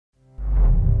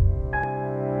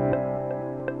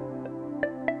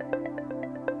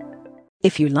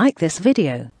If you like this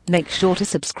video, make sure to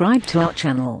subscribe to our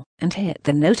channel and hit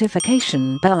the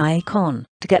notification bell icon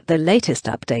to get the latest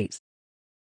updates.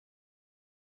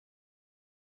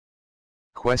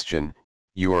 Question: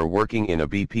 You are working in a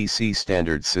BPC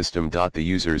standard system. The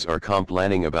users are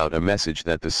complaining about a message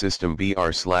that the system is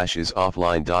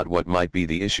offline. What might be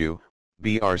the issue?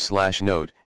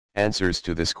 Note: Answers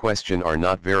to this question are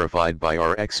not verified by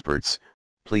our experts.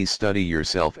 Please study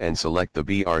yourself and select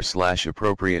the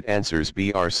appropriate answers.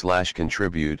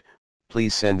 Contribute.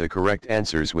 Please send the correct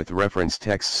answers with reference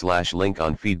text /link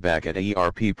on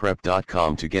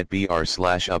feedback@erpprep.com to get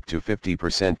up to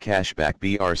 50%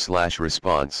 cashback.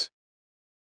 Response.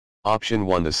 Option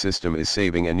 1: The system is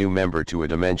saving a new member to a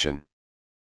dimension.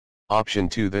 Option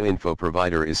 2: The info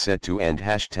provider is set to end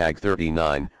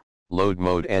 #39, load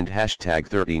mode end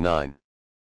 #39.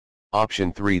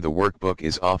 Option 3: The workbook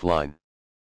is offline.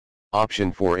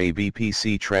 Option 4: A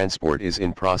BPC transport is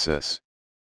in process.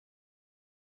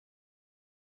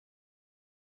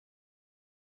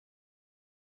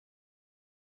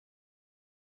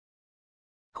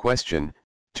 Question: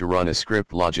 To run a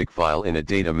script logic file in a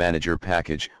data manager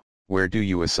package, where do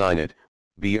you assign it?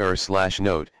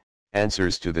 Note: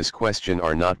 Answers to this question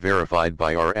are not verified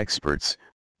by our experts.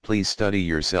 Please study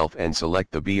yourself and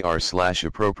select the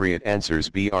appropriate answers.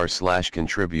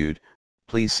 Contribute.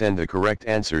 Please send the correct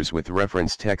answers with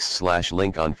reference text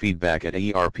 /link on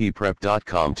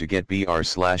feedback@erpprep.com to get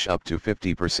up to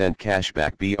 50%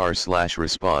 cashback.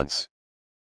 Response.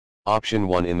 Option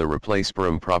 1: In the replace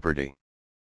param property.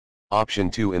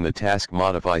 Option 2: In the task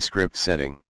modify script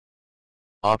setting.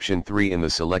 Option 3: In the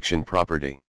selection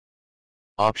property.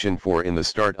 Option 4: In the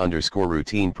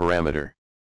start_routine parameter.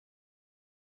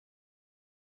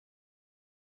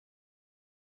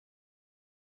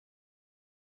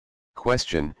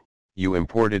 Question: You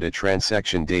imported a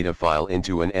transaction data file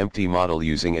into an empty model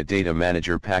using a data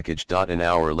manager package. An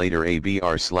hour later, a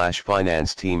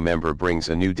finance team member brings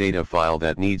a new data file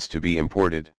that needs to be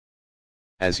imported.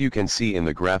 As you can see in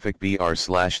the graphic, the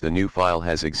new file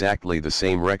has exactly the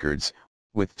same records,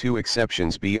 with two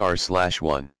exceptions.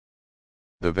 1.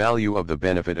 The value of the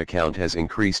benefit account has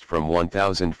increased from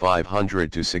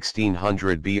 1,500 to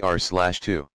 1,600.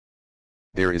 2.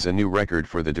 There is a new record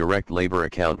for the direct labor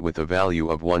account with a value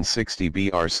of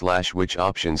 160. Which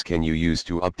options can you use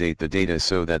to update the data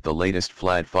so that the latest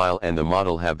FLAD file and the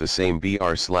model have the same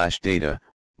data?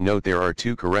 Note: there are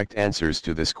two correct answers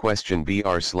to this question.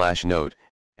 Note: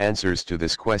 Answers to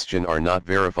this question are not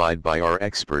verified by our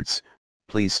experts.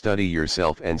 Please study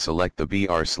yourself and select the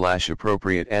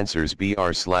appropriate answers.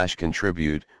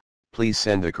 Contribute. Please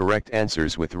send the correct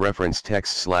answers with reference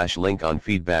text /link on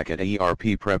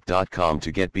feedback@erpprep.com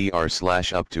to get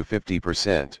up to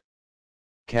 50%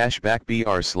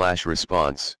 cashback.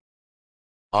 Response.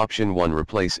 Option 1: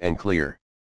 Replace and clear.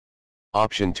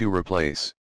 Option 2: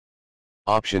 Replace.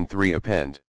 Option 3: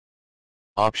 Append.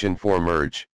 Option 4: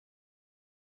 Merge.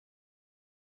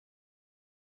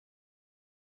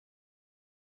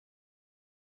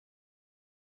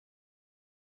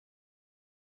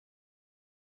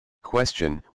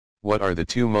 Question: What are the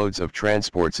two modes of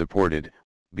transport supported?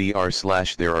 There are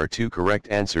two correct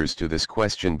answers to this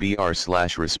question.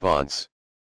 Response.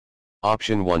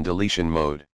 Option 1: Deletion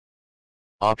mode.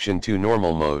 Option 2: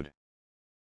 Normal mode.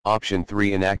 Option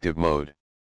 3: Inactive mode.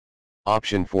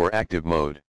 Option 4: Active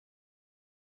mode.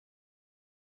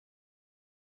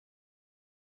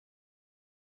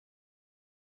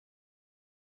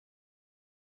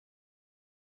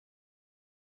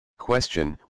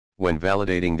 Question: When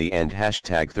validating the end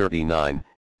 #39,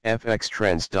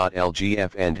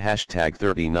 fxtrends.lgf end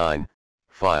 #39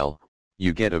 file,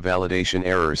 you get a validation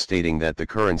error stating that the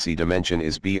currency dimension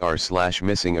is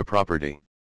missing a property.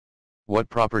 What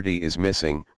property is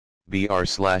missing?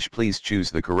 Please choose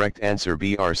the correct answer.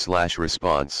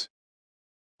 Response.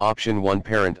 Option 1: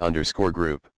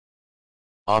 parent_group.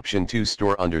 Option 2: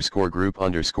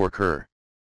 store_group_cur.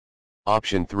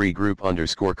 Option 3: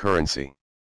 group_currency.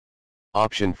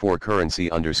 Option 4: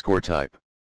 currency_type.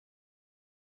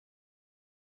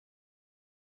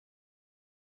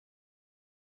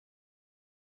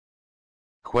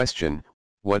 Question: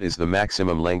 What is the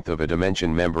maximum length of a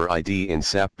dimension member ID in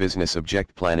SAP Business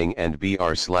Object Planning and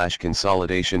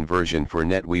Consolidation version for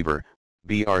NetWeaver?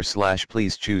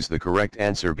 Please choose the correct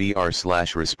answer.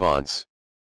 Response.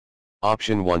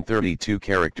 Option 1: 32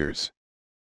 characters.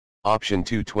 Option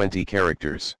 2: 20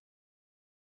 characters.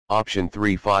 Option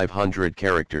 3: 500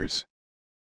 characters.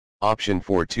 Option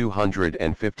 4: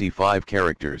 255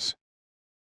 characters.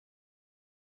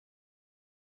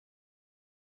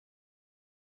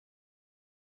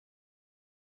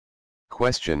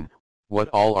 Question: What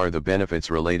all are the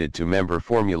benefits related to member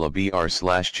formula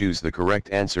choose the correct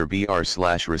answer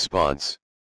response.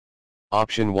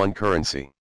 Option 1 currency.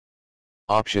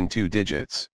 Option 2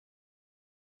 digits.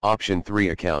 Option 3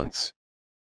 accounts.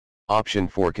 Option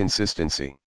 4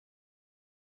 consistency.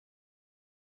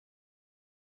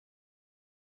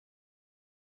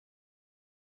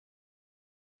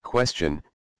 Question: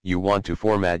 you want to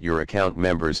format your account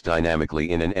members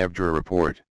dynamically in an EVDRA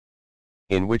report.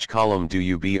 In which column do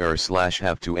you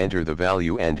have to enter the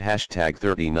value and hashtag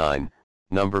 39,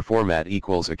 number format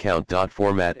equals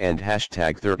account.format and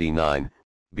hashtag 39,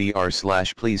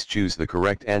 please choose the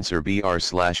correct answer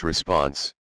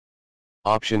response.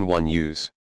 Option 1 use.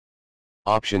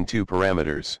 Option 2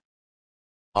 parameters.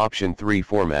 Option 3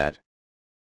 format.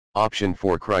 Option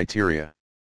 4 criteria.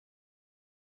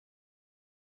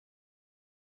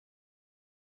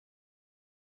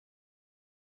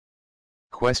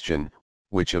 Question: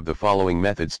 which of the following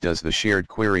methods does the shared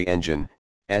query engine,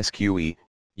 SQE,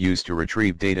 use to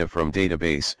retrieve data from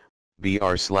database?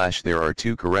 There are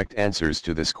two correct answers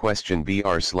to this question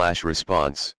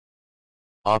response.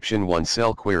 Option 1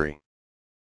 cell query.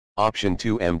 Option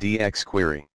 2 MDX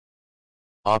query.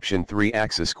 Option 3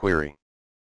 axis query.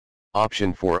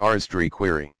 Option 4 RSDRI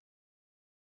query.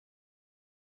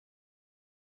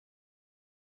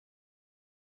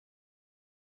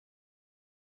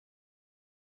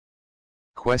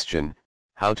 Question: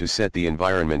 how to set the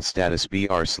environment status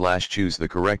choose the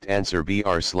correct answer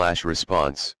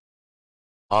response.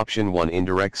 Option 1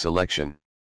 indirect selection.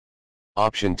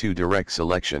 Option 2 direct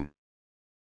selection.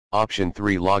 Option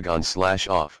 3 log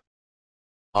on/off.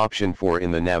 Option 4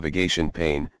 in the navigation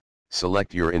pane,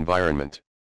 select your environment.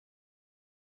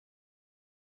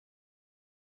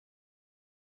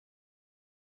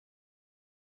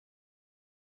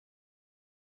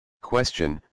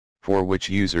 Question: for which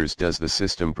users does the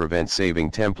system prevent saving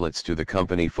templates to the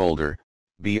company folder?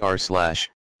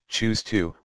 Choose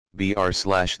 2.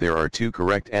 There are two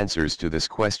correct answers to this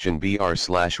question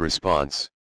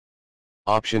response.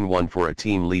 Option 1 for a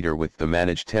team leader with the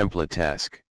manage template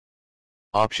task.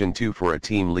 Option 2 for a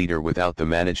team leader without the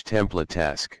manage template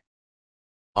task.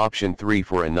 Option 3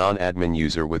 for a non-admin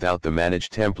user without the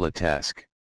manage template task.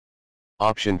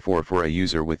 Option 4 for a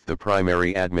user with the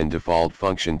primary admin default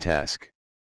function task.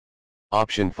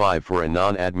 Option 5 for a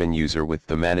non-admin user with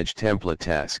the manage template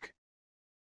task.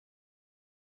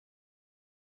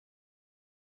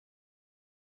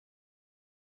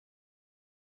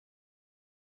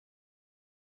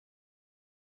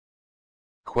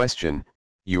 Question: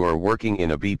 you are working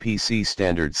in a BPC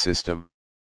standard system.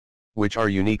 Which are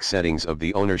unique settings of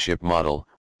the ownership model?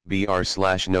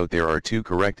 Note there are two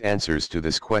correct answers to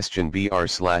this question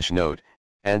note,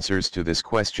 answers to this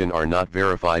question are not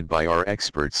verified by our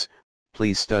experts.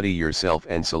 Please study yourself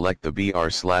and select the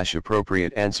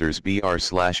appropriate answers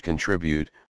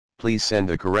contribute. Please send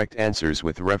the correct answers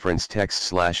with reference text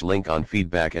 /link on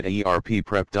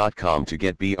feedback@erpprep.com to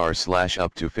get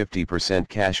up to 50%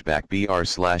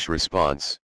 cashback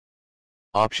response.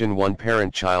 Option 1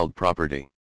 parent-child property.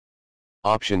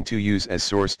 Option 2 use as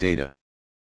source data.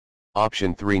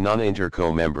 Option 3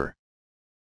 non-interco member.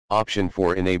 Option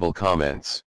 4 enable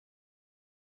comments.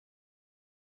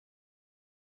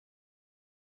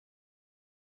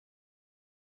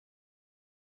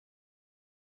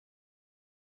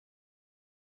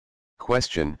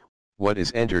 Question: what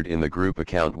is entered in the group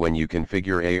account when you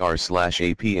configure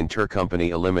AR/AP intercompany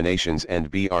eliminations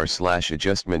and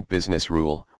BR/adjustment business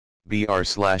rule?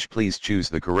 Please choose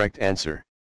the correct answer.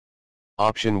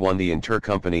 Option 1 the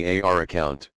intercompany AR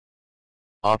account.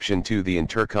 Option 2 the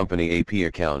intercompany AP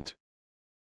account.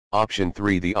 Option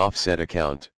 3 the offset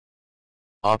account.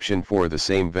 Option 4 the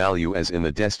same value as in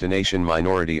the destination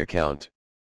minority account.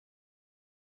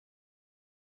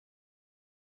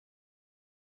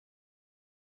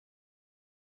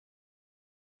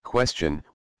 Question: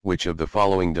 which of the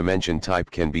following dimension type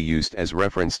can be used as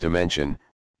reference dimension?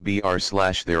 There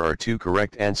are two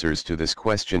correct answers to this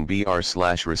question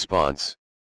response.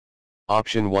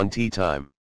 Option 1 T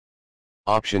time.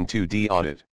 Option 2 D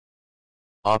audit.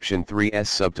 Option 3 S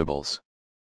subtables.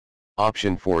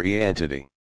 Option 4 E entity.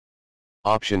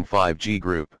 Option 5 G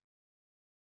group.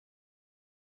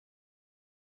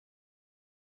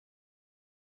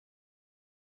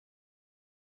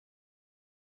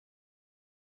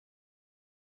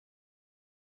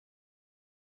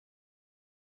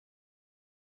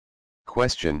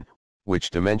 Question: which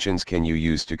dimensions can you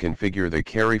use to configure the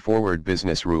carry forward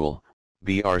business rule?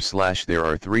 There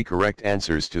are three correct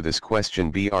answers to this question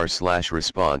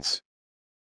response.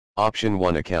 Option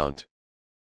 1 account.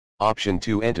 Option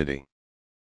 2 entity.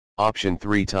 Option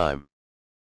 3 time.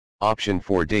 Option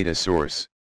 4 data source.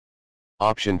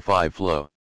 Option 5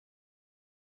 flow.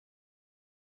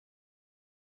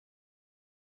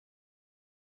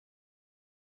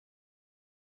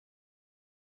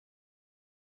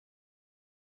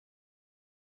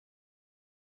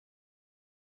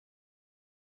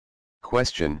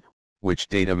 Question: which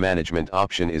data management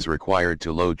option is required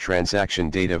to load transaction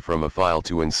data from a file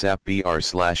to an SAP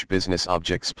BR/Business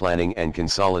Objects Planning and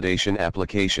Consolidation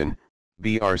Application,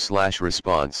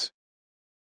 BR/Response?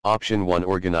 Option 1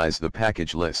 organize the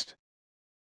package list.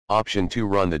 Option 2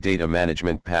 run the data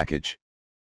management package.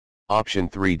 Option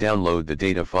 3 download the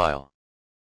data file.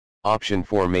 Option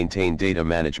 4 maintain data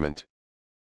management.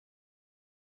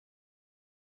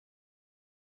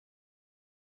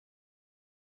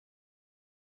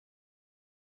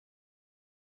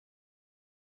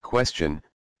 Question: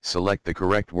 select the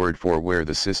correct word for where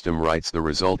the system writes the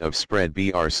result of spread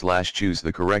choose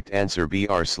the correct answer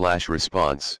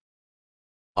response.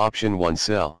 Option 1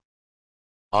 cell.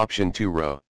 Option 2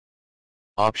 row.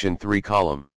 Option 3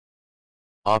 column.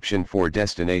 Option 4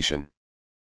 destination.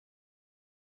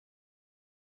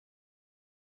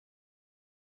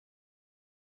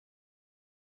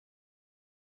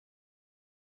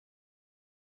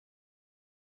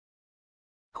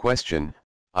 Question: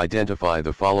 identify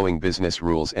the following business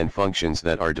rules and functions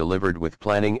that are delivered with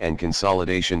planning and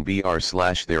consolidation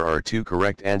there are 2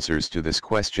 correct answers to this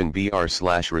question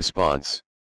response.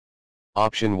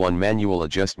 Option 1 manual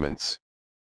adjustments.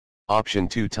 Option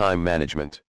 2 time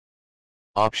management.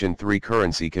 Option 3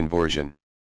 currency conversion.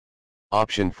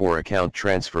 Option 4 account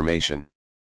transformation.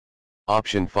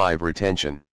 Option 5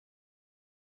 retention.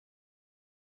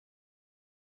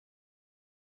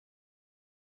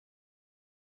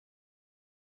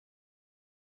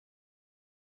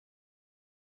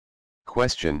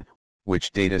 Question: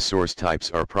 which data source types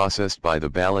are processed by the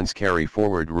balance carry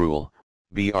forward rule,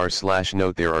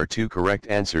 note there are 2 correct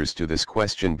answers to this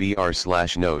question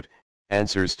note,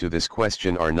 answers to this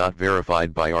question are not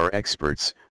verified by our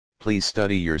experts, please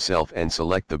study yourself and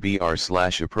select the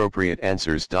appropriate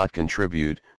answers.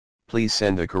 Contribute, please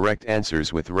send the correct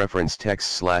answers with reference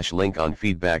text /link on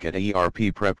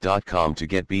feedback@erpprep.com to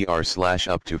get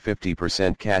up to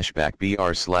 50% cashback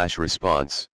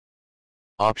response.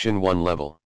 Option 1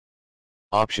 level.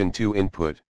 Option 2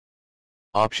 input.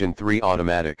 Option 3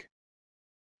 automatic.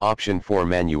 Option 4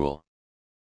 manual.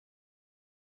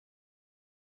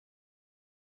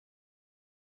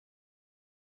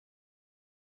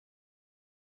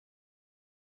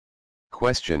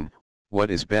 Question: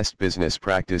 what is best business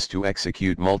practice to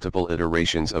execute multiple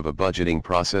iterations of a budgeting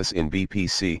process in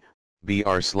BPC,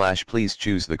 please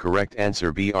choose the correct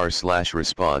answer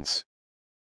response.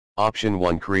 Option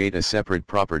 1 create a separate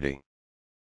property.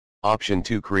 Option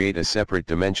 2 create a separate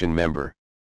dimension member.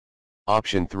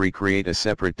 Option 3 create a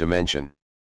separate dimension.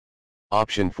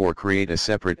 Option 4 create a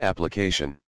separate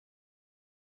application.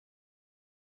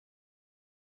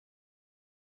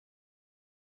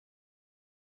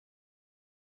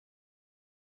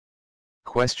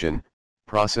 Question: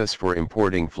 process for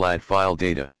importing flat file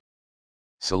data.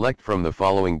 Select from the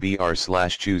following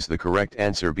choose the correct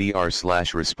answer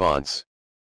response.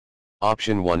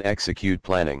 Option 1 execute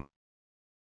planning.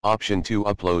 Option 2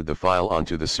 upload the file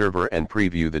onto the server and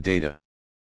preview the data.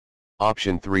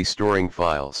 Option 3 storing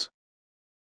files.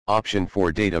 Option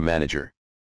 4 data manager.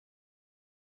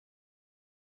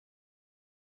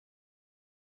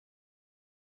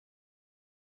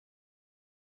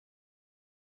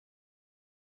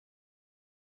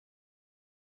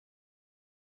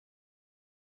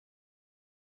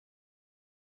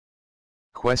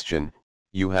 Question: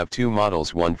 you have 2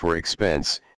 models, one for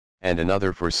expense, and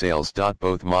another for sales.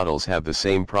 Both models have the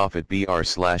same profit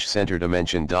center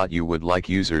dimension. You would like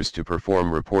users to perform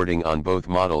reporting on both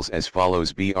models as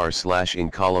follows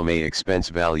in column A expense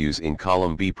values, in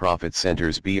column B profit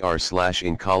centers,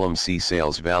 in column C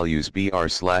sales values.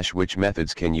 Which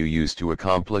methods can you use to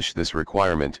accomplish this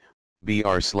requirement?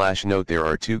 Note there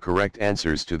are 2 correct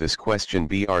answers to this question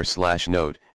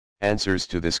note, answers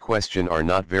to this question are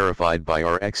not verified by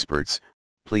our experts,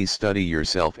 please study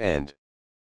yourself and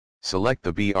select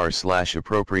the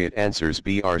appropriate answers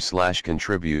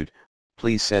contribute,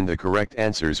 please send the correct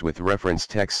answers with reference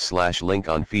text /link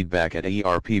on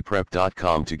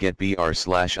feedback@erpprep.com to get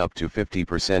up to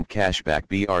 50% cashback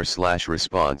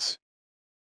response.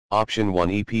 Option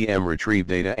 1 EPM retrieve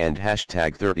data and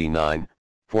 #39,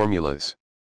 formulas.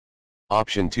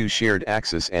 Option 2 shared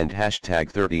access and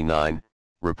 #39,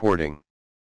 reporting.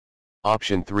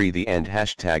 Option 3 the and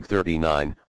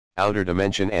 #39, outer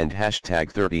dimension and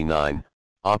 #39,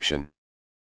 option.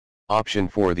 Option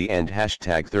 4 the and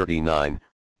 #39,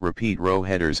 Repeat row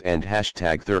headers and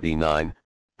hashtag 39,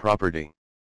 property.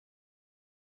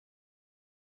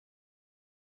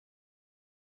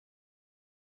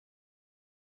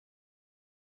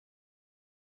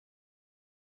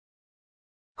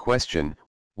 Question: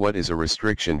 what is a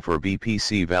restriction for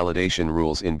BPC validation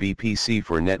rules in BPC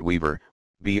for NetWeaver?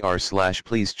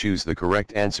 Please choose the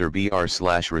correct answer.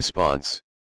 Response.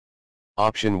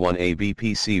 Option 1, a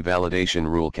BPC validation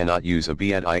rule cannot use a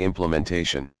BADI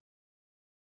implementation.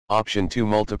 Option 2,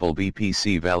 multiple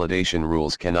BPC validation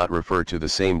rules cannot refer to the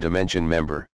same dimension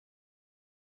member.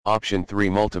 Option 3,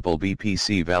 multiple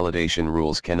BPC validation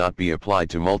rules cannot be applied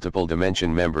to multiple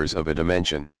dimension members of a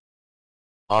dimension.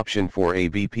 Option 4, a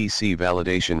BPC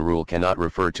validation rule cannot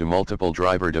refer to multiple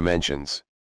driver dimensions.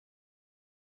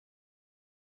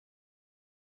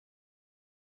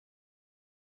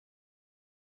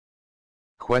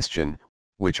 Question: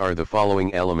 which are the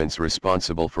following elements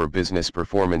responsible for business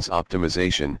performance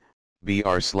optimization?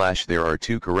 There are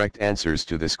two correct answers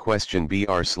to this question.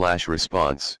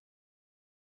 Response.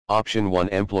 Option 1,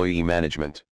 employee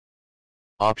management.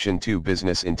 Option 2,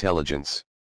 business intelligence.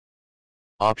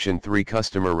 Option 3,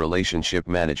 customer relationship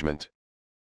management.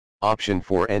 Option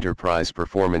 4, enterprise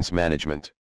performance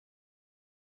management.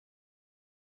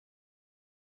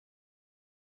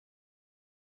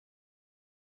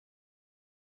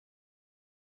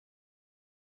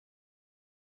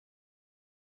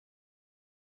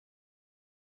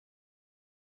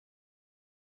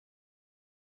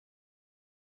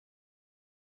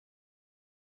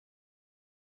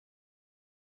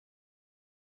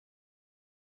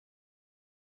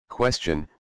 Question: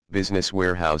 business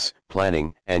warehouse,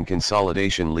 planning, and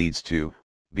consolidation leads to,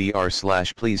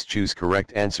 please choose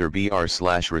correct answer.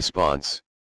 Response.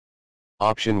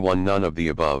 Option 1, none of the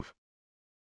above.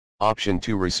 Option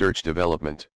 2, research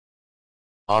development.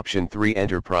 Option 3,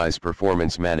 enterprise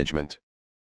performance management.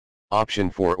 Option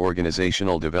 4,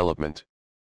 organizational development.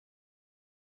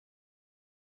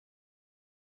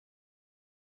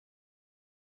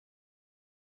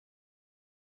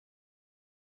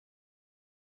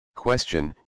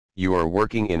 Question: you are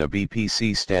working in a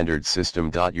BPC standard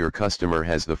system. Your customer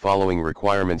has the following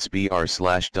requirements.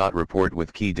 Report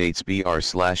with key dates.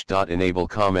 Enable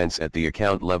comments at the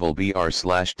account level.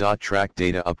 Track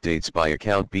data updates by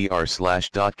account.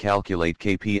 Calculate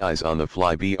KPIs on the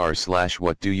fly.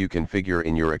 What do you configure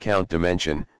in your account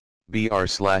dimension?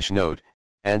 Note: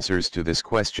 answers to this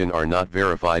question are not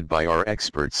verified by our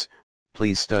experts.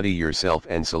 Please study yourself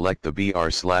and select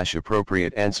the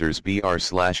appropriate answers.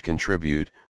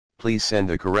 Contribute. Please send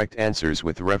the correct answers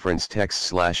with reference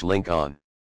text link on.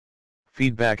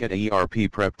 Feedback at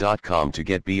erpprep.com to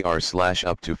get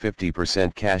up to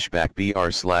 50%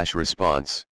 cashback.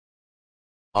 Response.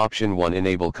 Option 1,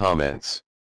 enable comments.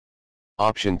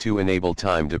 Option 2, enable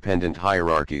time dependent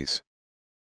hierarchies.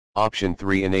 Option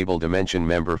 3, enable dimension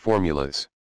member formulas.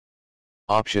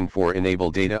 Option 4, enable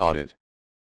data audit.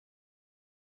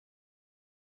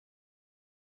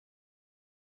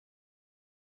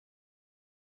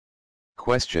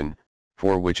 Question: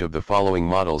 for which of the following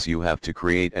models you have to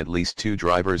create at least 2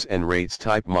 drivers and rates?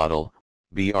 Type model.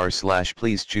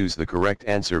 Please choose the correct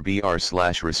answer.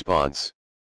 Response.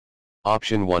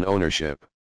 Option 1, ownership.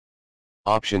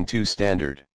 Option 2,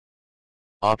 standard.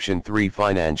 Option 3,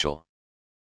 financial.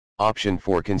 Option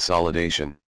 4,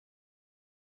 consolidation.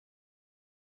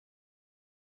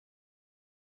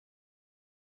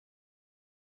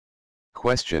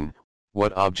 Question: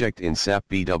 what object in SAP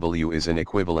BW is an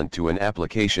equivalent to an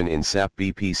application in SAP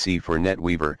BPC for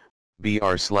NetWeaver?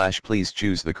 Please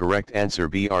choose the correct answer.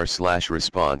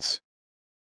 Response.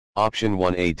 Option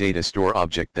 1, a data store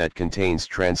object that contains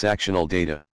transactional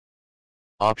data.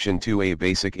 Option 2, a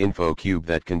basic info cube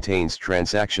that contains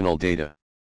transactional data.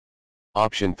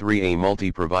 Option 3, a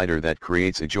multi-provider that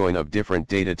creates a join of different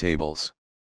data tables.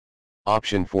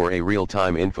 Option 4, a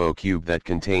real-time info cube that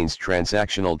contains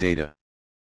transactional data.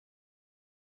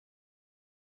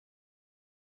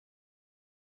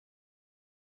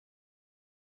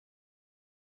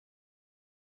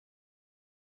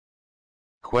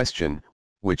 Question: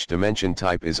 which dimension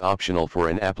type is optional for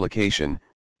an application?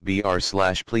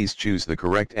 Please choose the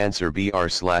correct answer.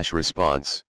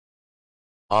 Response.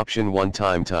 Option 1,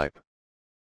 time type.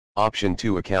 Option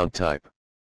 2, account type.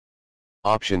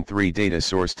 Option 3, data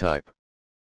source type.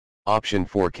 Option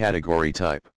 4, category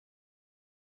type.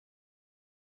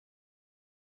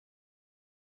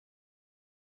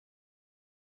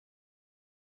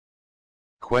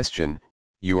 Question: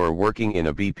 you are working in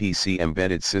a BPC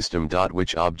embedded system.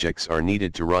 Which objects are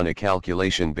needed to run a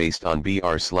calculation based on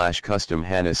custom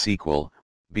HANA SQL?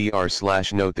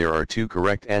 Note: there are 2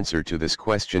 correct answers to this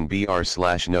question.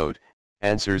 Note: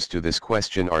 Answers to this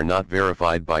question are not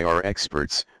verified by our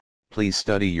experts. Please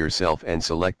study yourself and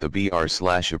select the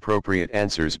BR/appropriate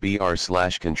answers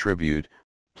BR/contribute.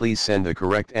 Please send the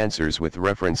correct answers with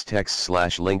reference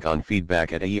text/link on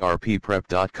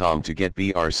feedback@erpprep.com to get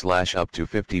BR/up to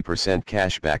 50%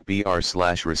 cashback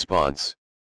BR/response.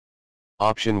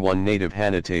 Option 1 Native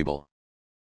HANA Table.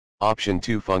 Option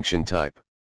 2 Function Type.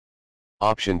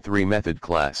 Option 3 Method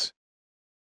Class.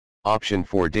 Option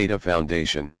 4 Data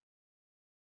Foundation.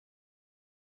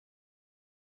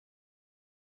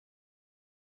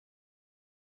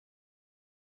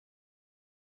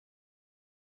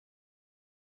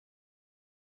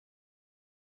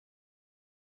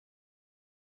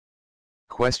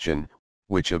 Question: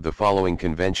 which of the following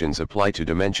conventions apply to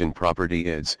dimension property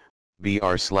IDs?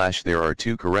 BR/. There are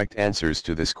two correct answers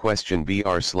to this question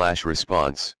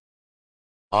BR/response.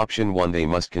 Option 1 They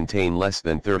must contain less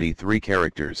than 33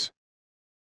 characters.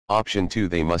 Option 2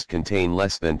 They must contain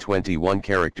less than 21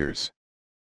 characters.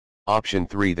 Option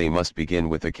 3 They must begin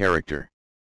with a character.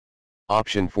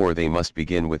 Option 4 They must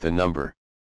begin with a number.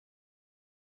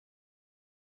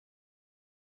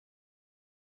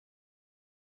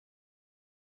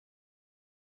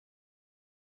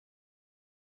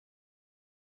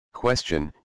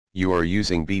 Question: you are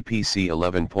using BPC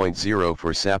 11.0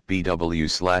 for SAP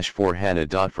BW/4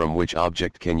 HANA. From which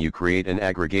object can you create an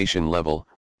aggregation level?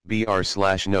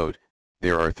 BR/note.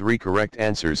 There are three correct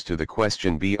answers to the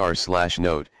question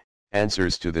BR/note.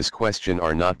 Answers to this question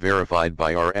are not verified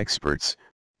by our experts.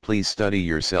 Please study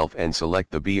yourself and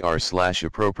select the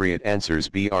BR/appropriate answers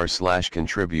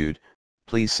BR/contribute.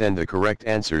 Please send the correct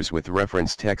answers with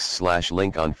reference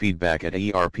text/link on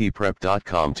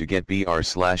feedback@erpprep.com to get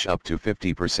BR/up to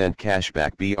 50%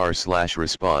 cashback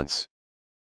BR/response.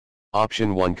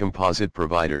 Option 1 Composite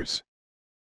Providers.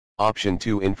 Option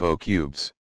 2 Info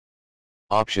Cubes.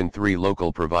 Option 3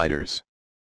 Local Providers.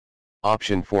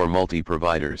 Option 4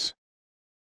 Multi-Providers.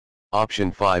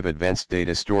 Option 5 Advanced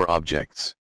Data Store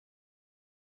Objects.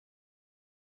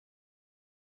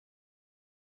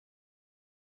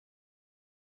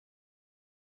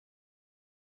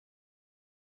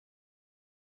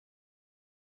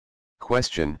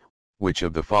 Question: which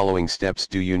of the following steps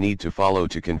do you need to follow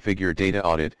to configure Data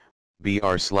Audit?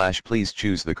 BR/. Please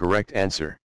choose the correct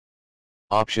answer.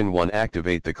 Option 1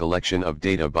 Activate the collection of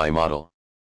data by model.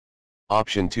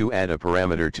 Option 2 Add a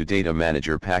parameter to Data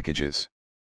Manager packages.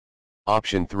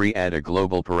 Option 3 Add a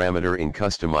global parameter in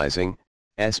customizing,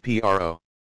 SPRO.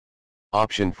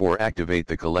 Option 4 Activate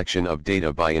the collection of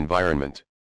data by environment.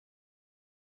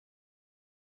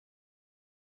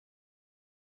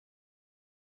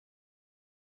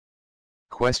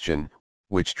 Question: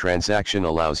 which transaction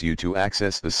allows you to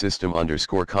access the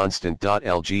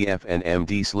system_constant.lgf and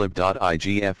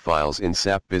mdslib.igf files in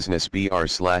SAP Business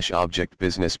BR/Object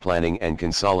Business Planning and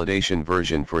Consolidation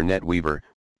version for NetWeaver?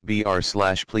 BR/.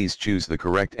 Please choose the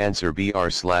correct answer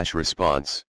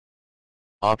BR/response.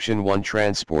 Option 1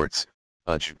 Transports,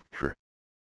 UJR.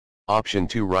 Option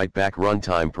 2 Write back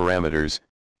runtime parameters,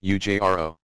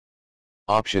 UJRO.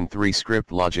 Option 3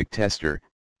 Script Logic Tester,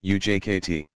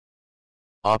 UJKT.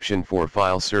 Option 4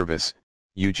 File Service,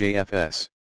 UJFS.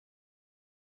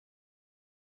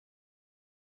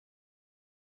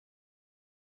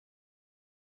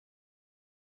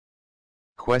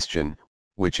 Question: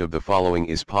 which of the following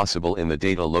is possible in the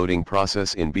data loading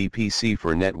process in BPC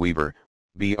for NetWeaver?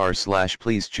 BR/.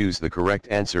 Please choose the correct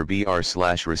answer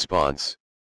BR/response.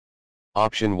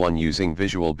 Option 1 Using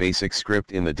Visual Basic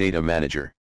Script in the Data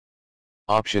Manager.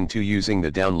 Option 2 Using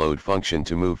the download function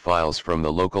to move files from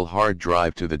the local hard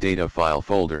drive to the data file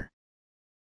folder.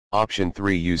 Option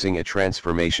 3 Using a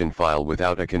transformation file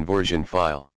without a conversion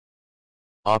file.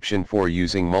 Option 4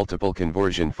 Using multiple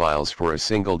conversion files for a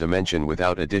single dimension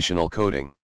without additional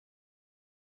coding.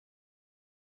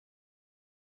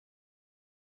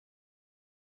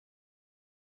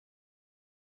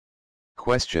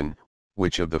 Question: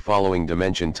 which of the following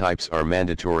dimension types are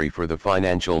mandatory for the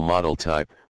financial model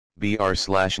type?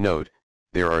 BR/note.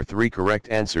 There are three correct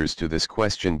answers to this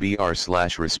question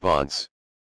BR/response.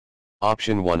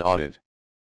 Option 1 Audit.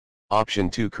 Option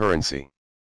 2 Currency.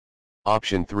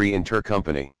 Option 3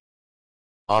 Intercompany.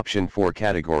 Option 4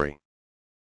 Category.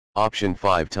 Option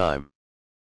 5 Time.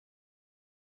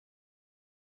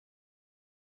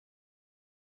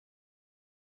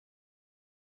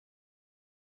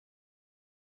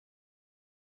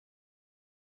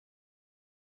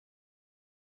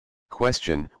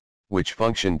 Question: which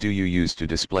function do you use to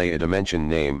display a dimension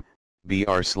name?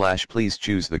 BR/. Please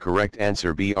choose the correct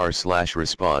answer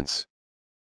BR/response.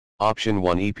 Option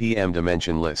 1 EPM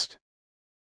Dimension List.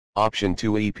 Option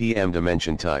 2 EPM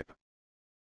Dimension Type.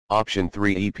 Option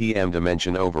 3 EPM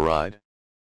dimension override.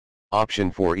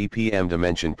 Option 4 EPM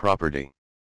dimension property.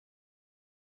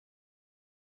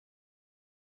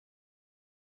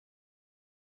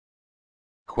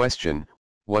 Question: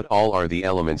 what all are the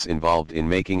elements involved in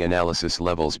making analysis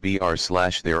levels BR/?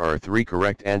 There are 3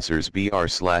 correct answers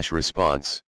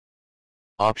BR/response.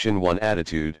 Option 1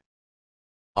 attitude.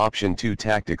 Option 2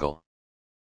 tactical.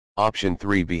 Option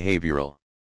 3 behavioral.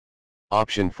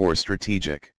 Option 4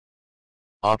 strategic.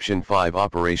 Option 5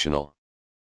 operational.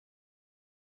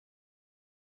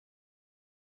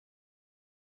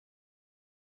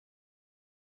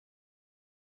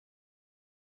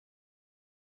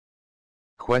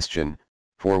 Question: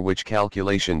 for which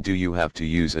calculation do you have to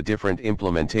use a different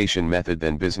implementation method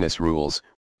than business rules?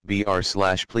 BR/.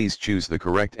 Please choose the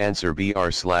correct answer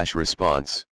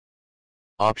BR/response.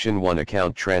 Option 1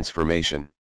 account transformation.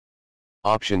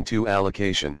 Option 2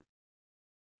 allocation.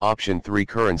 Option 3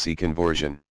 currency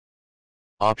conversion.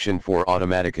 Option 4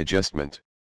 automatic adjustment.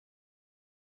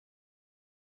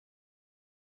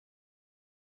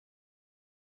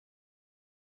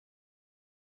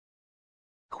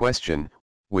 Question: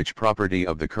 which property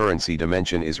of the currency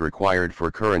dimension is required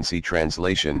for currency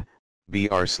translation?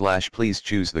 BR/. Please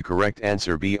choose the correct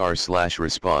answer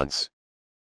BR/response.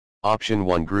 Option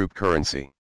 1 group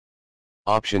currency.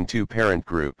 Option 2 parent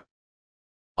group.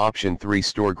 Option 3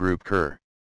 store group cur.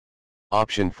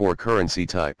 Option 4 currency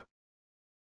type.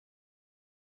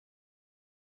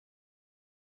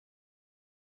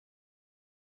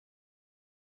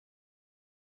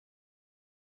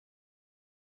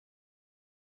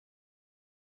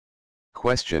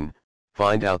 Question: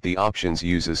 find out the options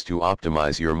uses to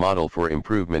optimize your model for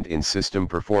improvement in system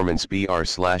performance BR/.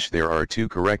 There are 2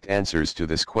 correct answers to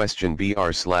this question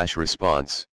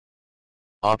BR/response.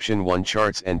 Option 1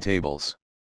 charts and tables.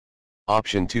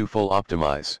 Option 2 full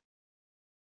optimize.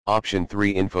 Option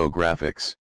 3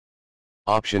 infographics.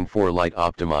 Option 4 light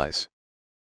optimize.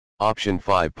 Option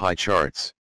 5 pie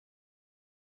charts.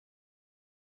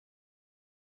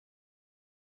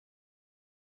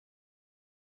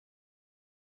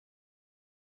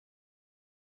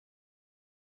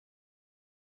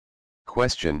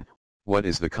 Question: what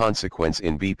is the consequence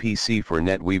in BPC for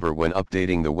NetWeaver when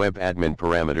updating the web admin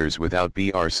parameters without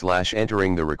BR/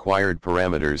 entering the required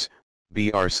parameters?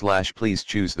 BR/. Please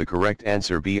choose the correct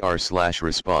answer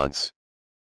BR/response.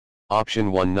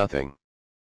 Option 1 nothing.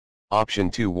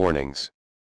 Option 2 warnings.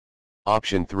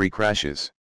 Option 3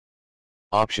 crashes.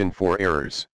 Option 4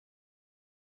 errors.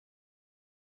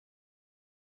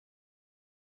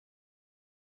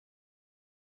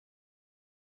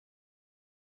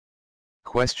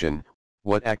 Question: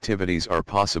 what activities are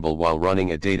possible while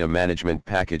running a data management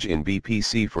package in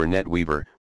BPC for NetWeaver?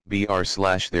 BR/.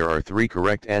 There are 3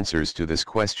 correct answers to this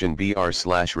question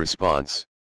BR/response.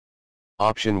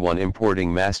 Option 1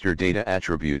 importing master data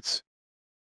attributes.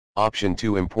 Option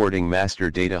 2 importing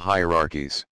master data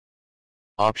hierarchies.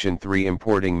 Option 3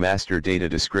 importing master data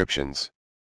descriptions.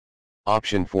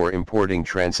 Option 4 importing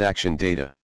transaction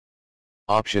data.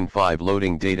 Option 5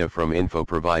 loading data from info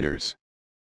providers.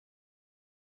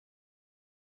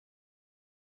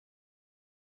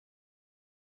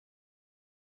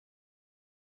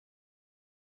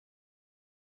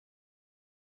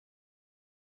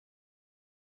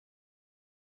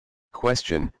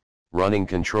 Question: running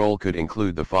control could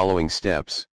include the following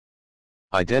steps.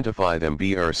 Identify them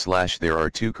BR/. There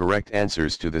are 2 correct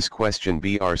answers to this question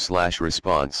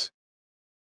BR/response.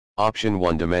 Option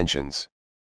 1 dimensions.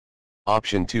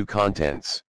 Option 2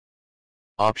 contents.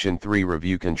 Option 3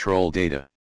 review control data.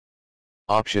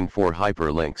 Option 4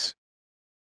 hyperlinks.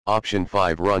 Option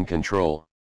 5 run control.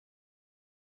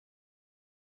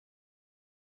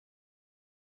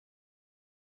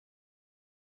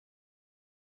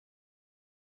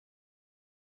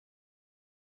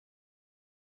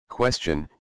 Question: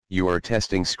 you are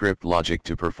testing script logic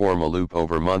to perform a loop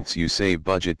over months. You save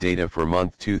budget data for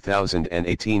month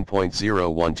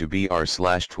 2018.01 to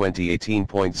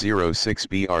BR/2018.06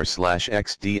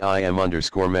 BR/XDIM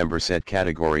 _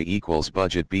 category equals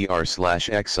budget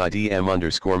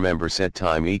BR/XIDM member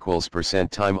time equals time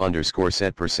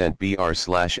set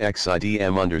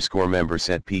BR/XIDM member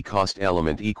P cost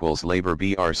element equals labor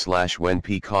BR/when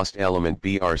P cost element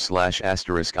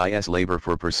BR/*is labor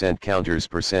for counters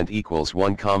equals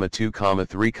 1, 2,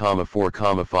 3, 4,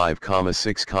 5,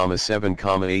 6, 7,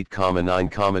 8, 9,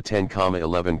 10,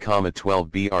 11,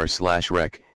 12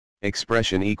 BR/rec,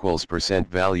 expression equals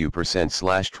value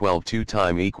 %/12 2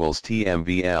 time equals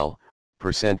TMVL,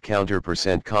 counter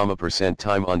time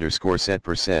set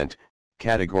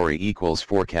category equals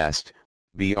forecast,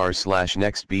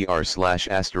 br/next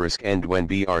br/* end when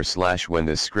br/ when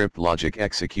the script logic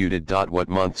executed. What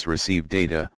months receive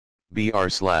data, br/.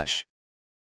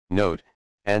 Note,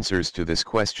 answers to this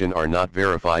question are not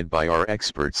verified by our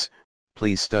experts.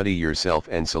 Please study yourself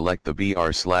and select the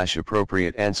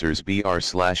br/appropriate answers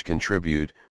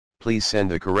br/contribute. Please send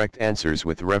the correct answers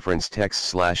with reference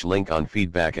text/link on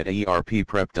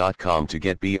feedback@erpprep.com to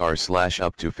get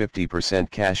br/up to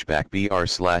 50% cashback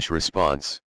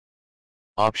br/response.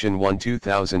 Option 1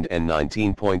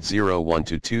 2019.01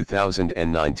 to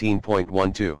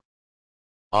 2019.12.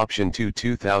 Option 2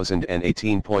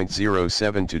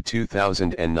 2018.07 to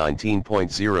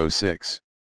 2019.06.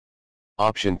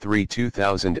 Option 3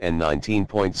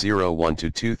 2019.01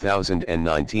 to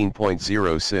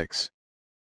 2019.06.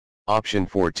 Option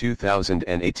 4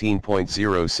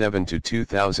 2018.07 to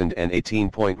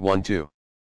 2018.12.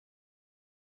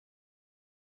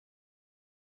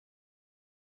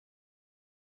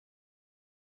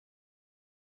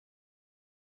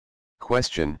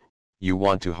 Question: you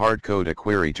want to hardcode a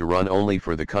query to run only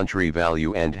for the country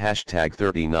value and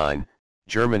 #39,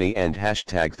 Germany and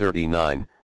 #39,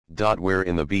 where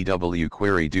in the BW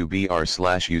query do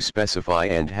br/you specify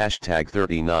and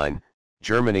 #39,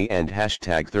 Germany and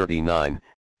 #39,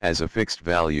 as a fixed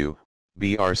value,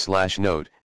 br/note,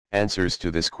 answers to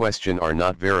this question are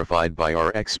not verified by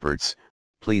our experts.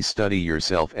 Please study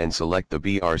yourself and select the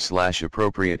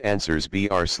br/appropriate answers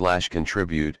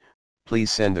br/contribute.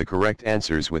 Please send the correct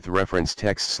answers with reference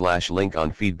text/link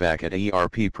on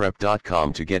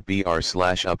feedback@erpprep.com to get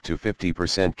br/up to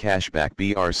 50% cashback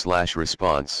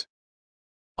br/response.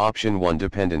 Option 1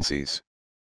 dependencies.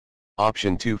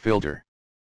 Option 2 filter.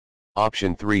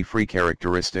 Option 3 free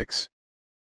characteristics.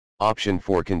 Option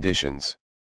 4 conditions.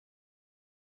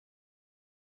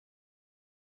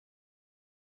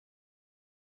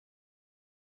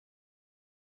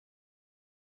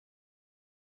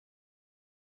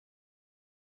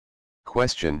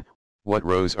 Question: what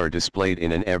rows are displayed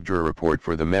in an EVDRA report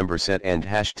for the member set and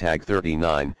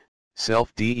 #39,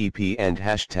 self-DEP and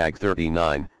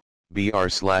 #39,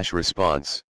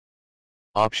 br/response?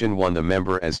 Option 1 the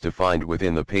member as defined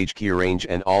within the page key range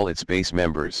and all its base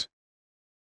members.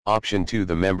 Option 2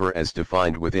 the member as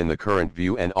defined within the current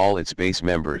view and all its base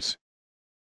members.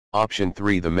 Option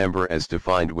 3 the member as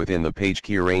defined within the page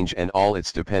key range and all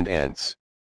its dependents.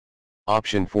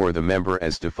 Option 4 the member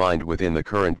as defined within the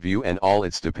current view and all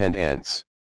its dependents.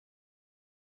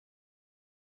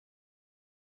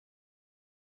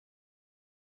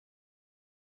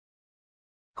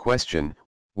 Question: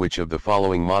 which of the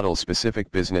following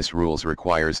model-specific business rules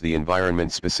requires the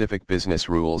environment-specific business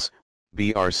rules,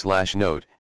 br/note?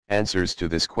 Answers to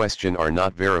this question are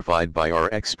not verified by our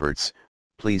experts.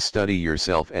 Please study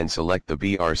yourself and select the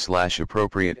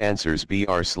br/appropriate answers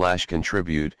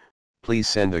br/contribute. Please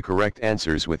send the correct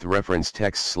answers with reference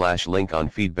text/link on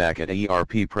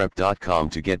feedback@erpprep.com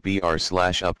to get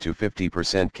br/up to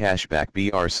 50% cashback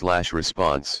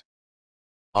br/response.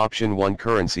 Option 1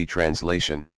 currency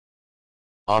translation.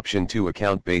 Option 2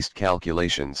 account-based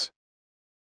calculations.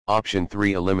 Option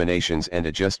 3 eliminations and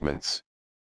adjustments.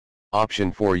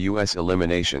 Option 4 US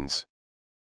eliminations.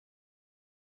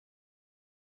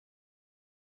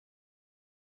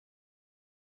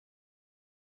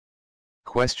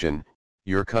 Question: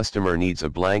 your customer needs a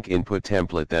blank input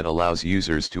template that allows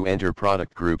users to enter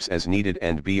product groups as needed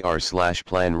and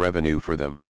br/plan revenue for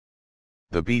them.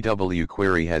 The BW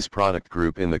query has product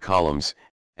group in the columns,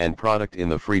 and product in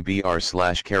the free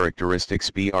br/characteristics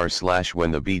br/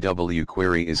 when the BW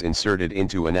query is inserted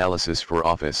into analysis for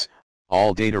Office,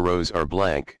 all data rows are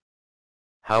blank.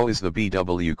 How is the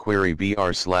BW query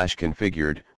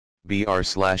br/configured,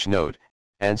 br/note?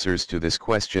 Answers to this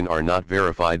question are not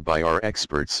verified by our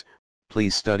experts.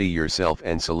 Please study yourself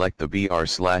and select the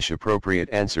br/appropriate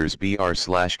answers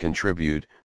br/contribute.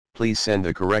 Please send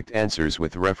the correct answers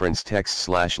with reference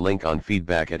text/link on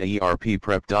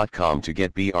feedback@erpprep.com to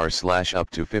get br/up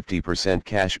to 50%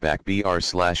 cashback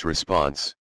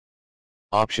br/response.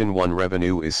 Option 1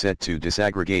 revenue is set to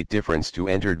disaggregate difference to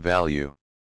entered value.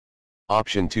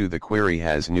 Option 2 the query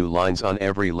has new lines on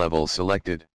every level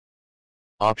selected.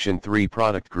 Option 3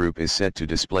 product group is set to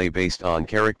display based on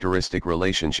characteristic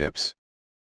relationships.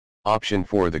 Option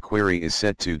 4 the query is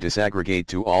set to disaggregate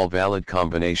to all valid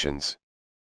combinations.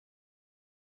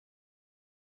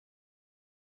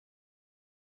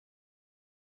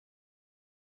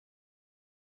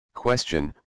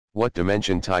 Question: what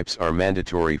dimension types are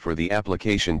mandatory for the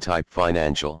application type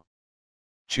financial?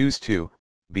 Choose 2,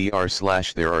 br/.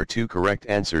 There are 2 correct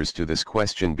answers to this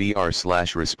question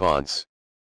br/response.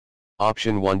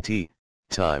 Option 1 T,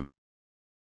 time.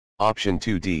 Option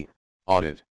 2 D,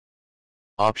 audit.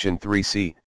 Option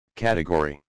 3C,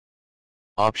 category.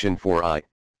 Option 4I,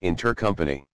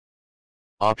 intercompany.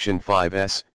 Option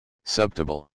 5S,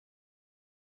 subtable.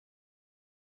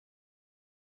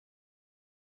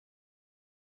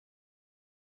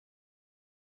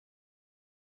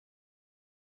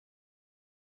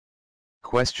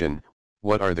 Question,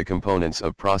 what are the components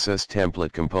of process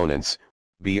template components?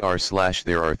 There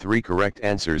are 3 correct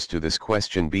answers to this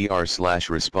question.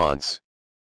 Response.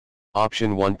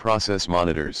 Option 1 process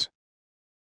monitors.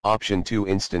 Option 2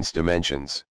 instance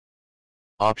dimensions.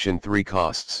 Option 3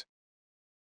 costs.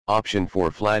 Option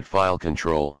 4 flat file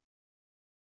control.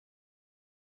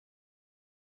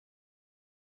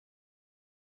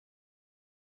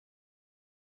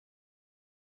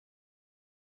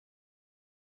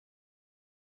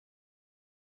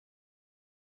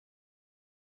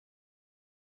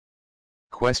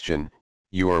 Question,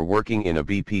 you are working in a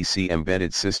BPC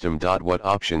embedded system. What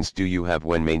options do you have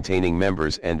when maintaining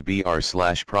members and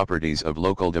properties of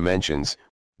local dimensions?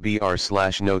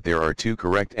 Note, there are 2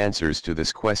 correct answers to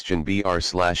this question.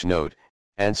 Note,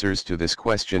 answers to this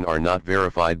question are not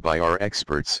verified by our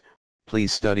experts.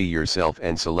 Please study yourself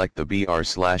and select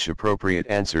the appropriate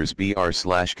answers.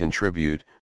 Contribute.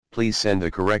 Please send the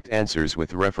correct answers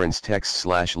with reference text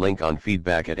 /link on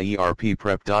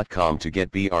feedback@erpprep.com to get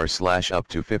up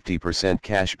to 50%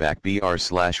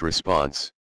 cashback.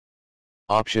 Response.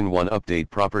 Option 1 update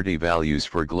property values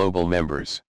for global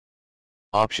members.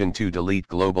 Option 2 delete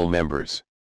global members.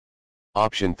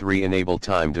 Option 3 enable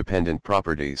time-dependent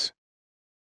properties.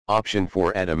 Option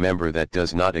 4 add a member that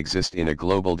does not exist in a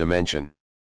global dimension.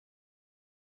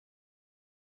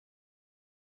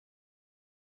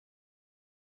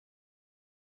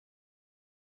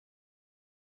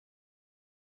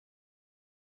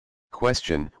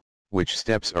 Question, which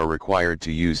steps are required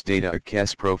to use data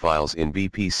access profiles in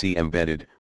BPC embedded?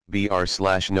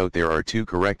 Note, there are 2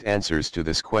 correct answers to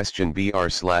this question.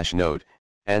 Note,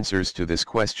 answers to this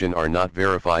question are not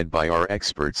verified by our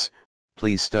experts.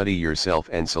 Please study yourself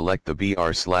and select the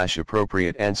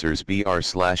appropriate answers.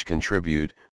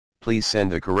 Contribute. Please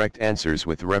send the correct answers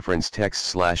with reference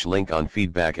text /link on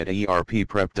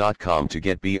feedback@erpprep.com to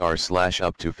get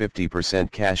up to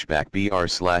 50%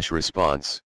 cashback.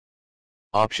 Response.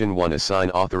 Option 1 assign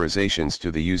authorizations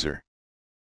to the user.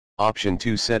 Option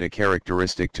 2 set a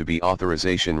characteristic to be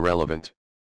authorization relevant.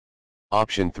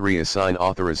 Option 3 assign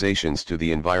authorizations to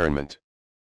the environment.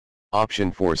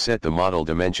 Option 4 set the model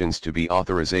dimensions to be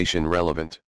authorization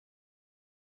relevant.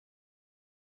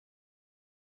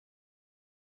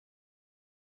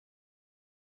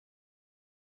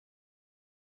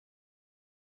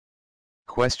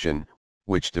 Question,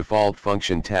 which default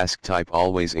function task type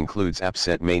always includes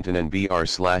appset maintenance?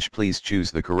 Please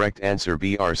choose the correct answer.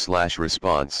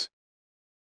 Response.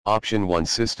 Option 1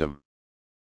 system.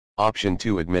 Option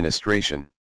 2 administration.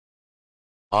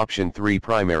 Option 3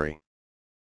 primary.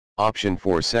 Option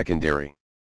 4 secondary.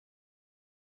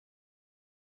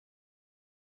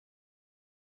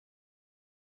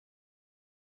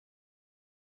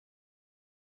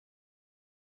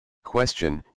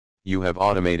 Question, you have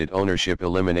automated ownership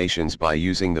eliminations by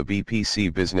using the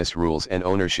BPC business rules and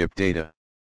ownership data.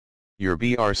 Your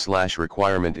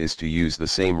requirement is to use the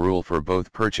same rule for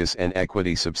both purchase and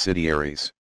equity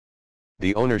subsidiaries.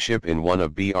 The ownership in one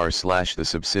of the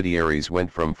subsidiaries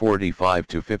went from 45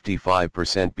 to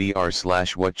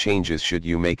 55%. What changes should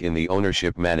you make in the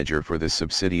ownership manager for this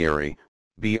subsidiary?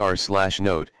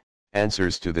 Note,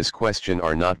 answers to this question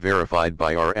are not verified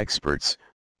by our experts.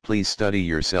 Please study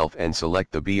yourself and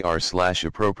select the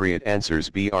appropriate answers.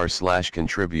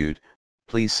 Contribute.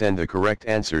 Please send the correct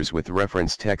answers with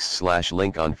reference text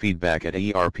 /link on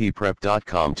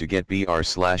feedback@erpprep.com to get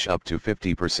up to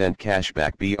 50%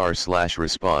 cashback.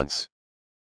 Response.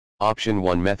 Option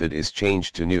 1 method is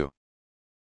changed to new.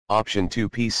 Option 2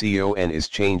 PCON is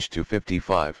changed to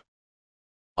 55.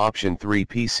 Option 3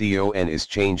 PCON is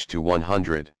changed to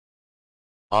 100.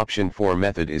 Option 4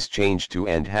 method is changed to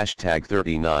and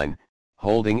 #39,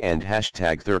 holding and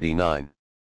 #39.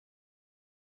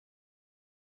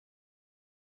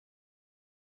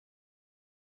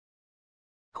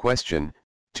 Question,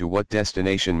 to what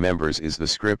destination members is the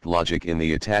script logic in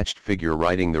the attached figure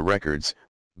writing the records?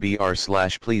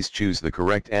 Please choose the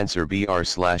correct answer.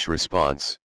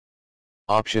 Response.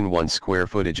 Option 1 square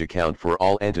footage account for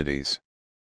all entities.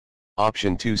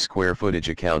 Option 2 square footage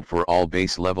account for all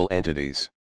base level entities.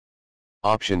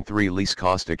 Option 3 lease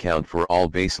cost account for all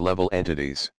base level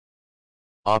entities.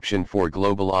 Option 4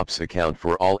 global ops account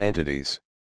for all entities.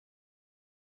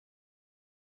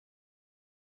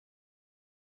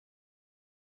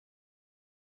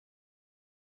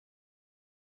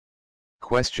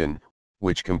 Question,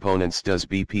 Which components does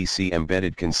BPC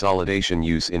embedded consolidation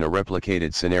use in a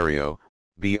replicated scenario?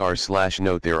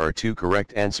 BR/note. There are two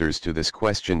correct answers to this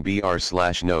question.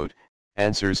 BR/note.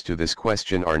 Answers to this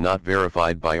question are not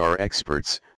verified by our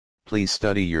experts. Please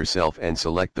study yourself and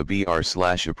select the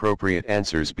BR/appropriate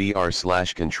answers.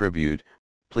 BR/contribute.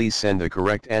 Please send the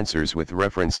correct answers with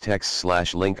reference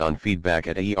text/link on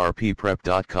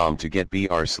feedback@erpprep.com to get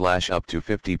BR/up to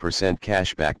 50%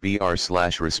 cashback.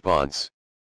 BR/response.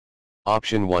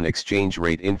 Option 1 Exchange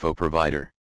Rate Info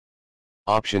Provider.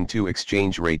 Option 2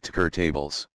 Exchange Rate Ticker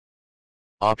Tables.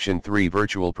 Option 3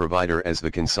 Virtual Provider as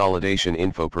the Consolidation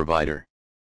Info Provider.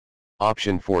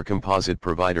 Option 4 Composite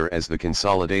Provider as the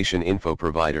Consolidation Info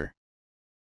Provider.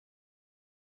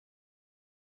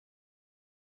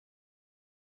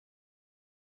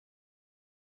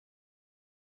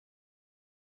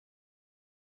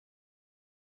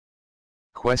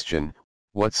 Question: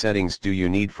 what settings do you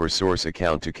need for source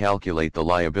account to calculate the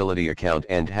liability account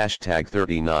and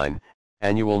 #39,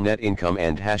 annual net income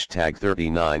and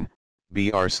 #39,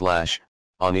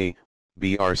 BR/ONI,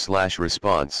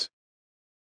 BR/response?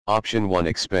 Option 1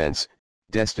 Expense,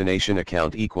 destination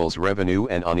account equals revenue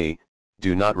and ONI,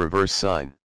 do not reverse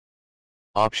sign.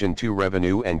 Option 2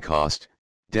 Revenue and cost,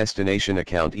 destination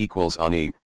account equals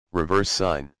ONI, reverse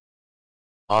sign.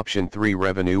 Option 3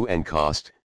 Revenue and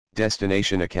cost,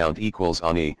 destination account equals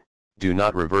ONI, do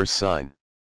not reverse sign.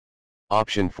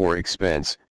 Option 4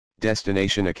 Expense,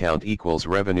 destination account equals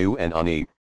revenue and ONI,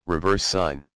 reverse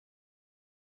sign.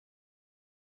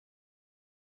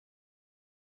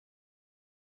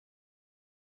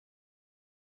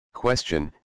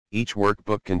 Question: each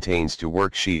workbook contains 2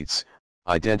 worksheets,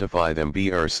 identify them.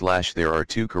 BR/. There are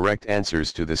 2 correct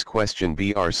answers to this question.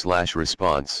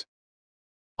 BR/response.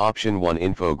 Option 1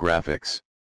 Infographics.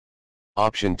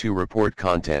 Option 2 Report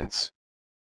Contents.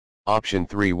 Option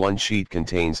 3 One sheet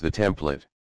contains the template.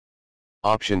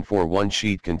 Option 4 One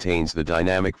sheet contains the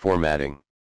dynamic formatting.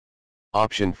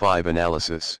 Option 5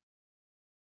 Analysis.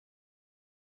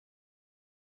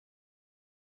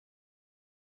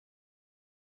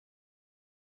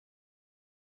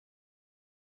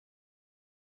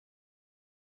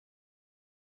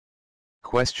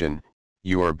 Question: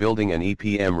 you are building an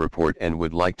EPM report and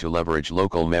would like to leverage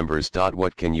local members.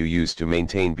 What can you use to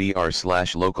maintain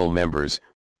BR/local members?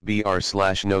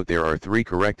 BR/note. There are 3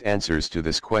 correct answers to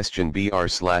this question.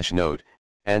 BR/note.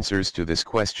 Answers to this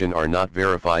question are not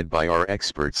verified by our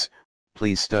experts.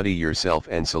 Please study yourself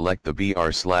and select the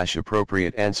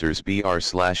BR/appropriate answers.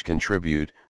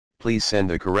 BR/contribute. Please send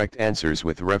the correct answers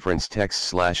with reference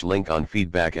text/link on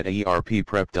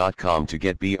feedback@erpprep.com to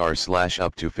get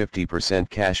BR/up to 50%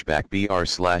 cashback.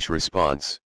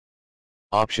 BR/response.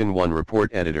 Option 1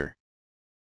 Report Editor.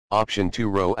 Option 2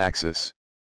 Row Axis.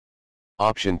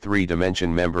 Option 3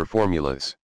 Dimension Member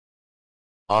Formulas.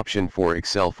 Option 4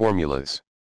 Excel Formulas.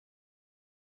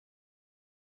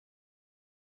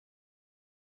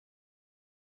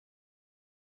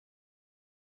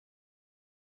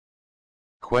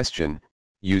 Question: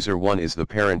 User 1 is the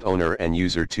parent owner and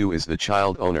User 2 is the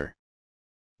child owner.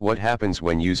 What happens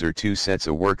when User 2 sets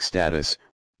a work status?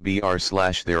 BR/.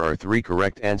 There are 3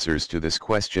 correct answers to this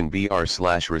question.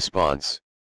 BR/response.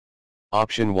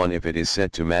 Option 1 If it is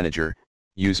set to Manager,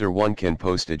 User 1 can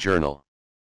post a journal.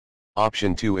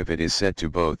 Option 2 If it is set to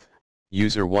both,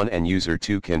 User 1 and User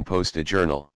 2 can post a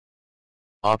journal.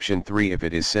 Option 3 If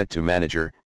it is set to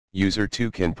Manager, User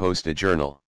 2 can post a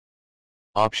journal.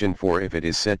 Option 4 If it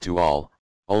is set to all,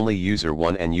 only User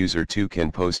 1 and User 2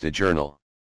 can post a journal.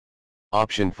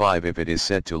 Option 5 If it is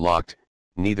set to locked,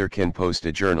 neither can post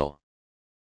a journal.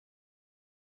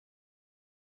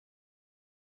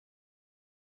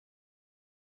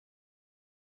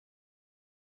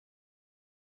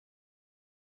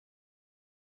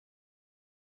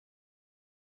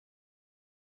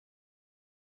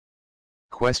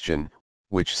 Question: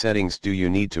 which settings do you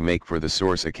need to make for the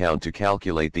source account to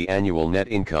calculate the annual net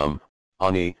income,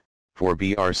 ONI, for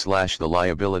BR/ the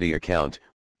liability account,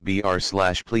 BR/?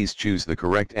 Please choose the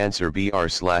correct answer.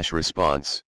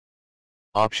 BR/response.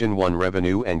 Option 1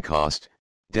 Revenue and cost,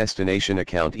 destination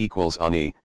account equals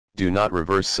ONI, do not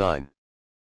reverse sign.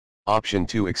 Option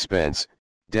 2 Expense,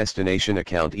 destination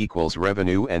account equals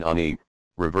revenue and ONI,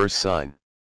 reverse sign.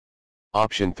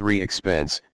 Option 3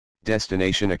 Expense,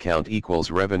 destination account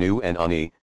equals revenue and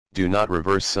ONI, do not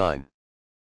reverse sign.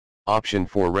 Option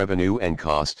 4 Revenue and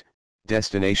cost,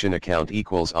 destination account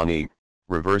equals ONI,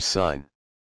 reverse sign.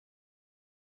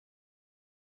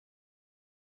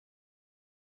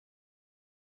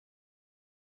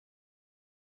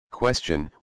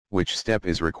 Question: which step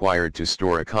is required to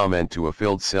store a comment to a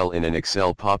filled cell in an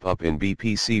Excel pop-up in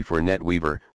BPC for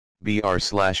NetWeaver?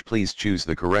 Please choose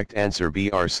the correct answer.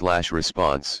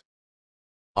 Response.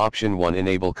 Option 1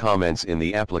 Enable comments in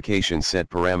the application set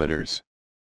parameters.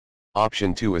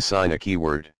 Option 2 Assign a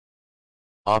keyword.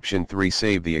 Option 3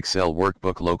 Save the Excel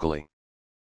workbook locally.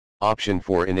 Option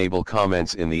 4 Enable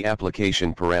comments in the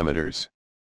application parameters.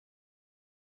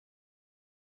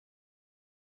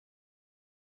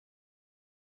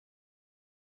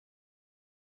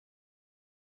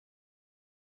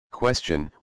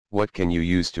 Question: what can you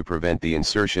use to prevent the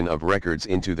insertion of records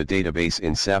into the database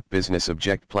in SAP Business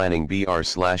Object Planning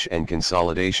and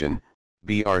Consolidation?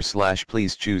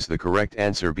 Please choose the correct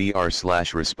answer.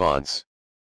 Response.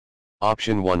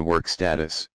 Option 1 Work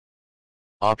status.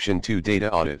 Option 2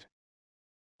 Data audit.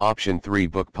 Option 3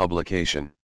 Book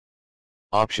publication.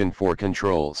 Option 4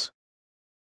 Controls.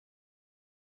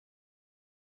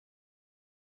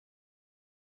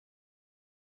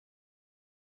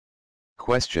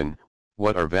 Question: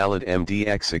 what are valid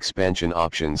MDX expansion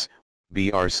options?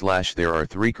 There are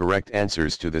 3 correct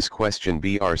answers to this question.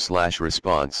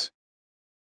 Response.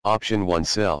 Option 1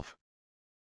 Self.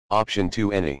 Option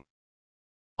 2 Any.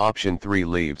 Option 3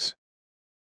 Leaves.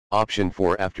 Option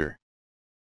 4 After.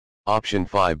 Option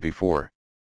 5 Before.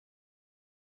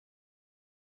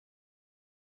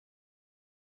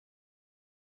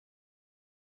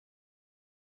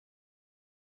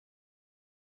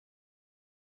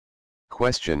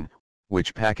 Question: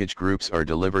 which package groups are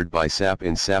delivered by SAP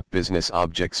in SAP Business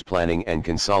Objects Planning and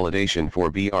Consolidation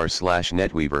for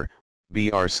NetWeaver?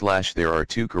 There are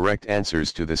 2 correct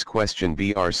answers to this question.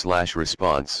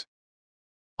 Response.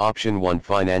 Option 1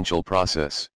 Financial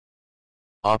process.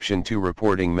 Option 2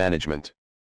 Reporting management.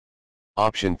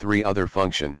 Option 3 Other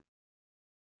function.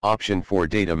 Option 4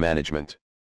 Data management.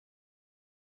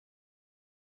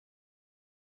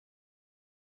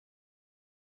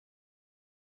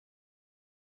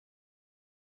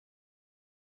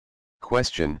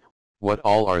 Question: what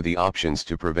all are the options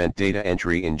to prevent data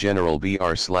entry in general?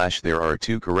 There are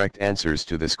 2 correct answers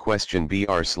to this question.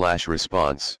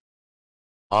 Response.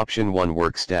 Option 1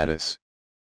 Work status.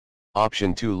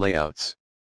 Option 2 Layouts.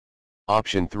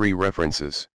 Option 3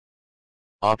 References.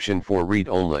 Option 4 Read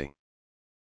only.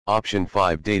 Option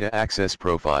 5 Data access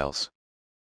profiles.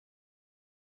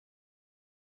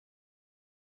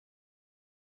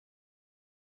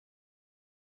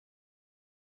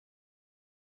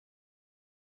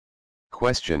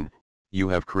 Question: you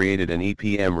have created an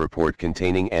EPM report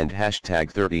containing and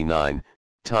 #39,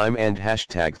 time and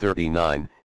 #39,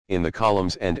 in the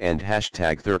columns and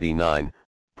 #39,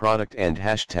 product and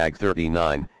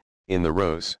 #39, in the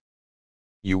rows.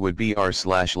 You would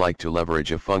like to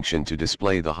leverage a function to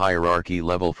display the hierarchy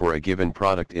level for a given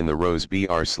product in the rows.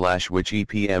 Which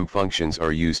EPM functions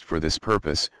are used for this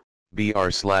purpose?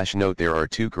 Note there are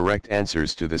 2 correct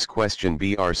answers to this question.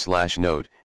 Note: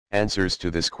 answers to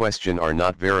this question are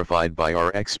not verified by our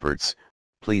experts.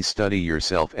 Please study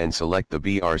yourself and select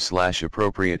the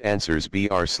appropriate answers.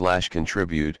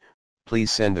 Contribute.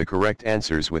 Please send the correct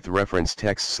answers with reference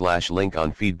text /link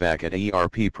on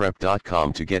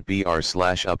feedback@erpprep.com to get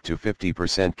up to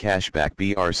 50%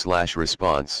 cashback.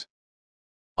 Response.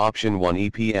 Option 1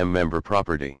 EPM member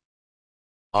property.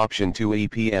 Option 2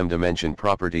 EPM dimension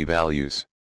property values.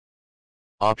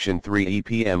 Option 3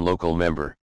 EPM local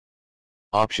member.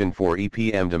 Option 4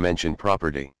 EPM dimension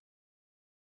property.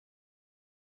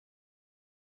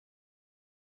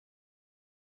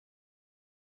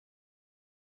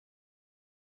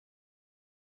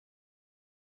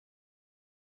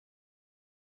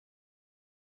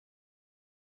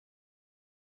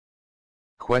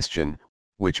 Question: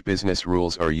 which business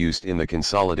rules are used in the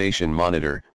consolidation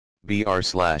monitor?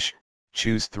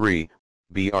 Choose 3.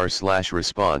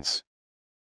 Response.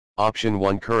 Option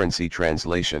 1 Currency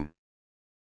translation.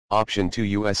 Option 2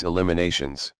 US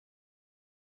eliminations.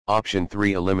 Option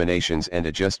 3 Eliminations and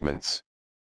adjustments.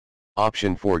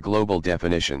 Option 4 Global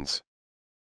definitions.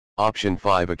 Option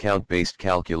 5 Account-based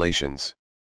calculations.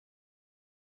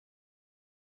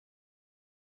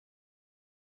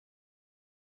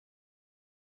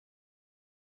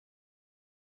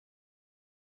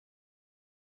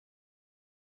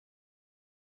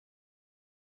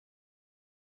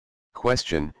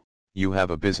 Question: you have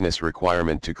a business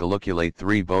requirement to calculate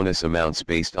 3 bonus amounts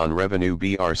based on revenue.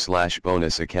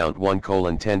 Bonus account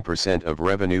 1:10% of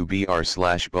revenue.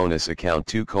 Bonus account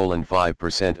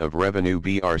 2:5% of revenue.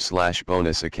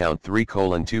 Bonus account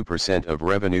 3:2% of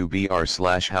revenue.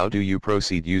 How do you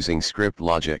proceed using script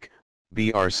logic?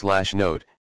 Note: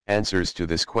 answers to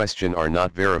this question are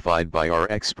not verified by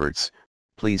our experts.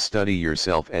 Please study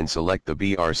yourself and select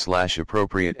the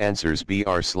appropriate answers.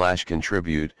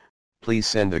 Contribute. Please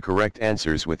send the correct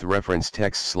answers with reference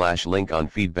text/link on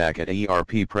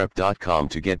feedback@erpprep.com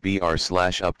to get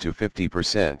BR/up to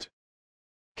 50%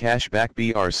 cashback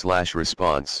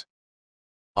BR/response.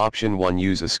 Option 1,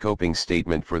 use a scoping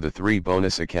statement for the 3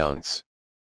 bonus accounts.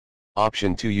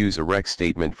 Option 2, use a rec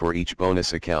statement for each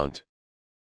bonus account.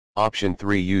 Option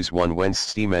 3, use one when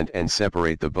statement and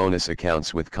separate the bonus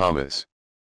accounts with commas.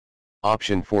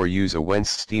 Option 4, use a when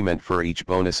statement for each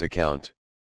bonus account.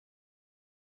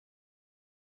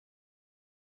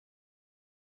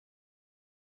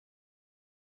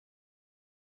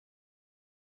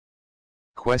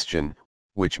 Question: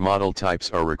 which model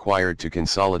types are required to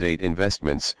consolidate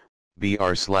investments? There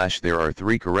are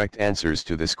 3 correct answers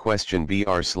to this question.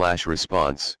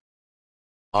 Response.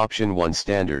 Option 1,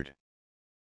 standard.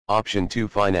 Option 2,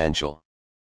 financial.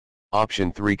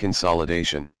 Option 3,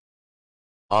 consolidation.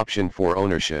 Option 4,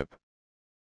 ownership.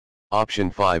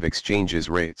 Option 5, exchanges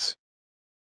rates.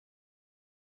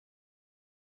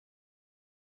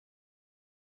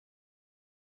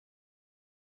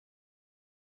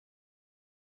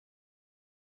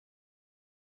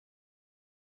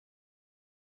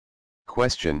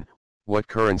 Question: what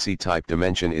currency type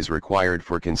dimension is required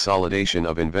for consolidation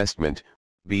of investment?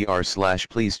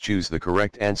 Please choose the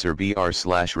correct answer.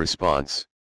 Response.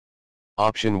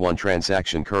 Option 1,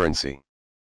 transaction currency.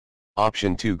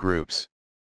 Option 2, groups.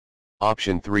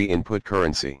 Option 3, input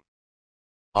currency.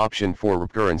 Option 4,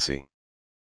 currency.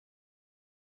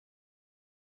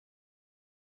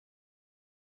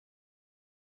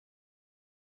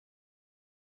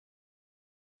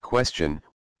 Question: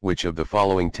 which of the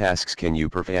following tasks can you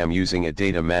perform using a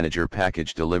data manager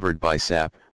package delivered by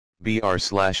SAP?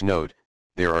 Note: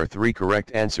 there are 3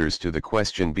 correct answers to the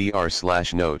question.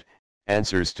 Note: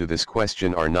 answers to this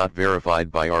question are not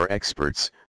verified by our experts.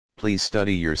 Please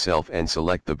study yourself and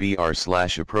select the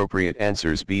appropriate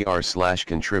answers.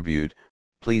 Contribute.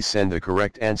 Please send the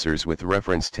correct answers with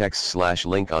reference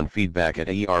text/link on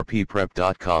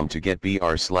feedback@erpprep.com to get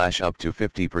up to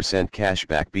 50%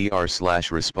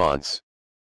 cashback. Response.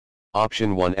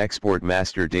 Option 1, export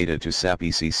master data to SAP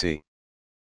ECC.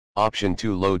 Option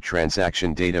 2, load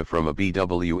transaction data from a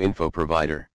BW info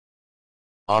provider.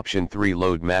 Option 3,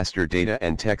 load master data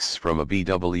and texts from a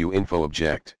BW info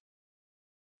object.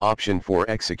 Option 4,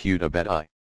 execute a BATI.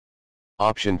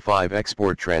 Option 5,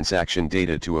 export transaction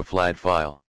data to a flat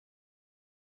file.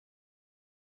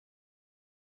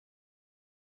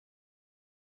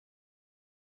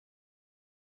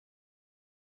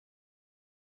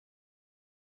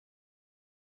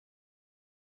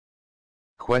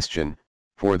 Question: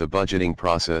 for the budgeting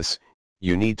process,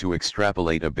 you need to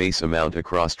extrapolate a base amount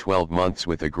across 12 months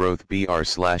with a growth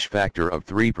factor of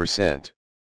 3%.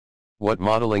 What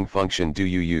modeling function do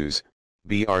you use?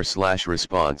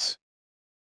 Response.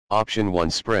 Option 1,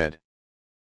 spread.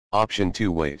 Option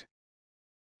 2, weight.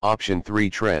 Option 3,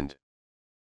 trend.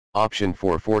 Option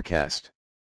 4, forecast.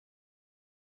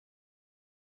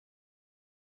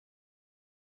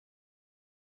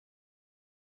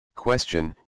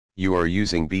 Question: you are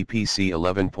using BPC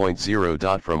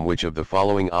 11.0. From which of the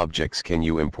following objects can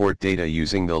you import data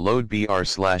using the load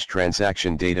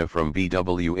transaction data from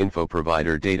BW info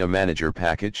provider data manager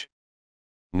package?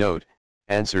 Note: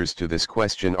 answers to this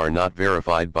question are not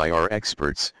verified by our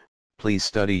experts. Please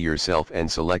study yourself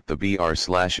and select the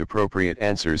appropriate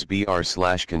answers.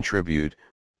 Contribute.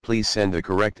 Please send the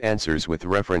correct answers with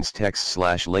reference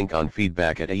text/link on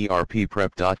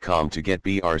feedback@erpprep.com to get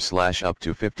up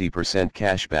to 50%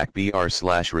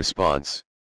 cashback. Response.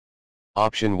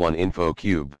 Option 1, info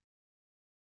cube.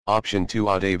 Option 2,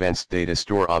 advanced data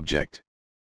store object.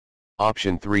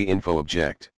 Option 3, info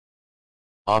object.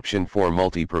 Option 4,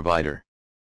 multi-provider.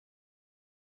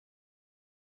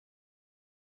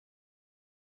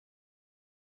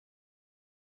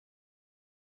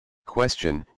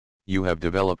 Question: you have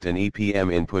developed an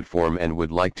EPM input form and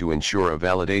would like to ensure a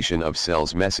validation of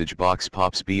cells message box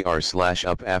pops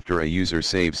up after a user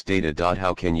saves data.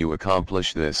 How can you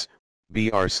accomplish this?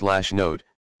 Note: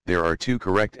 there are 2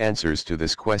 correct answers to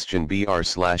this question.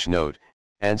 Note: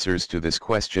 answers to this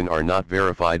question are not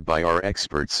verified by our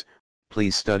experts.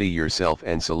 Please study yourself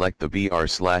and select the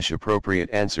appropriate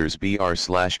answers.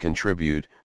 Contribute.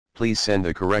 Please send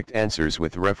the correct answers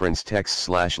with reference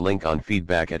text/link on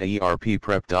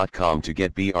feedback@erpprep.com to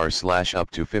get up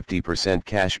to 50%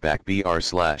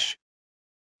 cashback.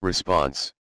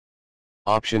 Response.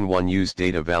 Option 1, use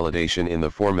data validation in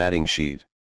the formatting sheet.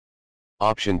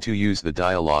 Option 2, use the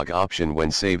dialog option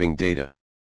when saving data.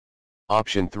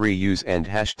 Option 3, use and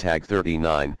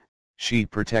 #39, sheet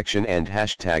protection and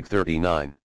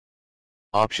 #39.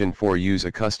 Option 4, use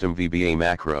a custom VBA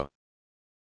macro.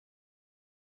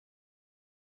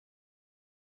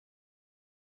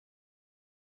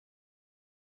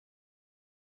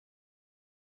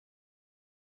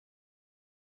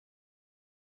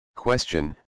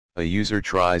 Question: a user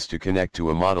tries to connect to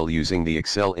a model using the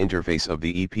Excel interface of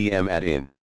the EPM add-in.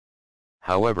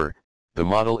 However, the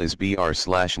model is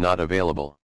not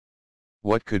available.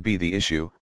 What could be the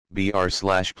issue?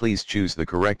 Please choose the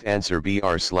correct answer.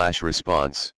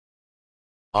 Response.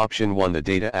 Option 1: the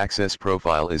data access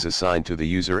profile is assigned to the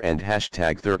user and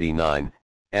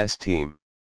 #39s team.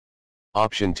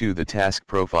 Option 2: the task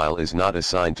profile is not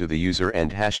assigned to the user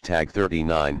and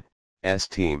 #39s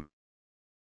team.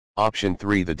 Option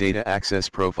 3: the data access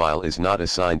profile is not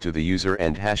assigned to the user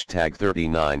and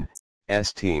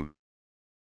 #39s team.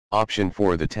 Option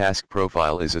 4: the task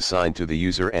profile is assigned to the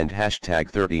user and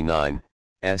 #39s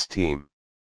team.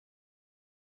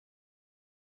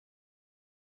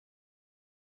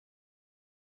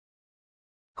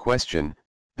 Question: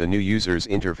 the new user's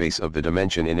interface of the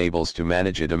dimension enables to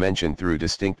manage a dimension through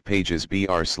distinct pages.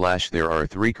 There are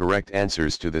 3 correct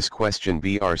answers to this question.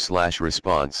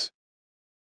 Response.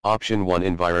 Option 1: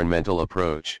 environmental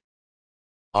approach.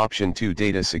 Option 2: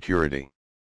 data security.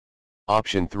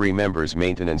 Option 3: members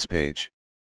maintenance page.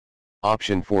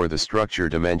 Option 4: the structure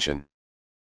dimension.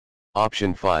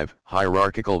 Option 5: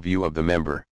 hierarchical view of the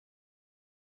member.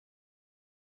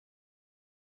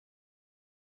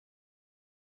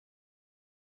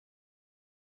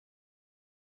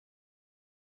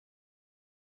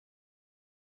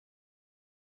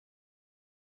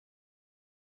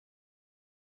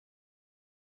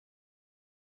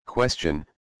 Question: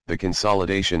 the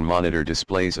consolidation monitor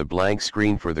displays a blank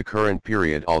screen for the current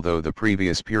period, although the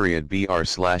previous period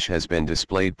has been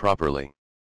displayed properly.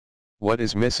 What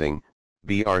is missing?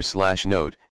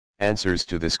 Note: answers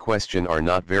to this question are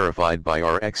not verified by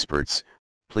our experts.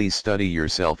 Please study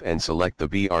yourself and select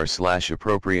the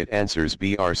appropriate answers.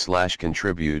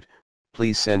 Contribute.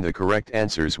 Please send the correct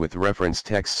answers with reference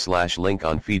text /link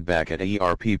on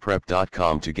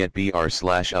feedback@erpprep.com to get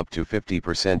up to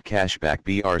 50%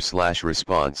 cashback.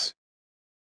 Response.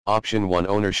 Option 1: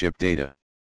 ownership data.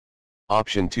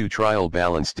 Option 2: trial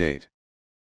balance date.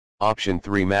 Option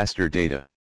 3: master data.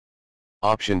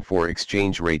 Option 4: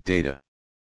 exchange rate data.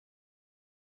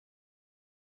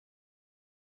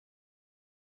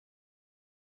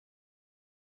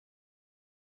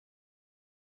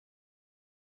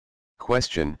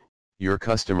 Question: your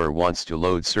customer wants to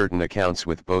load certain accounts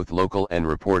with both local and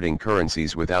reporting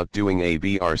currencies without doing a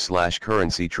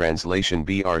 /currency translation.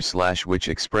 Which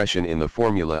expression in the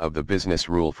formula of the business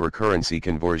rule for currency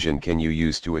conversion can you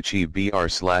use to achieve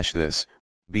this?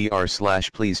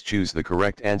 Please choose the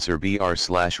correct answer.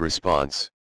 Response.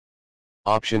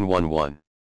 Option 1: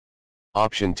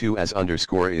 Option 2: as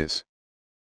underscore is.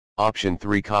 Option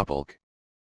 3: Kopelk.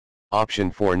 Option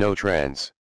 4: no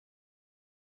trans.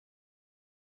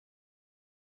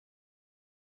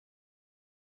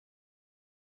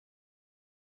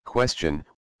 Question: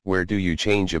 where do you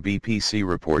change a BPC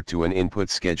report to an input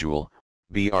schedule?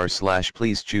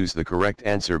 Please choose the correct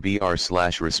answer.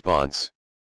 Response.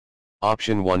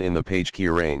 Option 1: in the page key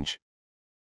range.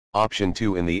 Option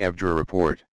 2: in the EVDRA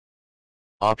report.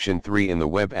 Option 3: in the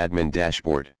web admin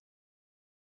dashboard.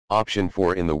 Option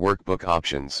 4: in the workbook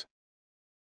options.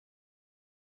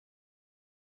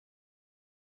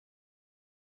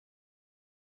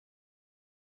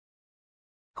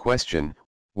 Question: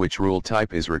 which rule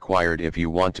type is required if you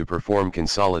want to perform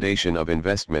consolidation of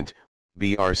investment?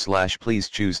 Please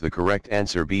choose the correct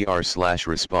answer.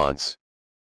 Response.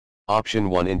 Option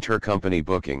 1: intercompany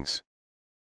bookings.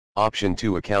 Option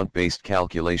 2: account-based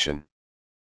calculation.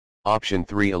 Option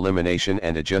 3: elimination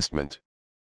and adjustment.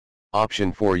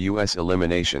 Option 4: US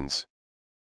eliminations.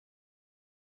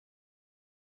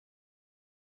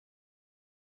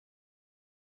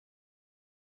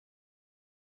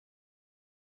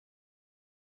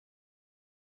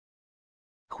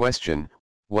 Question: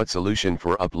 what solution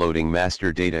for uploading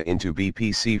master data into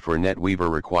BPC for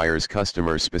NetWeaver requires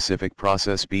customer-specific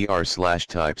process?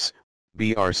 /types.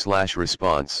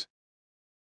 Response.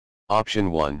 Option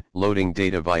 1: loading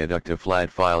data via flat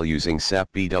file using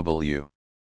SAP BW.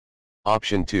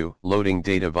 Option 2: loading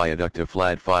data via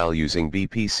flat file using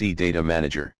BPC Data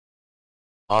Manager.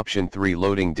 Option 3: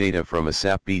 loading data from a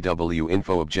SAP BW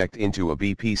info object into a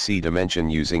BPC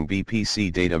dimension using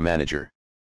BPC Data Manager.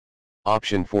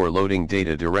 Option 4: loading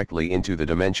data directly into the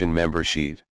dimension member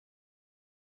sheet.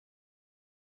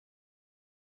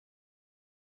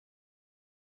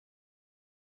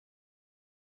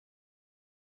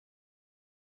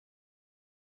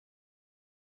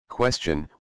 Question: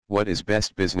 what is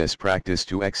best business practice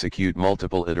to execute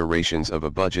multiple iterations of a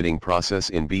budgeting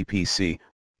process in BPC?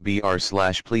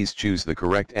 Please choose the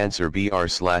correct answer.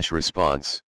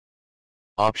 Response.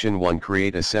 Option 1: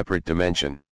 create a separate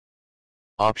dimension.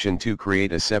 Option 2: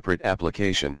 create a separate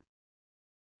application.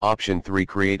 Option 3,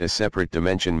 create a separate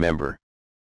dimension member.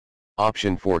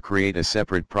 Option 4, create a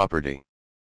separate property.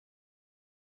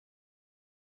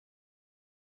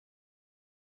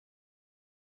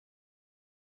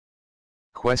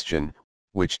 Question: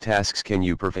 which tasks can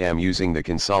you perform using the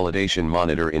consolidation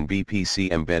monitor in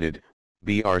BPC Embedded,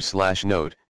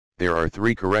 BR/Note? There are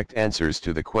 3 correct answers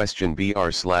to the question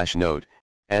BR/Note.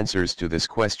 Answers to this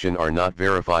question are not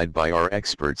verified by our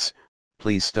experts.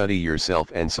 Please study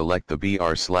yourself and select the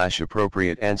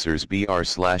BR/appropriate answers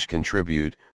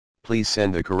BR/contribute. Please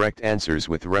send the correct answers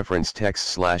with reference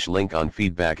text/link on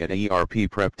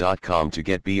feedback@erpprep.com to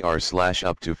get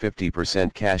BR/up to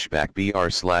 50% cashback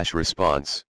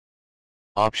BR/response.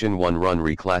 Option 1, run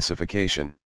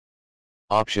reclassification.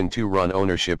 Option 2, run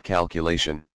ownership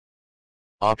calculation.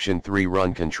 Option 3,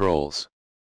 run controls.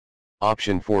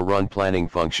 Option 4, run planning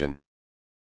function.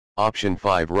 Option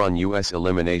 5, run US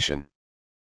elimination.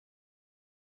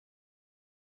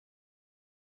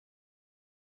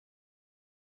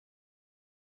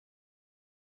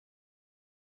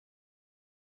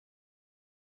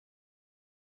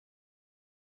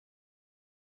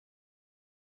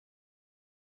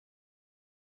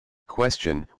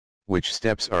 Question: which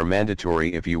steps are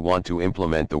mandatory if you want to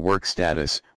implement the work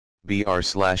status, BR/?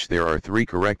 There are 3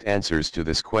 correct answers to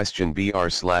this question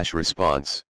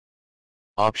BR/response.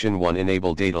 Option 1,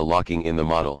 enable data locking in the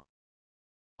model.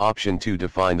 Option 2,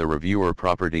 define the reviewer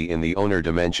property in the owner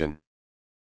dimension.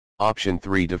 Option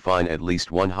 3, define at least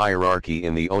one hierarchy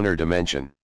in the owner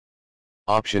dimension.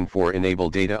 Option 4, enable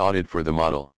data audit for the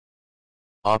model.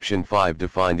 Option 5,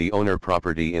 define the owner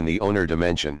property in the owner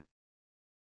dimension.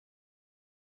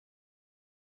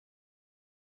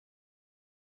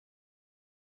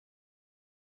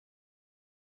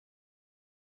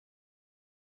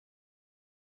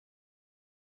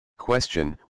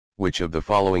 Question: which of the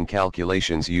following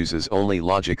calculations uses only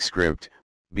logic script,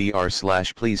 BR/?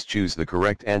 Please choose the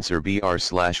correct answer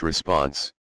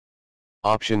BR/response.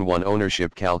 Option 1,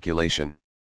 ownership calculation.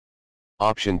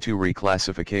 Option 2,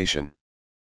 reclassification.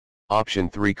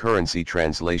 Option 3, currency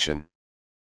translation.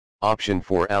 Option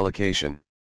 4, allocation.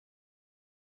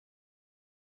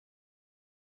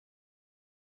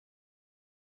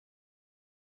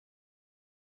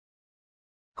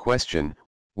 Question: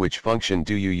 which function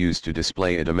do you use to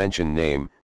display a dimension name,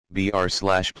 BR/?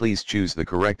 Please choose the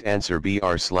correct answer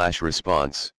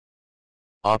BR/response.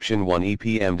 Option 1,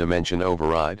 EPM dimension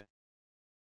override.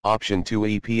 Option 2,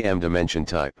 EPM dimension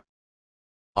type.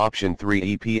 Option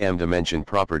 3, EPM dimension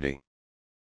property.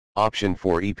 Option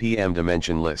 4, EPM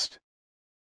dimension list.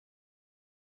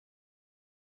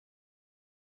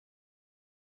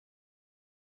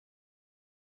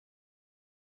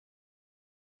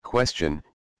 Question: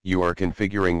 you are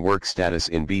configuring work status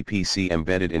in BPC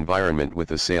embedded environment with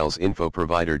a sales info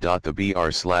provider. The BR/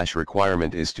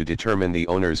 requirement is to determine the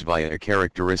owners via a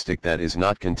characteristic that is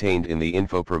not contained in the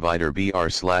info provider BR/.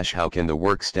 How can the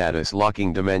work status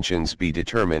locking dimensions be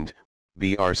determined?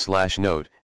 BR/note.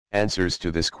 Answers to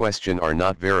this question are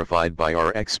not verified by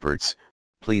our experts.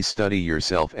 Please study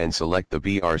yourself and select the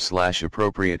BR/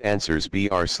 appropriate answers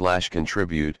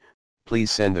BR/contribute.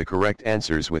 Please send the correct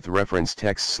answers with reference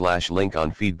text/link on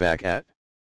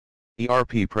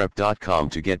feedback@erpprep.com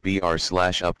to get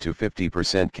BR/ up to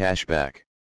 50% cashback.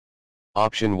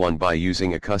 Option 1, by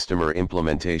using a customer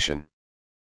implementation.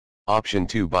 Option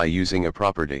 2, by using a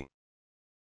property.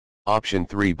 Option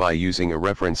 3, by using a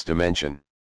reference dimension.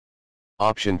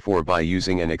 Option 4, by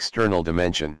using an external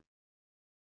dimension.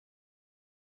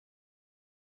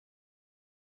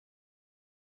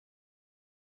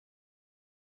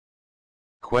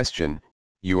 Question: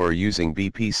 you are using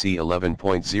BPC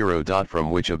 11.0.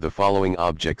 From which of the following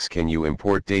objects can you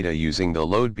import data using the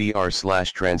load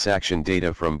BR/transaction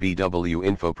data from BW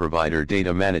Info Provider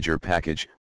Data Manager package,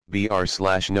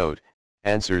 BR/note?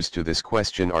 Answers to this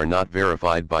question are not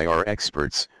verified by our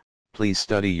experts. Please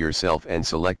study yourself and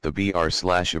select the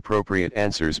BR/ appropriate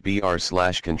answers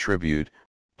BR/contribute.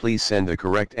 Please send the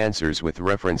correct answers with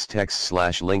reference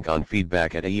text/link on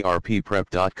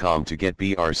feedback@erpprep.com to get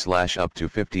BR/ up to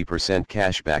 50%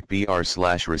 cashback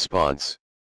BR/response.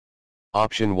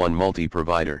 Option 1,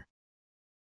 multi-provider.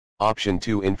 Option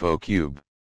 2, info cube.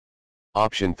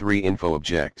 Option 3, info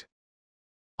object.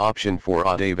 Option 4,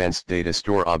 advanced data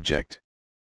store object.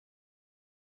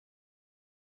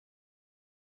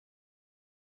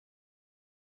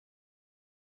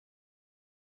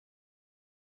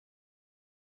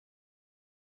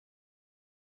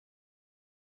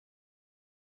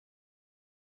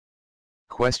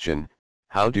 Question: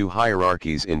 how do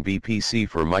hierarchies in BPC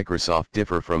for Microsoft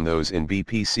differ from those in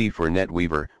BPC for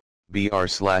NetWeaver,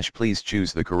 BR/? Please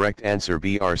choose the correct answer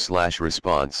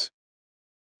BR/response.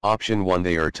 Option 1,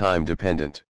 they are time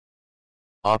dependent.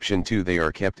 Option 2, they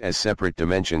are kept as separate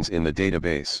dimensions in the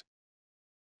database.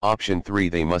 Option 3,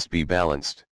 they must be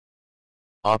balanced.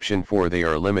 Option 4, they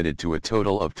are limited to a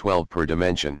total of 12 per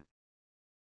dimension.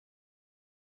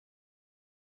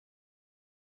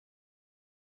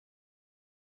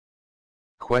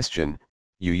 Question: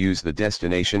 you use the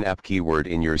destination app keyword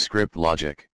in your script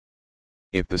logic.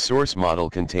 If the source model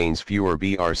contains fewer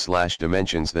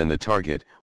br/dimensions than the target,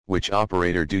 which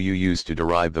operator do you use to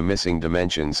derive the missing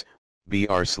dimensions?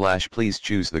 Please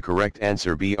choose the correct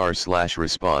answer.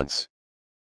 Response.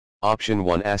 Option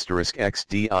 1 *x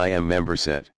dim member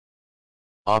set.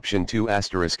 Option 2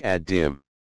 *add dim.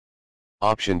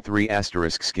 Option 3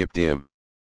 *skip dim.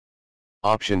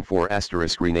 Option 4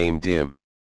 rename dim.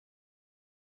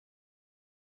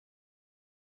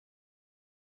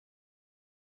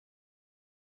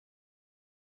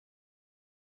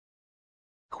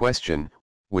 Question: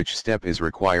 which step is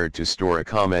required to store a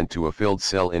comment to a filled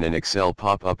cell in an Excel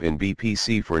pop-up in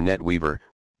BPC for NetWeaver?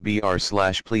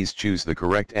 Please choose the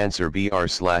correct answer.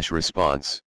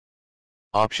 Response.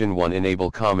 Option 1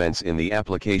 enable comments in the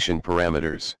application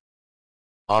parameters.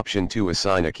 Option 2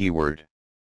 assign a keyword.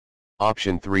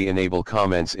 Option 3 enable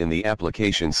comments in the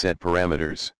application set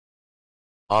parameters.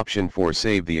 Option 4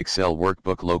 save the Excel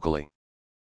workbook locally.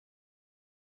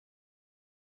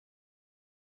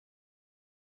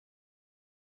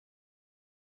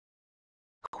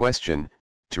 Question: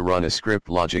 to run a script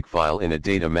logic file in a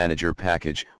data manager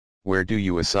package, where do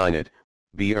you assign it?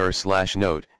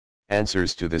 Note: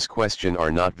 answers to this question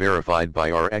are not verified by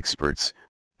our experts.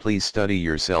 Please study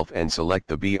yourself and select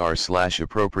the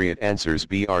appropriate answers.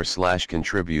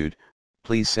 Contribute.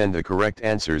 Please send the correct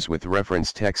answers with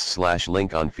reference text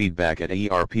 /link on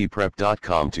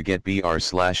feedback@erpprep.com to get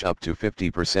up to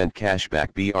 50%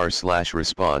 cashback.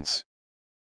 Response.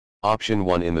 Option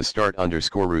 1 in the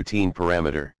start_routine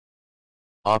parameter.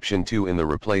 Option 2 in the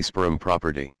replace param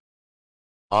property.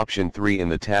 Option 3 in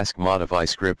the task modify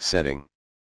script setting.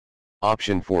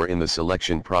 Option 4 in the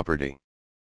selection property.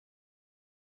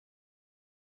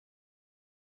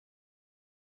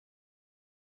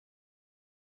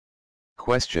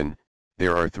 Question: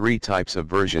 there are 3 types of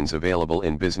versions available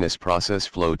in business process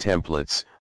flow templates.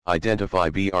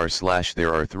 Identify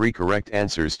there are 3 correct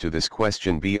answers to this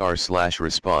question.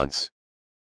 Response.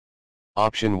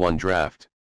 Option 1 draft.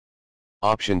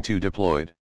 Option 2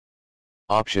 deployed.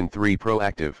 Option 3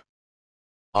 proactive.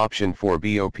 Option 4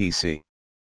 BOPC.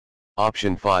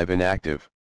 Option 5 inactive.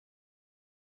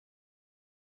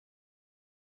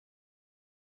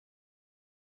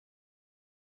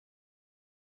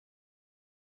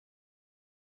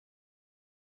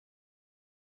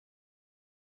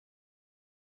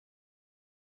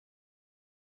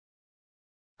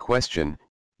 Question: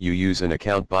 you use an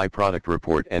account by product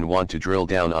report and want to drill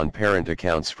down on parent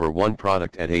accounts for one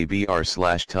product at a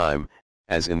time,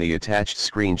 as in the attached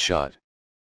screenshot.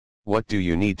 What do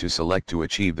you need to select to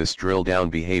achieve this drill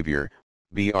down behavior?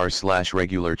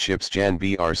 /regular chips jan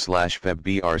 /feb /mar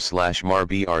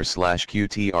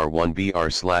 /qtr1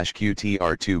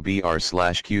 /qtr2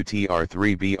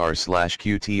 /qtr3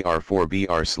 /qtr4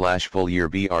 /full year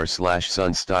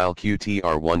 /sun style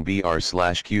qtr1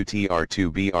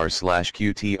 /qtr2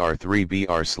 /qtr3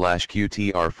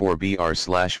 /qtr4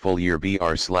 /full year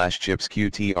 /chips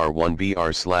qtr1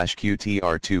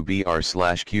 /qtr2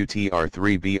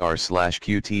 /qtr3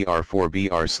 /qtr4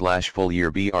 /full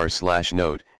year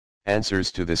Note: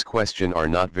 answers to this question are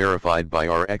not verified by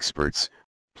our experts.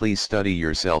 Please study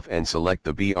yourself and select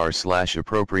the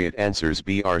appropriate answers.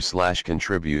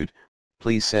 Contribute.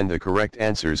 Please send the correct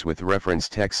answers with reference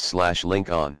text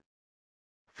 /link on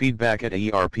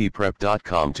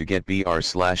feedback@erpprep.com to get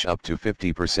up to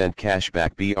 50%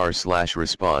 cashback.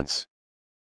 Response.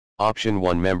 Option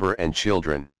 1 member and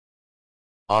children.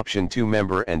 Option 2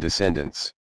 member and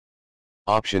descendants.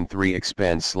 Option 3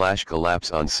 expand / collapse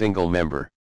on single member.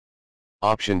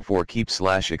 Option 4 keep /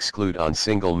 exclude on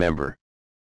single member.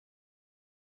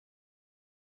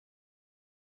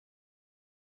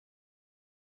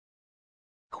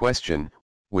 Question: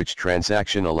 which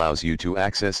transaction allows you to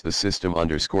access the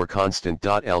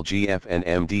system_constant.lgf and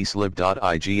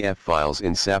mdslib.igf files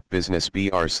in SAP Business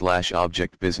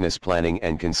 /Object Business Planning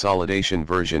and Consolidation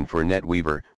version for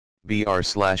NetWeaver?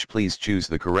 Please choose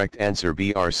the correct answer.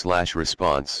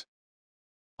 Response.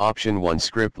 Option 1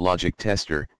 script logic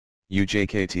tester,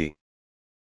 UJKT.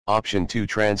 Option 2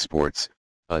 transports,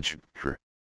 UJKT.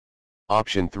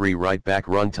 Option 3 write back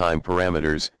runtime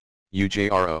parameters,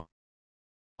 UJRO.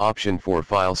 Option 4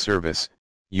 file service,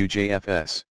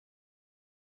 UJFS.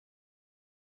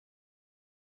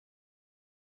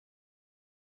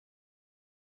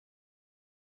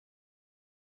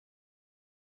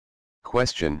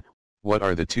 Question: what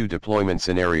are the two deployment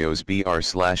scenarios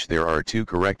 /? There are two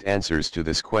correct answers to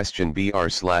this question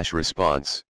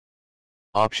 /response.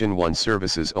 Option 1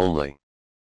 services only.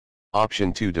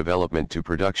 Option 2 development to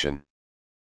production.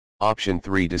 Option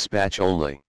 3 dispatch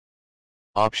only.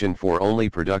 Option 4 only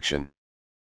production.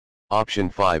 Option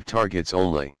 5 targets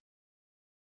only.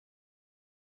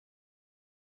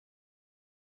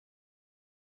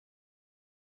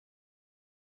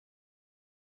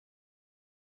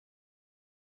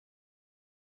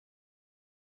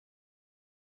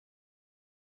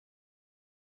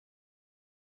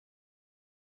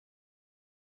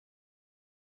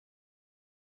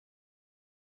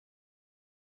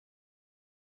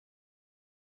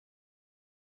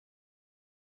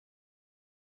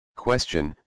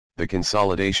 Question: the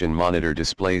consolidation monitor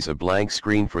displays a blank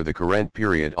screen for the current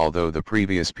period although the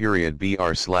previous period /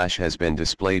 has been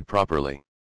displayed properly.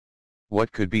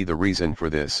 What could be the reason for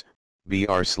this?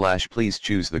 / Please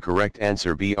choose the correct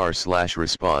answer /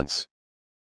 response.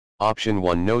 Option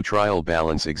 1 no trial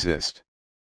balance exist.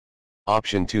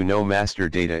 Option 2 no master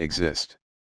data exist.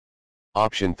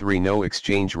 Option 3 no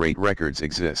exchange rate records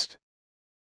exist.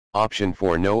 Option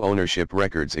 4 no ownership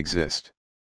records exist.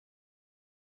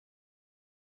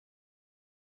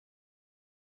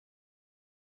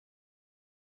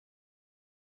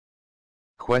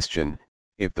 Question: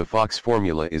 if the Fox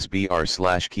formula is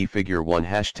 /key figure 1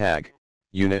 hashtag,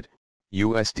 unit,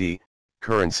 USD,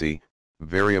 currency,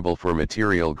 variable for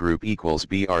material group equals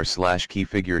 /key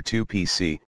figure 2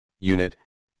 PC, unit,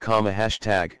 comma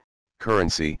hashtag,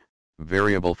 currency,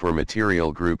 variable for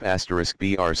material group asterisk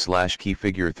 /key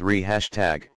figure 3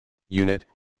 hashtag, unit,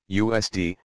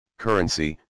 USD,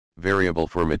 currency, variable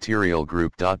for material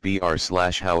group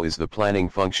 /. How is the planning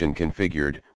function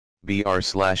configured?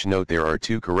 /note. There are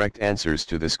two correct answers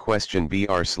to this question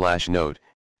 /note.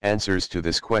 Answers to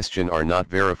this question are not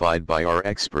verified by our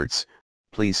experts.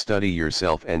 Please study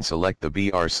yourself and select the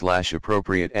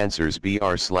appropriate answers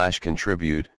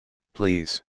contribute,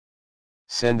 please.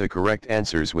 Send the correct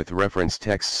answers with reference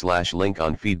text /link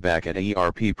on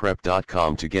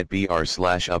feedback@erpprep.com to get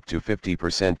up to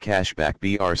 50%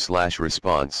 cashback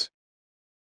response.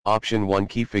 Option 1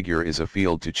 key figure is a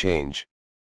field to change.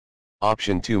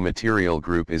 Option 2 material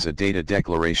group is a data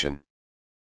declaration.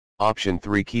 Option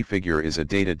 3 key figure is a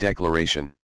data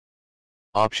declaration.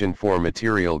 Option 4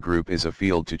 material group is a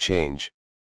field to change.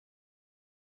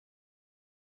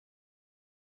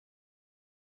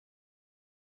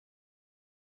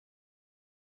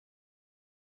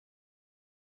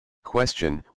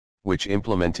 Question: which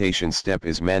implementation step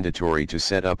is mandatory to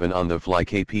set up an on-the-fly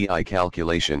KPI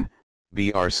calculation?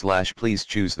 Please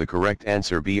choose the correct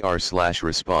answer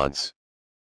response.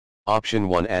 Option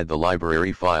 1 add the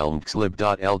library file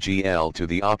mxlib.lgl to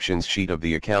the options sheet of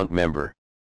the account member.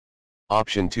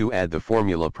 Option 2 add the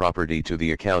formula property to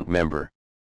the account member.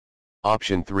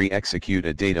 Option 3 execute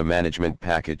a data management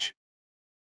package.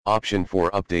 Option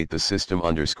 4 update the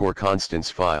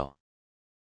system_constants file.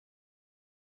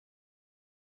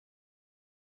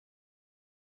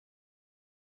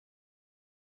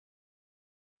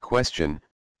 Question: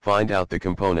 find out the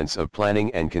components of planning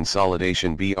and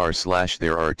consolidation /.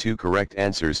 There are two correct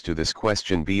answers to this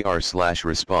question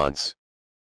 /response.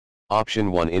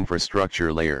 Option 1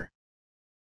 infrastructure layer.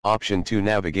 Option 2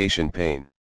 navigation pane.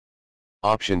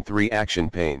 Option 3 action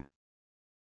pane.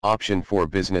 Option 4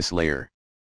 business layer.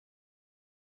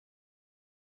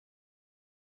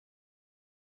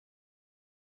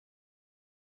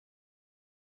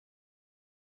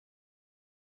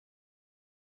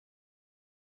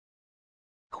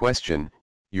 Question: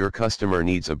 your customer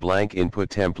needs a blank input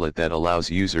template that allows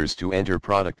users to enter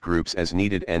product groups as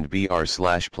needed and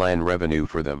 /plan revenue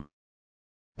for them.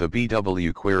 The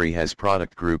BW query has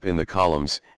product group in the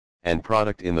columns, and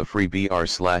product in the free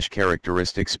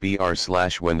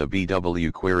 /characteristics when the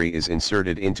BW query is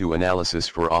inserted into analysis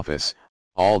for Office,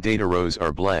 all data rows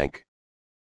are blank.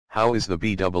 How is the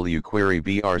BW query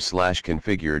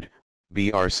configured?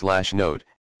 Note.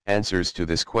 Answers to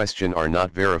this question are not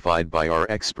verified by our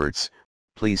experts.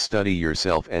 Please study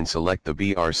yourself and select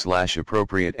the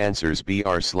appropriate answers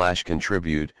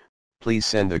contribute. Please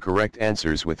send the correct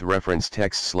answers with reference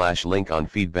text /link on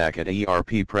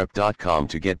feedback@erpprep.com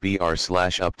to get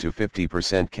up to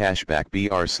 50%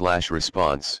 cashback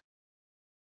response.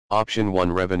 Option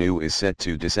 1 revenue is set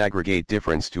to disaggregate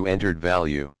difference to entered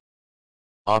value.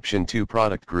 Option 2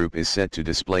 product group is set to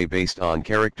display based on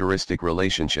characteristic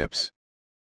relationships.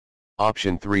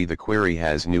 Option 3 the query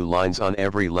has new lines on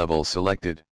every level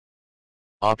selected.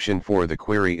 Option 4 the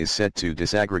query is set to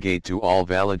disaggregate to all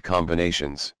valid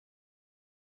combinations.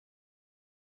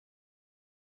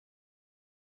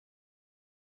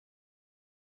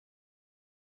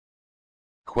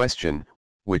 Question: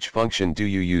 which function do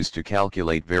you use to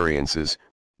calculate variances?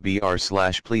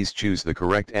 Please choose the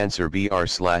correct answer.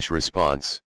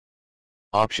 Response.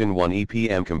 Option 1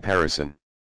 EPM comparison.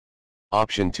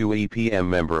 Option 2 EPM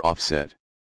member offset.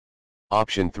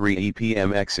 Option 3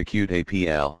 EPM execute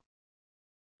APL.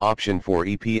 Option 4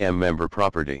 EPM member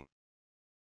property.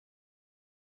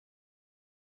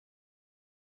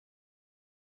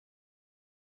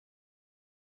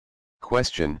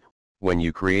 Question: when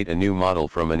you create a new model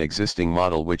from an existing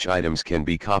model, which items can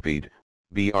be copied?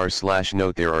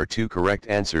 Note: there are two correct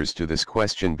answers to this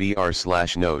question.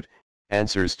 Note: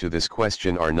 answers to this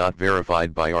question are not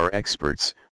verified by our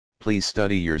experts. Please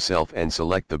study yourself and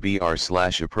select the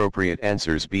appropriate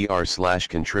answers.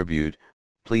 Contribute.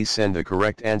 Please send the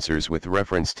correct answers with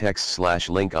reference text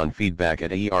 /link on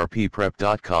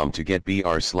feedback@erpprep.com to get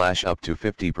up to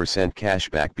 50%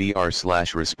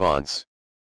 cashback. Response.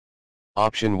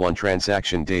 Option 1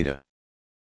 transaction data.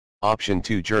 Option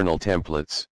 2 journal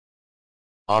templates.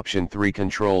 Option 3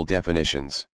 control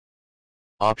definitions.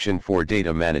 Option 4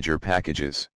 data manager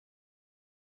packages.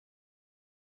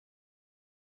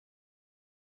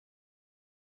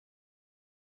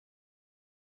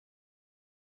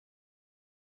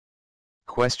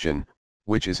 Question: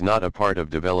 which is not a part of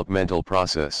developmental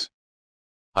process?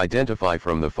 Identify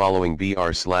from the following.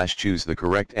 Choose the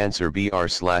correct answer.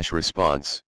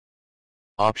 Response.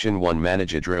 Option 1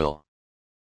 manage a drill.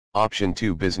 Option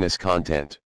 2 business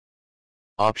content.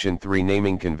 Option 3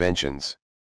 naming conventions.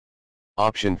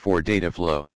 Option 4 data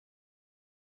flow.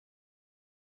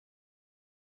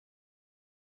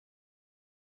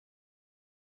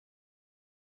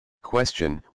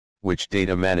 Question: which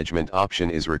data management option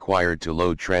is required to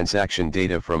load transaction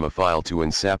data from a file to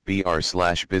an SAP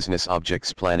Business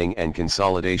Objects Planning and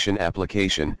Consolidation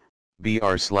application?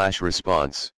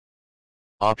 Response.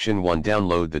 Option 1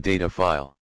 download the data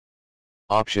file.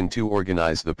 Option 2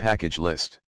 organize the package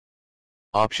list.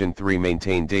 Option 3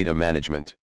 maintain data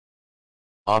management.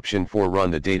 Option 4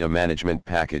 run the data management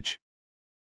package.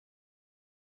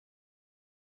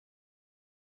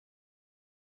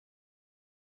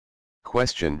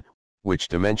 Question: which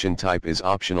dimension type is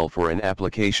optional for an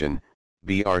application?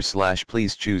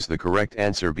 Please choose the correct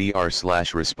answer.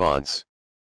 Response.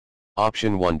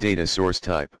 Option 1 data source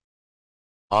type.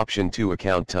 Option 2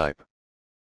 account type.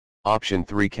 Option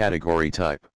 3 category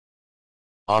type.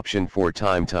 Option 4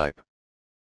 time type.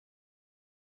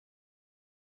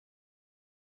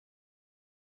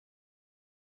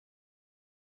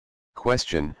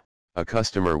 Question: a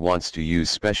customer wants to use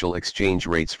special exchange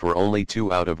rates for only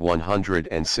 2 out of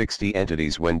 160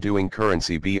 entities when doing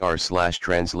currency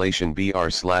translation.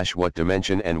 What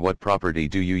dimension and what property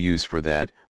do you use for that?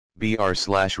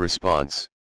 Response.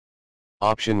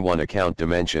 Option 1 account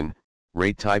dimension,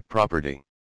 rate type property.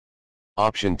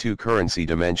 Option 2 currency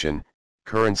dimension,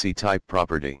 currency type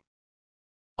property.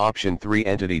 Option 3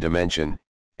 entity dimension,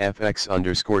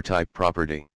 FX_type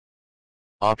property.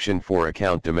 Option 4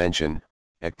 account dimension,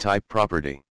 EC type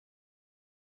property.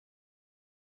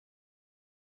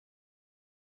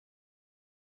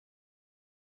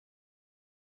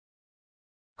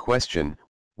 Question: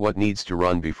 what needs to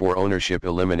run before ownership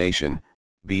elimination?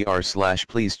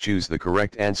 Please choose the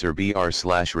correct answer.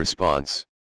 Response.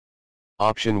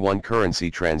 Option 1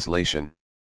 currency translation.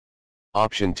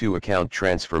 Option 2 account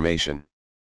transformation.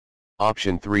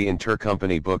 Option 3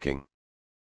 intercompany booking.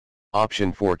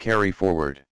 Option 4 carry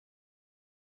forward.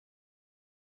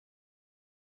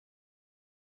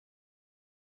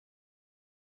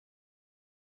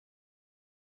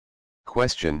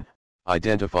 Question: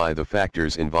 identify the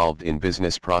factors involved in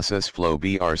business process flow.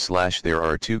 There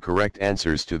are two correct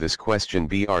answers to this question.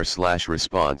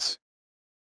 Response.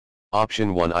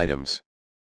 Option 1 items.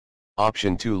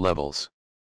 Option 2 levels.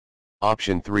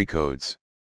 Option 3 codes.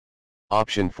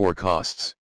 Option 4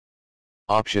 costs.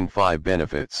 Option 5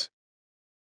 benefits.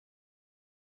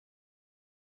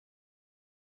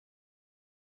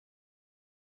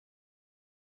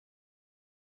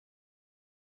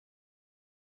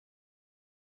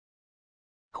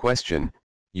 Question: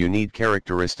 you need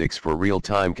characteristics for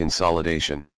real-time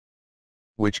consolidation.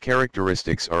 Which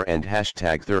characteristics are and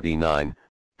 #39,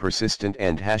 persistent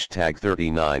and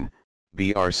 #39?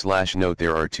 Note: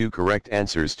 there are two correct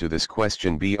answers to this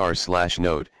question.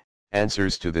 Note: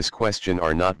 answers to this question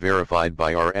are not verified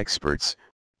by our experts.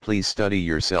 Please study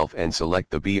yourself and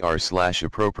select the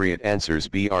appropriate answers.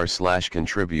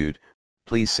 Contribute.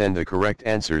 Please send the correct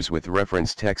answers with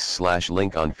reference text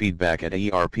 /link on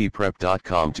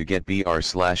feedback@erpprep.com to get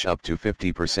up to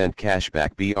 50%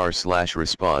 cashback.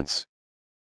 Response.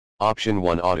 Option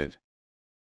 1 audit.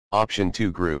 Option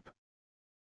 2 group.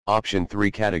 Option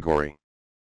 3 category.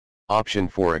 Option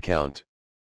 4 account.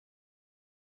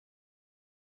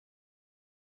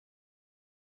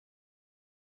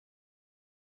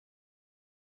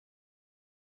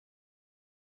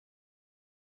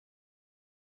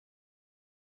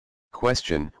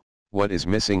 Question: what is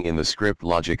missing in the script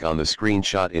logic on the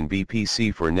screenshot in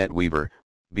BPC for NetWeaver?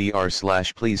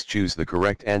 Please choose the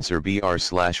correct answer.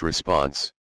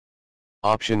 Response.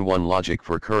 Option 1 logic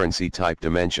for currency type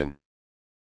dimension.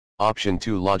 Option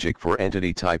 2 logic for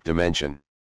entity type dimension.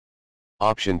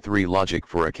 Option 3 logic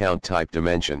for account type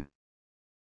dimension.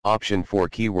 Option 4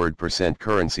 keyword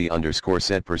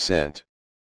 %currency_set%.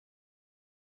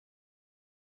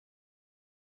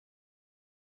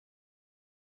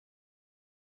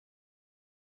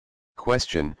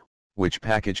 Question: which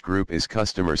package group is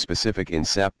customer specific in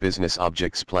SAP Business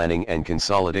Objects Planning and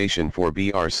Consolidation for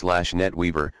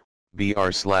NetWeaver?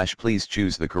 Please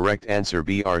choose the correct answer.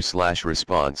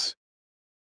 Response.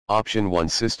 Option 1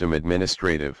 System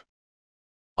Administrative.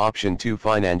 Option 2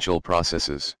 Financial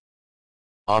Processes.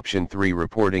 Option 3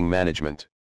 Reporting Management.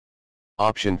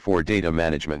 Option 4 Data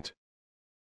Management.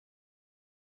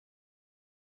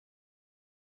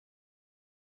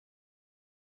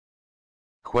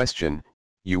 Question: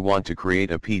 you want to create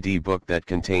a PD book that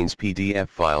contains PDF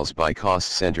files by cost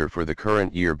center for the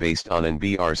current year based on an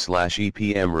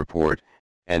BR/EPM report,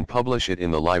 and publish it in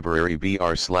the library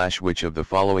which of the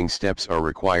following steps are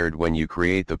required when you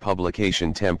create the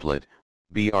publication template?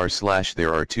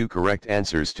 There are two correct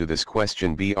answers to this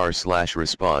question.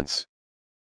 Response.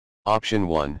 Option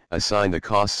 1, assign the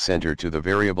cost center to the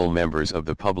variable members of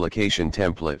the publication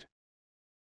template.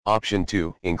 Option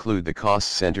 2, include the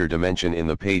cost center dimension in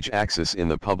the page axis in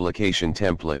the publication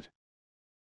template.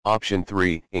 Option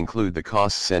 3, include the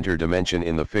cost center dimension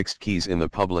in the fixed keys in the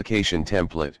publication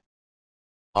template.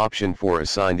 Option 4,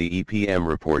 assign the EPM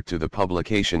report to the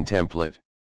publication template.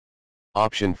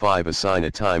 Option 5, assign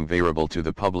a time variable to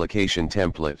the publication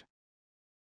template.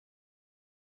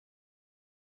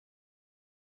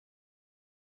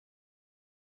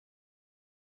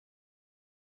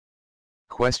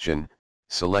 Question: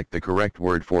 select the correct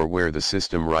word for where the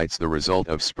system writes the result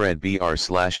of spread.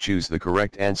 Choose the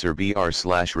correct answer.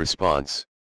 Response.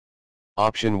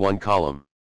 Option 1 column.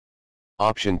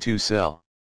 Option 2 cell.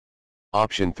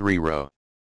 Option 3 row.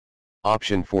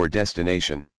 Option 4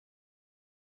 destination.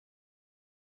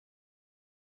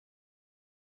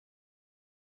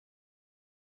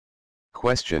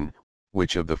 Question: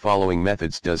 which of the following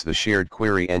methods does the shared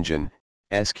query engine,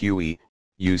 SQE,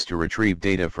 use to retrieve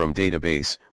data from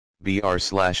database?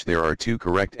 There are two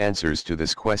correct answers to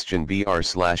this question.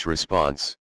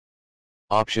 Response.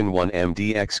 Option 1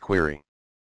 MDX query.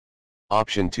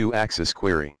 Option 2 Axis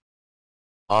query.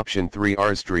 Option 3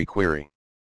 RSTRI query.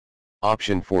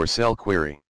 Option 4 Cell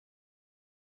query.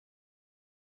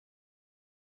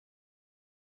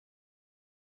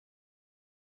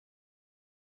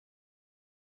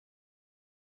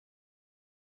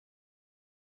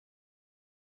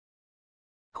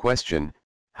 Question: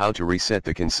 how to reset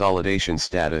the consolidation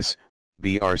status?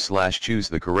 Choose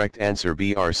the correct answer.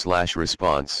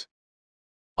 Response.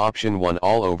 Option 1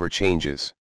 all over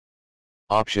changes.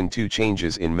 Option 2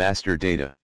 changes in master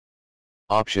data.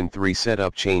 Option 3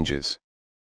 setup changes.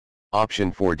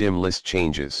 Option 4 dim list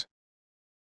changes.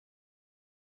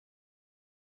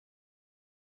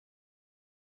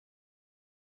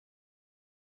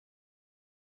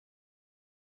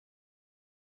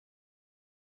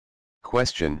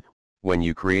 Question: when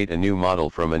you create a new model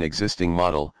from an existing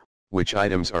model, which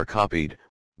items are copied?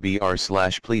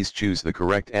 Please choose the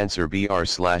correct answer.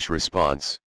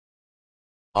 Response.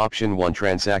 Option 1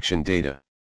 transaction data.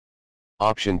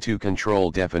 Option 2 control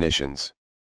definitions.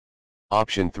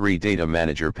 Option 3 data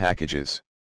manager packages.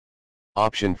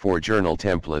 Option 4 journal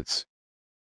templates.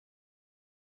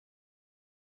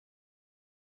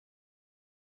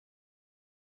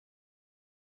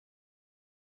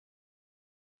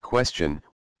 Question: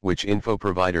 which info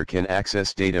provider can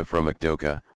access data from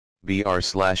Acdoca?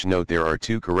 Note there are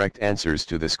two correct answers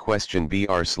to this question.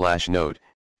 Note,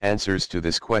 answers to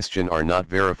this question are not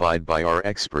verified by our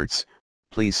experts.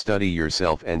 Please study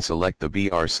yourself and select the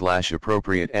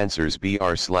appropriate answers.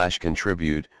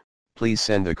 Contribute. Please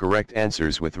send the correct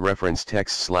answers with reference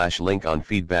text /link on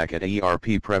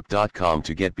feedback@erpprep.com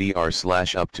to get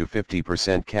up to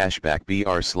 50%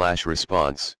 cashback.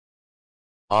 Response.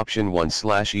 Option 1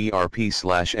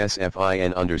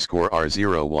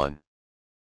 /ERP/SFIN_R01.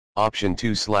 Option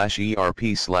 2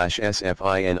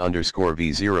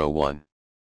 /ERP/SFIN_V01.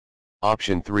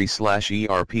 Option 3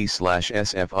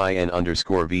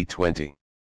 /ERP/SFIN_V20.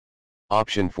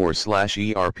 Option 4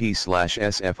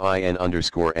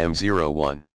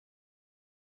 /ERP/SFIN_M01.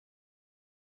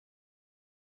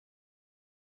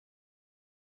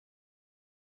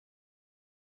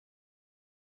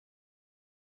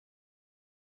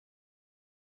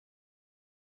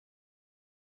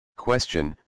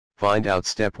 Question, find out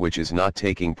step which is not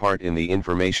taking part in the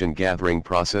information gathering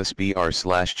process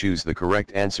choose the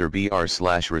correct answer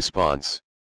response.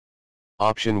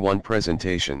 Option 1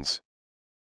 presentations.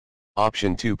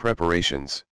 Option 2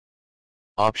 preparations.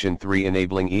 Option 3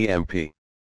 enabling EMP.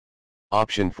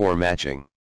 Option 4 matching.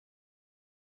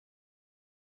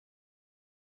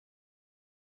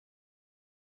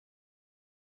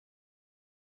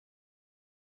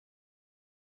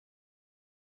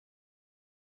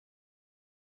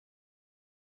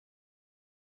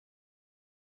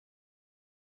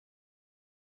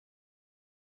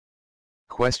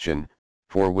 Question,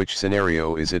 for which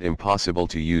scenario is it impossible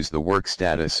to use the work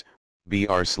status,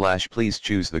 please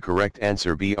choose the correct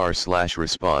answer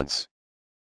response.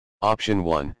 Option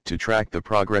 1, to track the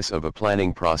progress of a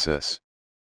planning process.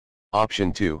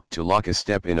 Option 2, to lock a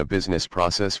step in a business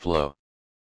process flow.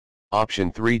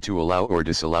 Option 3, to allow or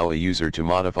disallow a user to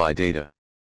modify data.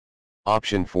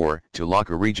 Option 4, to lock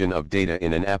a region of data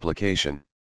in an application.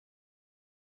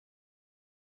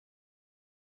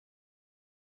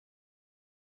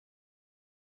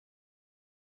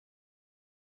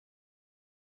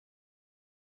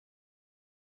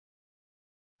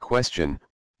 Question,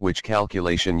 which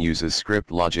calculation uses script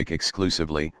logic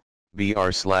exclusively,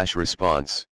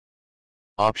 response.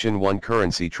 Option 1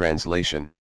 currency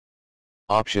translation.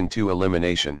 Option 2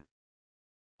 elimination.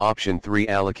 Option 3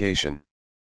 allocation.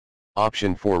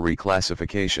 Option 4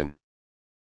 reclassification.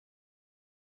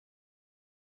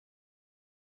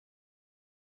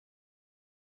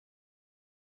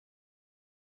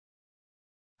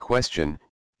 Question,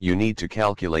 you need to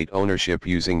calculate ownership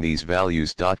using these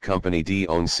values. Company D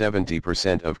owns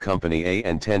 70% of Company A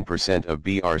and 10% of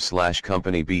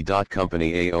Company B.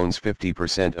 Company A owns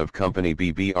 50% of Company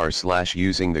B.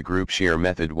 Using the group share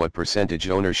method, what percentage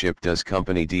ownership does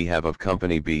Company D have of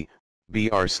Company B?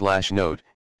 Note,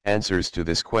 answers to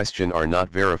this question are not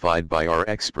verified by our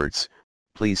experts.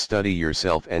 Please study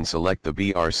yourself and select the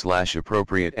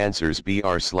appropriate answers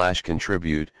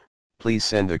contribute. Please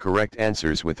send the correct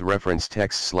answers with reference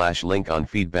text/link on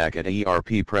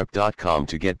feedback@erpprep.com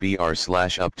to get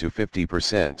up to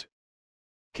 50%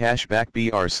 cashback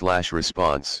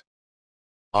response.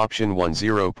 Option 1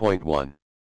 0.1.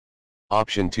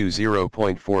 Option 2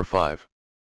 0.45.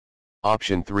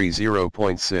 Option 3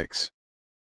 0.6.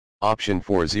 Option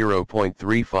 4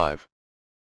 0.35.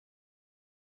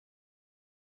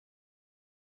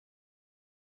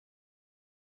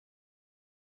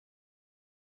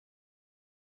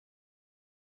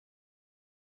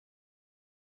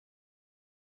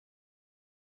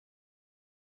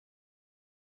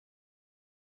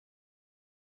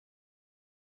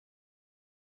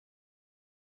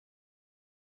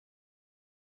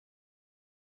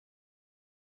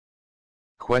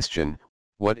 Question,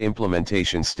 what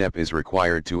implementation step is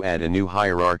required to add a new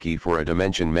hierarchy for a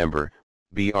dimension member?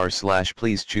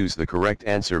 Please choose the correct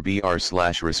answer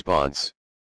response.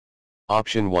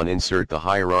 Option 1 insert the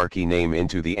hierarchy name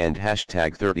into the end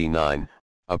 #39,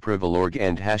 a privilorg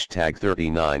end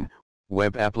 #39,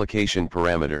 web application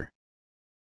parameter.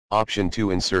 Option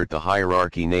 2 insert the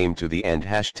hierarchy name to the end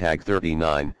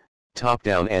 #39,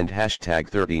 top-down end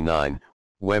 #39,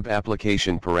 web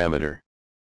application parameter.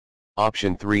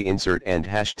 Option 3 insert end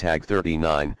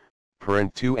 #39,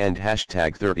 parent2 end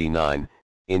 #39,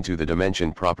 into the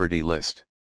dimension property list.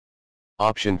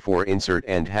 Option 4 insert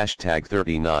end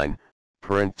 #39,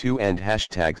 parent2 end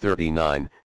 #39,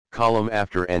 column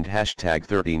after end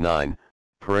 #39,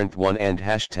 parent1 end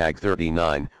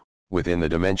 #39, within the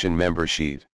dimension member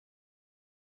sheet.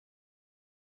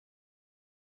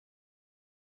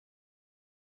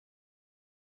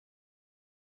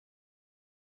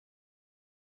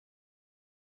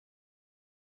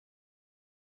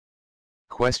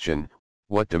 Question,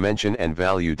 what dimension and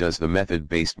value does the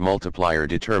method-based multiplier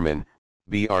determine?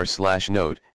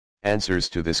 Note, answers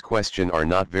to this question are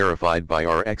not verified by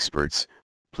our experts.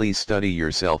 Please study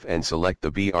yourself and select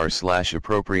the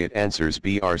appropriate answers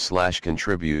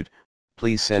contribute.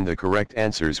 Please send the correct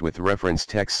answers with reference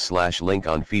text/link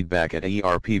on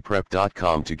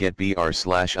feedback@erpprep.com to get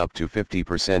up to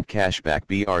 50%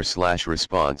 cashback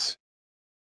response.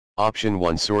 Option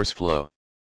 1 source flow.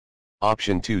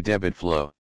 Option 2 debit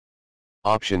flow.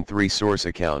 Option 3 source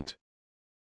account.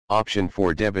 Option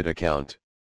 4 debit account.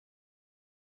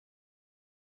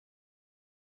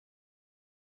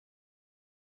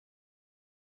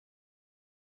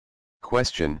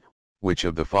 Question, which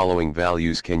of the following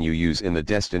values can you use in the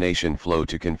destination flow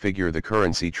to configure the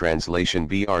currency translation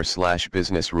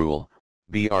business rule?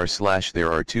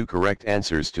 There are two correct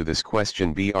answers to this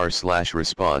question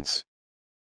response.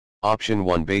 Option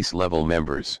 1 base level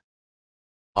members.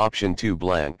 Option 2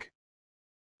 blank.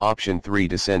 Option 3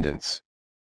 Descendants.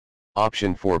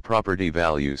 Option 4 Property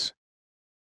Values.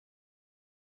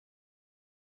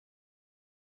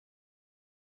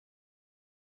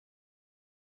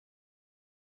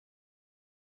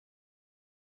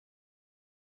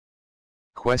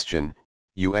 Question: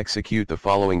 you execute the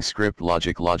following script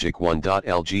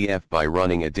logic1.lgf by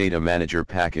running a data manager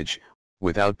package,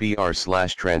 without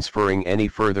transferring any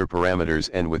further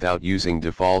parameters and without using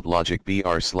default logic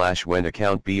when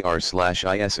account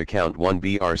is account 1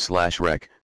 rec,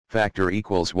 factor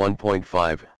equals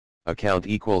 1.5, account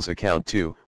equals account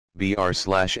 2,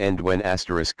 end when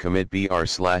asterisk commit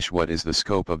what is the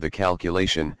scope of the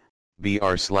calculation,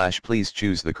 please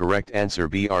choose the correct answer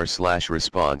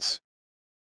response.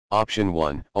 Option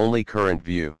 1, only current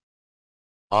view.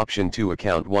 Option 2,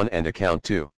 account 1 and account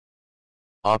 2.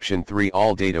 Option 3,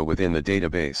 all data within the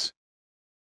database.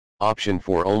 Option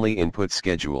 4, only input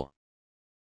schedule.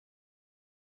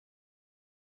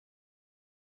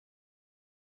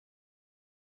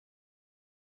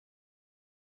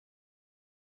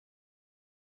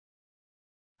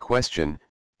 Question: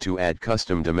 to add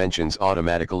custom dimensions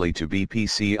automatically to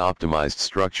BPC optimized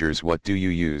structures, what do you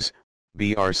use?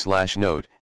 Note.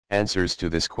 Answers to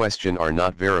this question are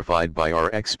not verified by our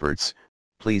experts.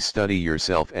 Please study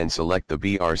yourself and select the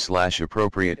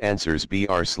appropriate answers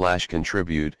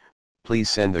contribute. Please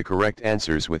send the correct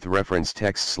answers with reference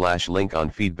text link on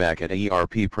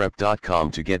feedback@erpprep.com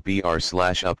to get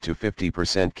up to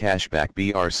 50% cashback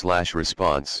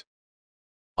response.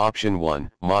 Option 1,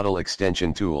 Model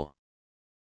Extension Tool.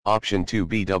 Option 2,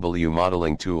 BW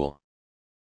Modeling Tool.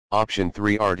 Option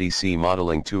 3, RDC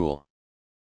Modeling Tool.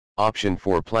 Option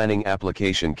 4, Planning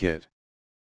Application Kit.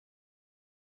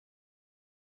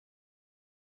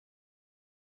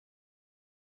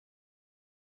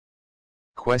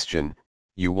 Question: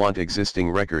 you want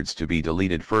existing records to be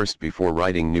deleted first before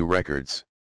writing new records.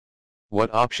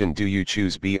 What option do you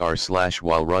choose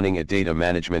while running a data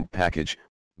management package?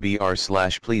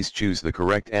 Please choose the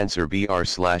correct answer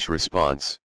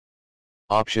response.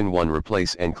 Option 1,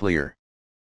 Replace and Clear.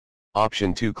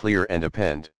 Option 2, Clear and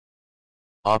Append.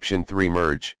 Option 3,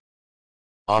 Merge.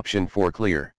 Option 4,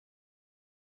 Clear.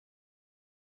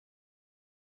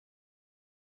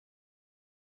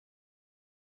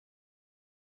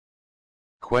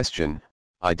 Question: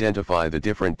 identify the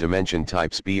different dimension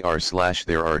types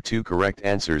there are 2 correct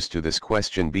answers to this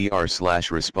question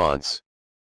response.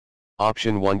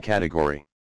 Option 1, Category.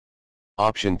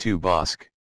 Option 2, BOSC.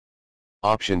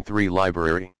 Option 3,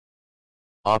 Library.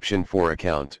 Option 4,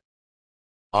 Account.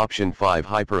 Option 5,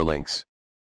 Hyperlinks.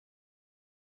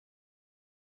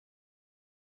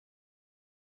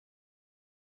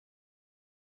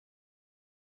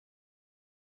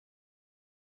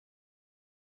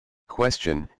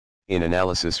 Question: in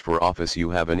Analysis for Office you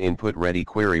have an input-ready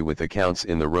query with accounts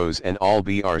in the rows and all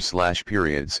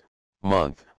periods,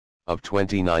 month, of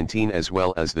 2019 as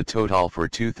well as the total for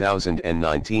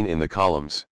 2019 in the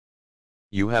columns.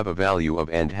 You have a value of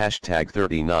and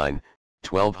 #39,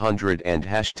 1200 and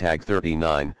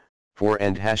 #39, 4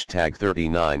 and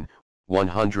 #39,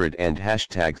 100 and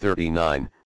 #39,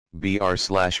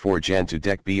 for Jan to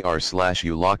dec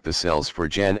you lock the cells for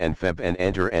Jan and Feb and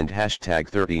enter and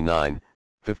 #39,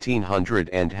 1500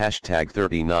 and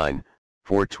 #39,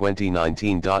 for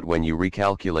 2019. When you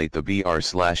recalculate the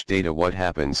data, what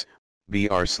happens?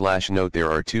 Note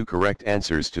there are 2 correct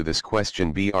answers to this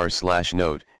question.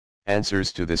 Note,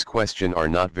 answers to this question are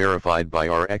not verified by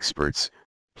our experts.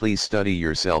 Please study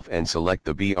yourself and select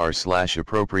the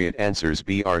appropriate answers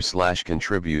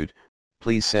contribute.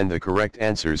 Please send the correct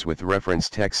answers with reference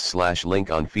text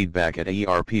link on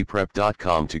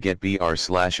feedback@erpprep.com to get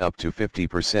up to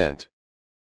 50%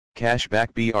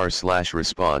 cashback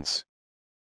response.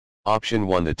 Option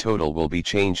 1, the total will be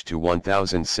changed to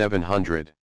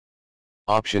 1,700.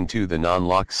 Option 2, the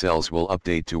non-locked cells will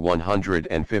update to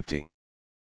 150.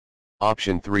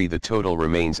 Option 3, the total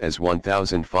remains as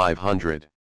 1,500.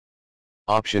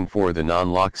 Option 4, the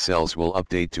non-locked cells will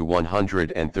update to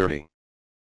 130.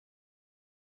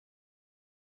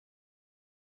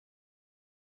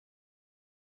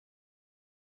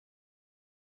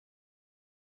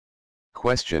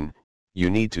 Question: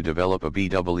 you need to develop a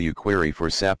BW query for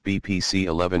SAP BPC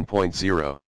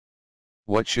 11.0.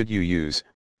 What should you use?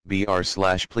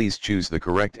 Please choose the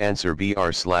correct answer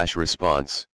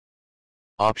response.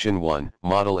 Option 1,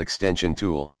 Model Extension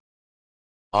Tool.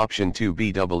 Option 2,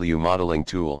 BW Modeling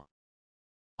Tool.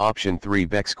 Option 3,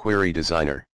 BEX Query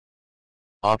Designer.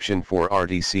 Option 4,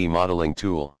 RDC Modeling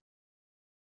Tool.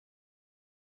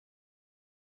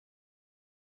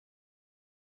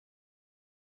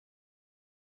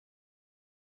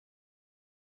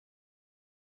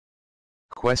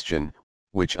 Question: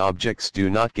 which objects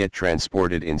do not get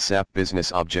transported in SAP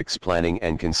Business Objects Planning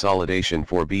and Consolidation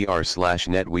for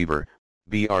BR/NetWeaver?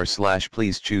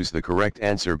 Please choose the correct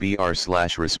answer.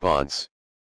 BR/response.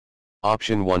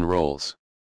 Option 1 roles.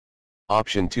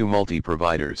 Option 2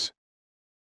 multi-providers.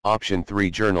 Option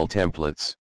 3 journal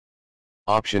templates.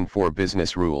 Option 4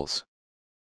 business rules.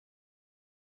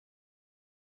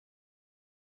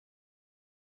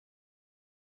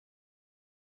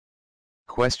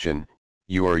 Question: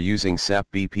 you are using SAP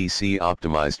BPC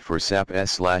optimized for SAP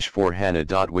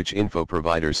S/4HANA. Which info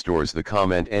provider stores the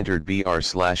comment entered?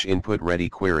 BR/input ready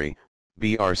query,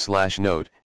 BR/note.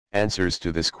 Answers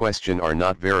to this question are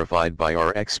not verified by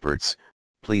our experts.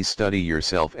 Please study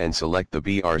yourself and select the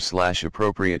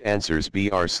BR/appropriate answers.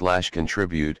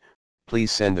 BR/contribute.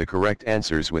 Please send the correct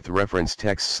answers with reference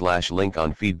text/link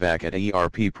on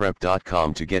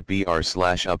feedback@erpprep.com to get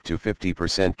BR/up to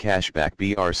 50% cashback.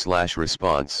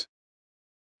 BR/response.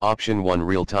 Option 1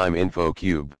 real-time info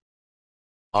cube.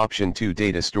 Option 2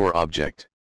 data store object.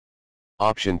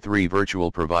 Option 3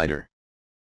 virtual provider.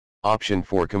 Option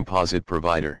 4 composite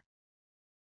provider.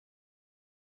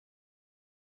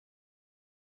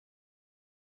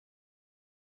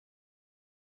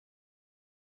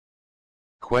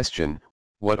 Question: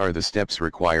 what are the steps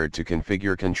required to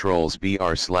configure controls?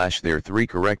 There are 3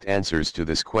 correct answers to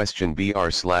this question.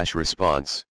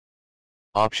 BR/response.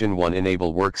 Option 1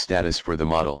 enable work status for the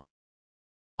model.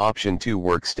 Option 2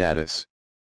 work status.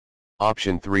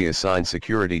 Option 3 assign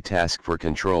security task for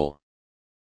control.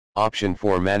 Option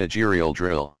 4 managerial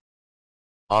drill.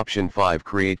 Option 5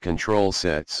 create control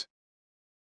sets.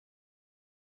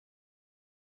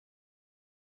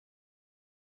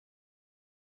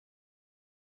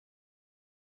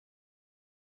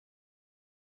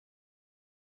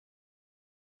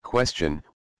 Question: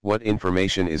 what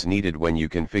information is needed when you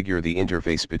configure the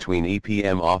interface between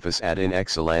EPM Office Add-in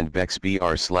Excel and BEX?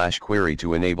 BR/query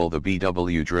to enable the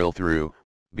BW drill through.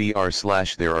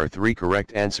 There are 3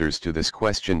 correct answers to this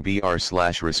question.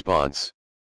 BR/response.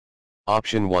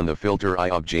 Option 1 the filter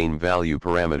IOBJNAME value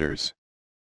parameters.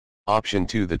 Option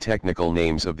 2 the technical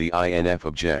names of the INF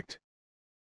object.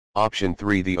 Option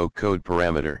 3 the OC code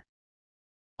parameter.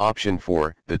 Option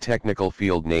 4 the technical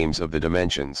field names of the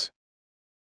dimensions.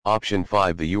 Option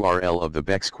 5 the URL of the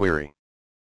BEX query.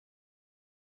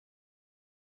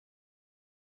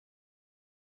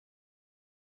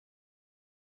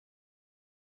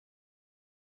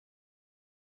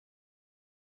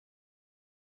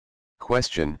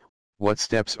 Question: what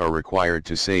steps are required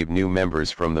to save new members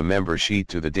from the member sheet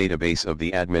to the database of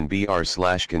the admin?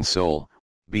 BR/console.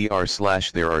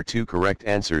 There are 2 correct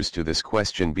answers to this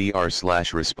question.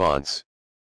 BR/response.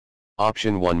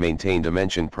 Option 1 maintain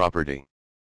dimension property.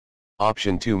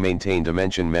 Option 2 maintain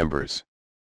dimension members.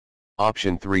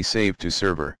 Option 3 save to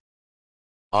server.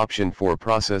 Option 4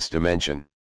 process dimension.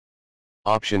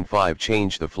 Option 5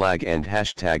 change the flag and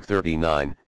hashtag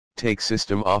 39, take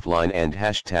system offline and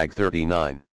hashtag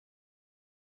 39.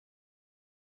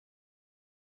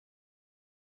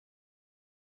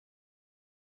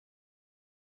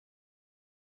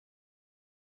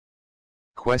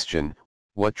 Question: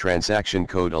 what transaction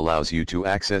code allows you to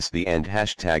access the and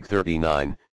hashtag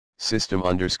 39,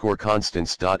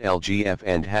 system_constants.lgf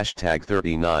and hashtag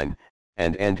 39,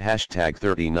 and hashtag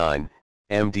 39,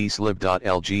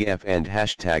 mdslib.lgf and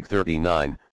hashtag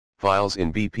 39, files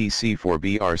in BPC for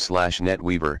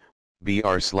BR/NetWeaver,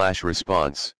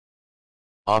 BR/response.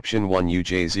 Option 1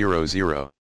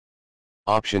 UJ00.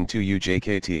 Option 2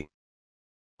 UJKT.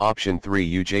 Option 3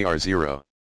 UJR0.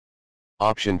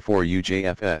 Option 4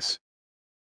 UJFS.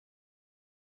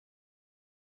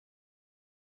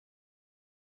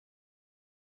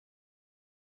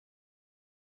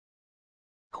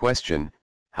 Question: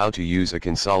 how to use a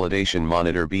consolidation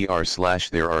monitor?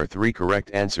 There are 3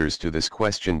 correct answers to this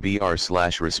question.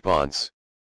 BR/response.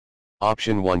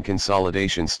 Option 1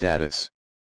 consolidation status.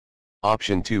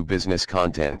 Option 2 business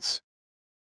contents.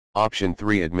 Option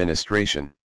 3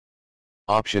 administration.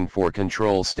 Option 4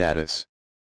 control status.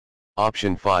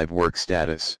 Option 5 work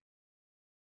status.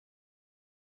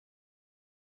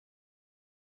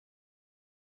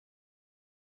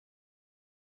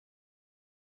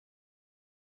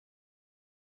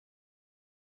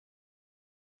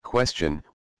 Question: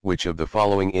 which of the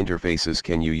following interfaces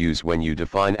can you use when you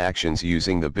define actions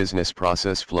using the business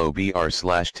process flow?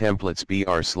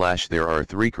 BR/templates. There are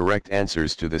 3 correct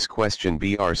answers to this question.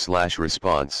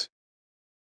 BR/response.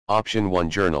 Option 1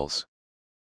 journals.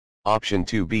 Option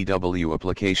 2 BW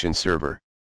application server.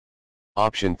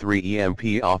 Option 3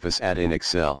 EMP Office Add-in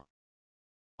Excel.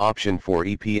 Option 4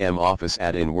 EPM Office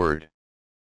Add-in Word.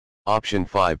 Option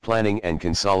 5 Planning and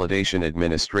Consolidation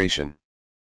Administration.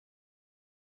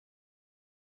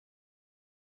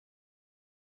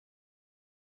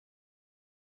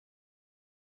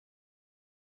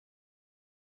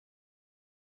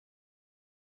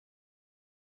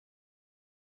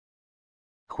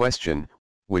 Question: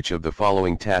 which of the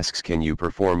following tasks can you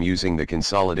perform using the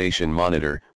consolidation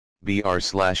monitor?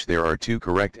 There are two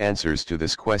correct answers to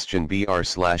this question.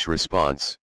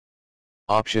 Response.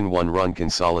 Option 1, run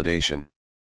consolidation.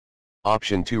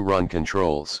 Option 2, run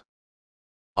controls.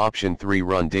 Option 3,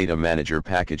 run data manager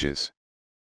packages.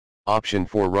 Option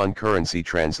 4, run currency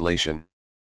translation.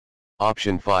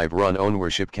 Option 5, run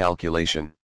ownership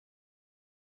calculation.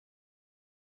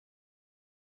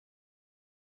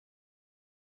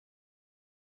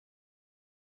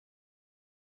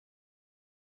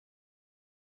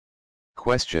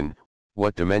 Question: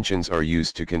 what dimensions are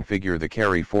used to configure the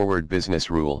carry forward business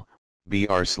rule?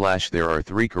 There are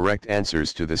three correct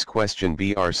answers to this question.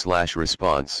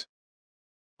 Response.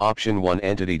 Option 1,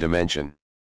 entity dimension.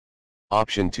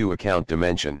 Option 2, account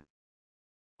dimension.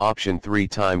 Option 3,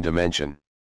 time dimension.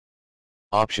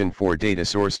 Option 4, data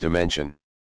source dimension.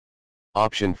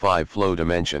 Option 5, flow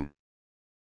dimension.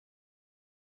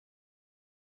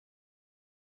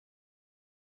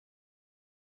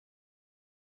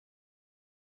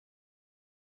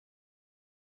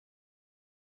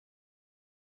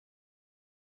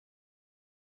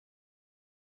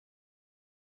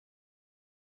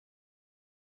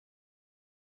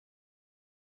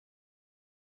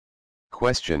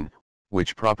 Question: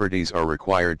 which properties are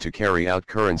required to carry out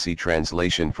currency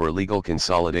translation for legal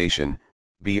consolidation?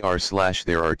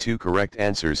 There are two correct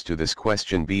answers to this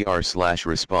question.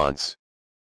 Response.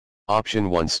 Option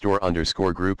 1, store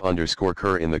underscore group underscore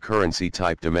cur in the currency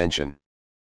type dimension.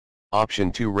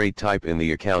 Option 2, rate type in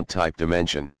the account type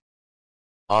dimension.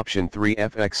 Option 3,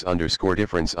 FX underscore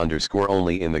difference underscore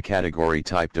only in the category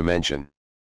type dimension.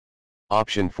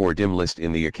 Option 4, dim list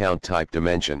in the account type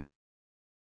dimension.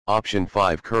 Option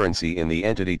 5, currency in the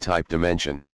entity type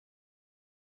dimension.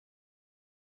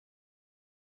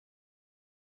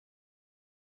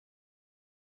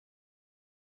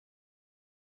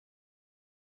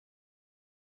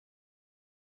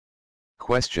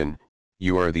 Question: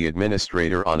 you are the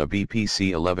administrator on a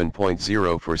BPC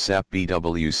 11.0 for SAP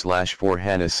BW/4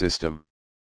 HANA system.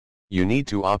 You need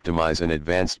to optimize an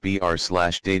advanced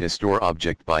BR/data store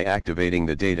object by activating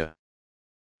the data.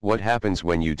 What happens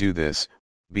when you do this?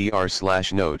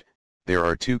 BR/note. There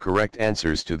are two correct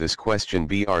answers to this question.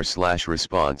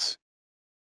 Response.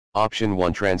 Option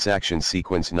 1, transaction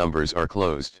sequence numbers are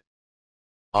closed.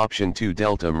 Option 2,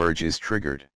 delta merge is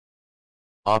triggered.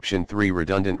 Option 3,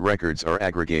 redundant records are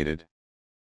aggregated.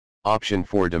 Option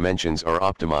 4, dimensions are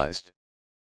optimized.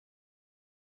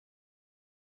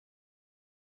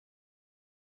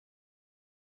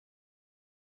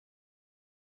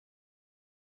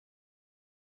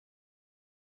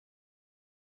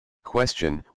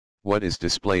 Question: what is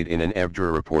displayed in an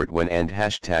EVDRA report when and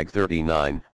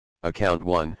 #39, account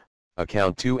 1,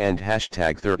 account 2 and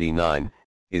 #39,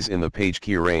 is in the page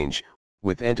key range,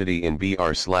 with entity in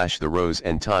the rows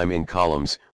and time in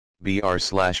columns?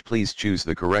 Please choose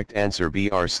the correct answer.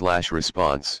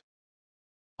 Response.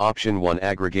 Option 1,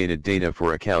 aggregated data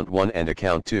for account 1 and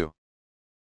account 2.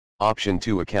 Option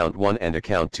 2, account 1 and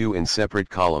account 2 in separate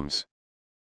columns.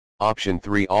 Option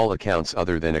 3, all accounts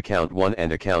other than account 1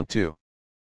 and account 2.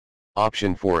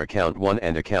 Option 4, account 1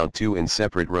 and account 2 in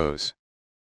separate rows.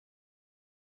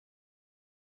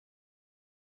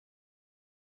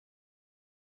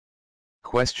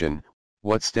 Question: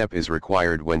 what step is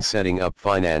required when setting up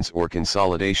finance or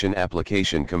consolidation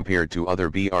application compared to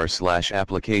other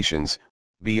applications?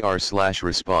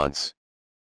 Response.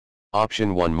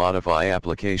 Option 1, modify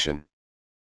application.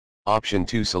 Option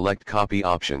 2, select copy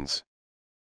options.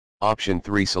 Option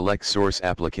 3, select source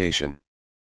application.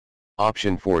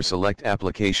 Option 4, select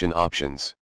application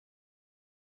options.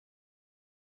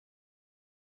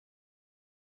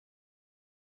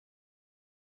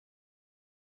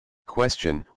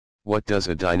 Question: what does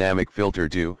a dynamic filter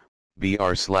do?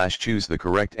 Choose the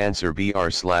correct answer.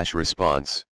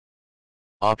 Response.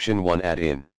 Option 1, add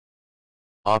in.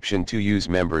 Option 2, use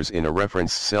members in a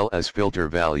reference cell as filter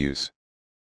values.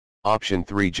 Option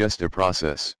 3, just a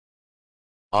process.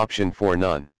 Option 4,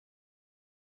 none.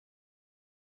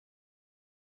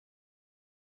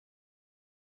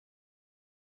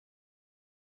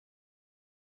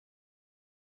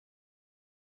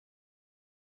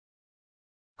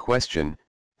 Question: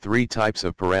 three types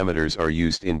of parameters are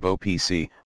used in BOPC,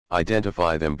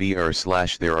 identify them.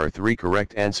 There are three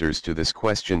correct answers to this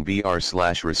question.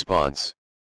 Response.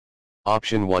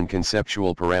 Option 1,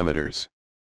 conceptual parameters.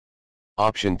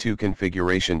 Option 2,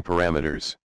 configuration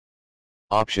parameters.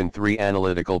 Option 3,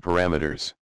 analytical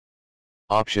parameters.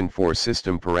 Option 4,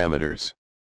 system parameters.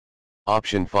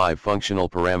 Option 5, functional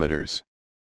parameters.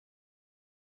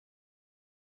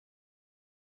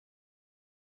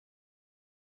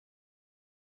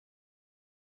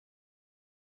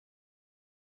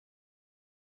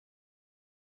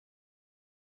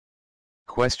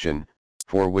 Question,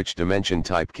 for which dimension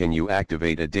type can you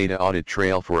activate a data audit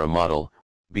trail for a model?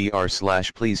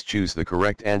 Please choose the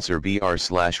correct answer.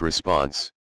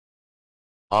 Response.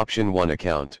 Option 1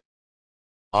 account.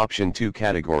 Option 2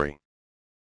 category.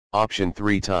 Option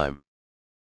 3 time.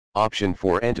 Option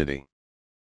 4 entity.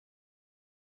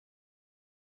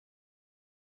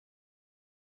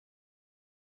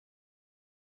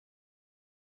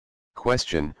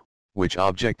 Question, which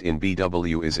object in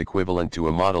BW is equivalent to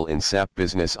a model in SAP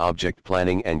Business Object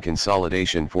Planning and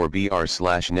Consolidation for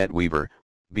BR/NetWeaver?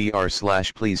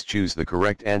 Please choose the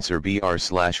correct answer.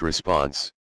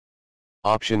 Response.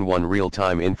 Option 1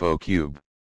 real-time info cube.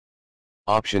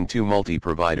 Option 2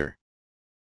 multi-provider.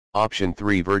 Option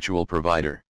 3 virtual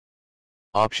provider.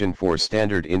 Option 4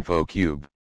 standard info cube.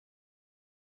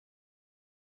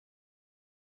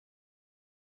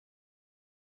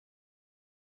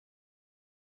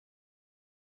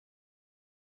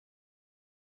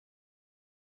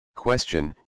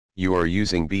 Question, you are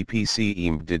using BPC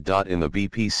embedded. In the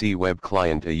BPC web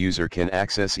client, a user can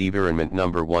access environment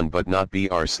number 1 but not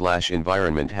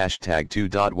BR/environment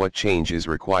 #2. What change is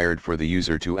required for the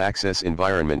user to access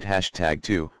environment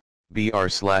 #2?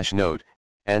 BR/note.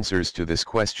 Answers to this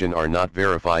question are not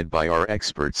verified by our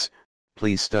experts.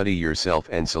 Please study yourself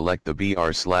and select the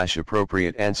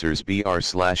BR/appropriate answers.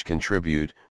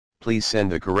 BR/contribute. Please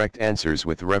send the correct answers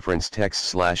with reference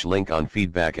text/link on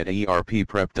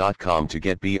feedback@erpprep.com to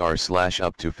get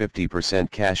BR/up to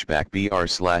 50% cashback.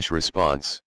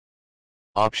 BR/response.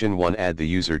 Option 1 add the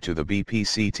user to the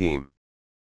BPC team.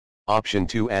 Option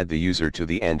 2 add the user to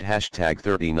the end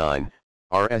 #39,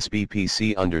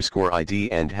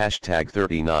 RSBPC_ID and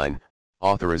 #39,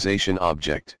 authorization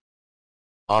object.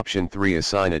 Option 3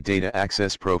 assign a data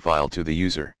access profile to the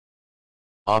user.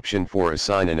 Option 4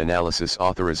 assign an analysis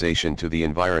authorization to the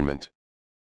environment.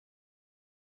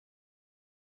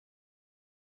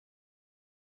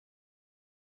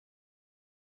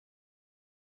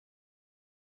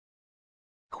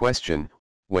 Question,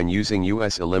 when using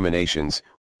US eliminations,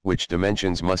 which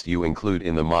dimensions must you include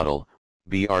in the model?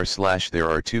 There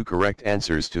are 2 correct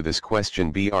answers to this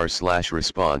question.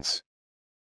 Response.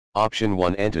 Option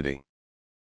 1 entity.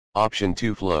 Option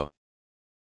 2 flow.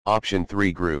 Option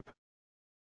 3 group.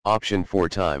 Option 4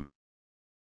 time.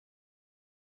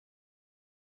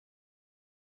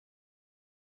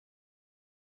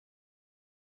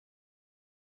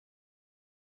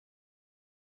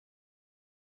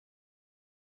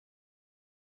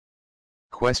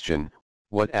 Question,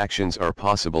 what actions are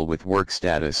possible with work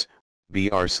status?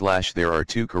 There are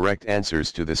 2 correct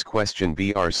answers to this question.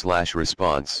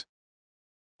 Response.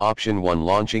 Option 1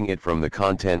 launching it from the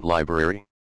content library.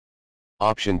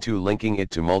 Option 2 linking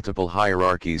it to multiple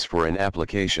hierarchies for an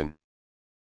application.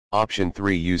 Option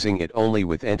 3 using it only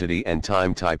with entity and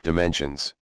time type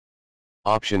dimensions.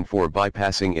 Option 4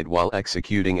 bypassing it while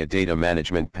executing a data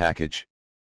management package.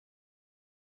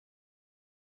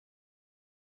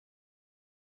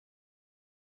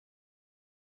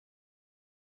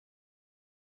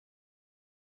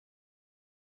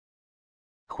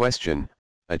 Question,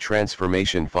 a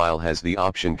transformation file has the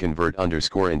option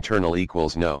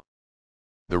convert_internal = no.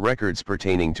 The records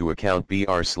pertaining to account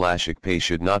BR/ICPay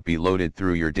should not be loaded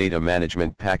through your data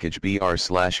management package.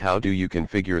 How do you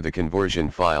configure the conversion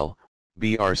file?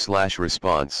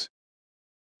 Response.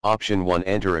 Option 1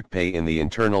 enter ICPay in the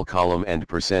internal column and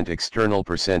 %external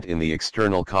 % in the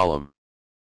external column.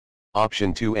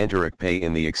 Option 2 enter ICPay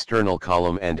in the external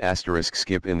column and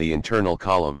 *skip in the internal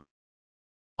column.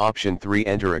 Option 3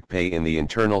 enter ICPay in the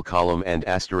internal column and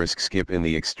 *skip in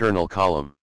the external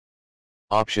column.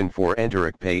 Option 4 enter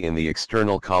ICPay in the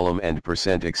external column and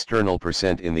 %external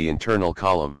 % in the internal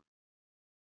column.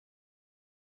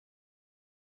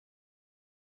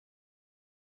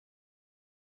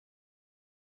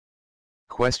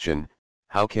 Question,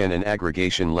 how can an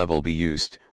aggregation level be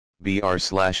used?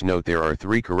 BR/note. There are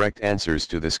 3 correct answers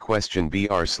to this question.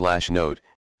 BR/note.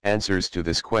 Answers to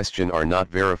this question are not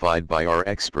verified by our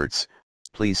experts.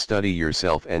 Please study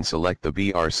yourself and select the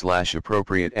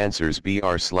BR/appropriate answers.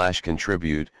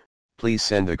 BR/contribute. Please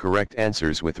send the correct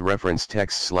answers with reference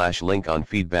text/link on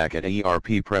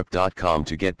feedback@erpprep.com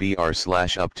to get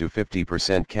BR/up to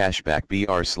 50% cashback.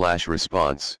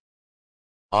 BR/response.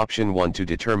 Option 1 to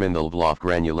determine the level of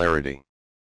granularity.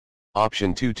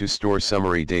 Option 2 to store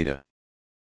summary data.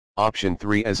 Option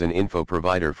 3 as an info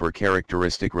provider for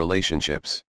characteristic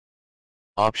relationships.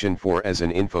 Option 4 as an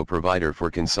info provider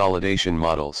for consolidation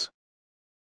models.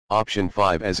 Option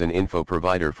 5 as an info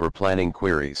provider for planning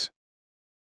queries.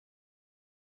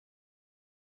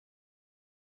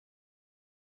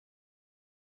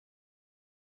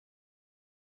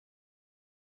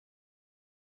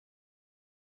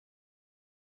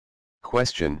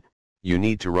 Question: you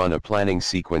need to run a planning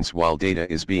sequence while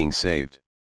data is being saved.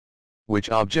 Which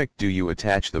object do you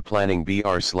attach the planning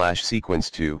br/sequence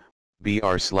to,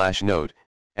 br/note?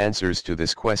 Answers to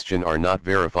this question are not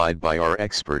verified by our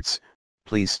experts.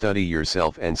 Please study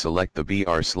yourself and select the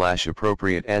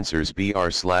br/appropriate answers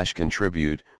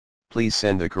br/contribute. Please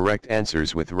send the correct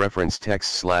answers with reference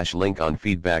text/link on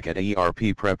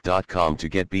feedback@erpprep.com to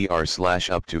get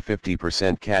br/up to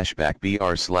 50% cashback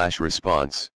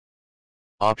br/response.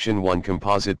 Option 1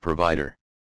 Composite Provider.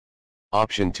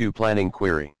 Option 2 Planning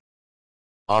Query.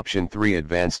 Option 3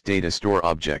 Advanced Data Store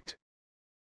Object.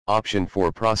 Option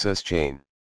 4 Process Chain.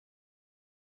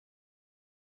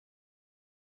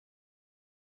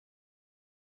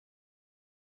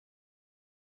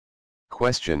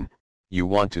 Question: you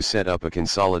want to set up a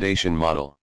consolidation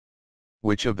model.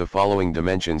 Which of the following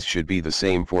dimensions should be the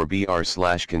same for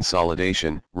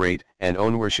br/consolidation, rate, and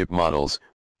ownership models?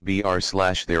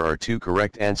 There are two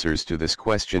correct answers to this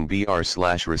question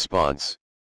br/response.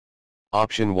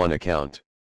 Option 1 Account.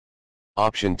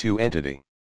 Option 2 Entity.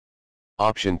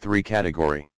 Option 3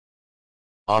 Category.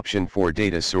 Option 4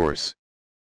 Data Source.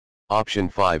 Option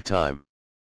 5 Time.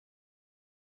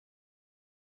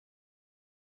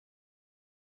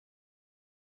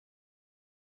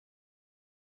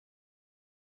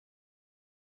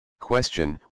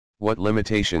 Question: what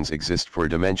limitations exist for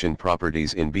dimension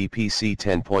properties in BPC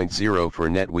 10.0 for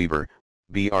NetWeaver?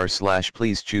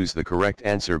 Please choose the correct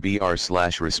answer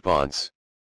br/response.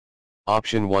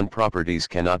 Option 1 Properties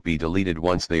cannot be deleted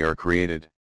once they are created.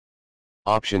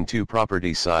 Option 2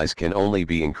 Property size can only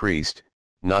be increased,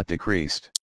 not decreased.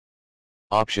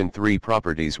 Option 3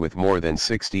 Properties with more than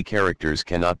 60 characters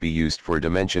cannot be used for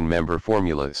dimension member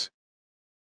formulas.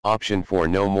 Option 4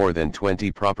 No more than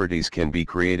 20 properties can be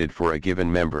created for a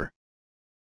given member.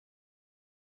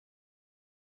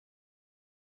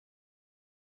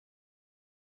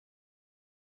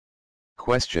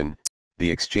 Question: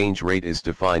 the exchange rate is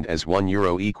defined as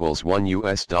 €1 equals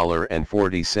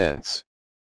 $1.40.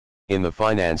 In the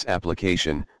finance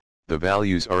application, the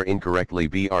values are incorrectly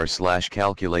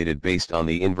br/calculated based on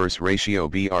the inverse ratio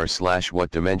br/. What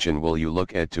dimension will you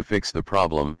look at to fix the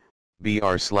problem?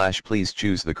 Please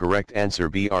choose the correct answer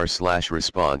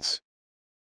br/response.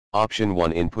 Option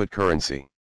 1 Input currency.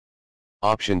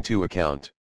 Option 2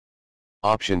 Account.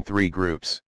 Option 3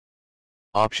 Groups.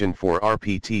 Option 4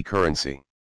 RPT currency.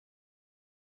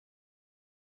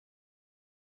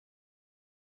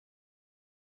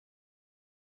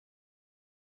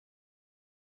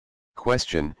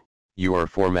 Question: you are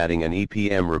formatting an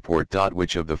EPM report.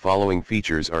 Which of the following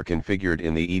features are configured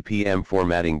in the EPM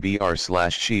formatting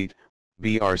br/sheet,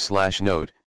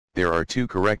 br/note? There are two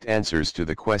correct answers to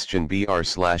the question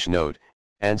br/note.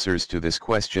 Answers to this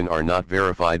question are not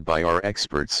verified by our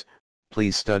experts.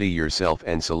 Please study yourself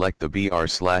and select the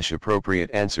br/appropriate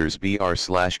answers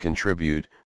br/contribute.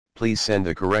 Please send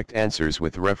the correct answers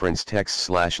with reference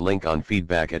text/link on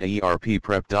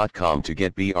feedback@erpprep.com to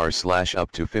get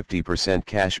br/up to 50%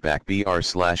 cashback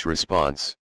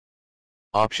br/response.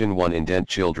 Option 1 Indent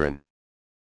children.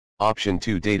 Option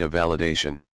 2 Data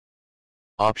validation.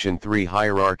 Option 3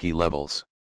 Hierarchy levels.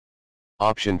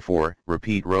 Option 4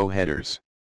 Repeat row headers.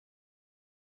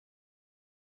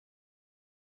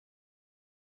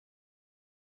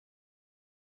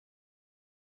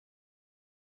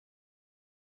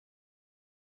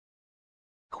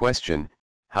 Question: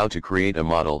 how to create a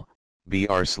model?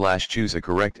 Choose a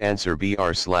correct answer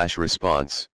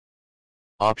br/response.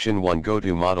 Option 1 Go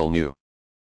to Model New.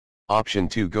 Option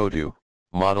 2 Go to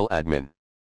Model Admin.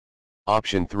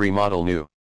 Option 3 Model New.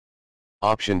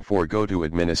 Option 4 Go to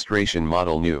Administration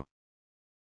Model New.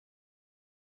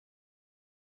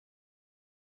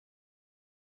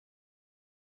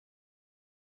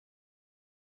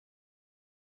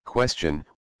 Question: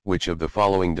 which of the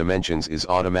following dimensions is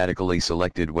automatically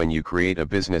selected when you create a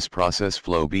business process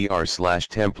flow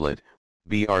br/template?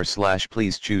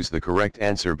 Please choose the correct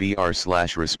answer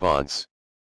br/response.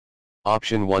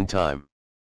 Option 1 Time.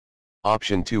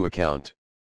 Option 2 Account.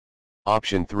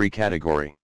 Option 3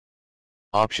 Category.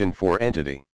 Option 4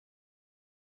 Entity.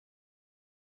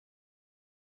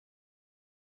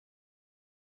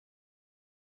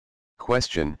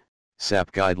 Question: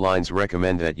 SAP guidelines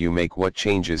recommend that you make what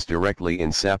changes directly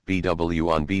in SAP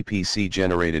BW on BPC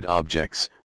generated objects?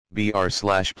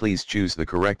 Please choose the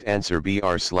correct answer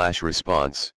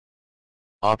br/response.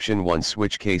 Option 1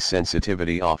 Switch case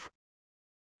sensitivity off.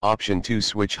 Option 2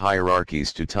 Switch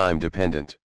hierarchies to time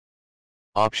dependent.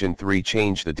 Option 3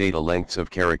 Change the data lengths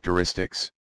of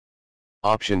characteristics.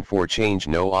 Option 4 Change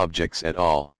no objects at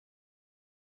all.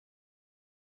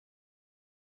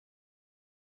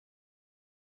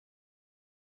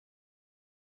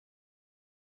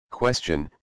 Question: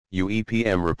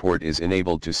 UEPM report is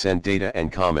enabled to send data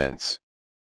and comments.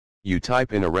 You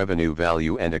type in a revenue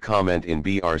value and a comment in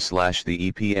the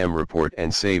EPM report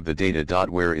and save the data.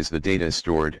 Where is the data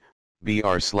stored?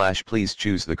 Please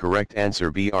choose the correct answer.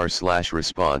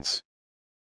 Response.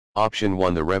 Option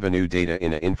 1, the revenue data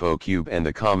in a info cube and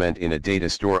the comment in a data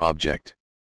store object.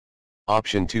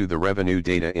 Option 2, the revenue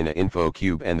data in a info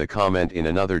cube and the comment in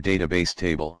another database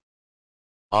table.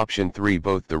 Option 3,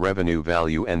 both the revenue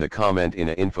value and the comment in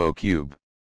a info cube.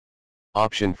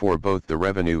 Option 4, both the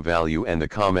revenue value and the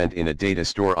comment in a data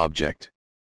store object.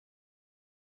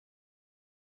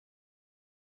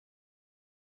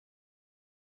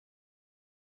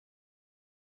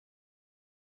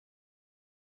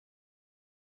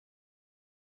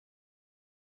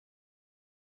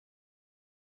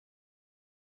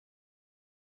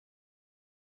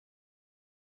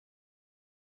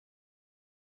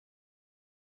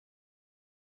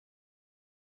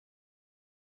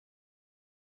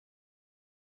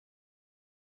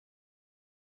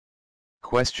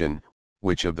 Question: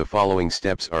 which of the following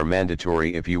steps are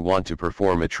mandatory if you want to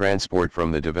perform a transport from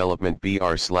the development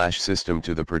system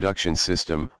to the production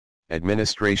system?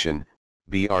 Administration.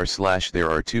 There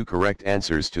are 2 correct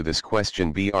answers to this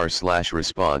question.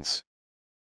 Response.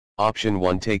 Option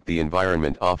 1, take the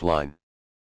environment offline.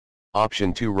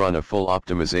 Option 2, run a full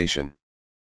optimization.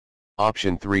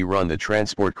 Option 3, run the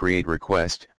transport create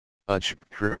request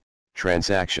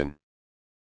transaction.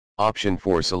 Option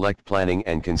 4, select planning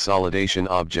and consolidation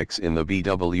objects in the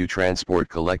BW transport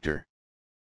collector.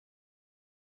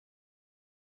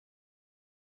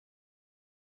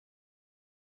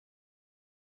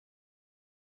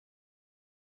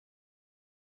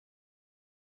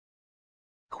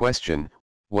 Question: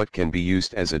 what can be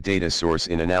used as a data source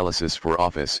in analysis for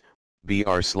Office?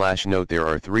 Note. There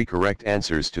are 3 correct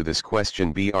answers to this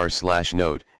question.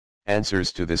 Note.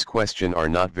 Answers to this question are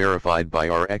not verified by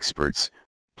our experts.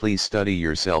 Please study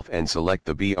yourself and select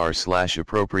the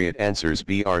appropriate answers.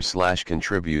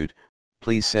 Contribute.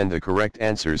 Please send the correct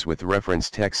answers with reference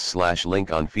text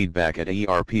 /link on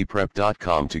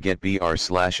feedback@erpprep.com to get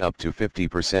up to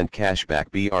 50%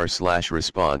 cashback.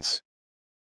 Response.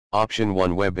 Option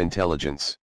 1, Web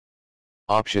Intelligence.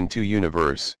 Option 2,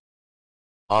 Universe.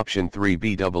 Option 3,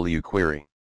 BW Query.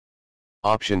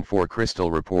 Option 4,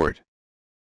 Crystal Report.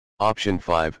 Option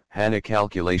 5, HANA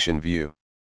Calculation View.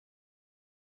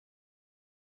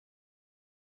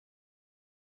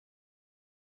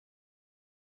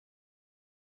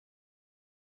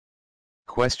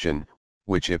 Question: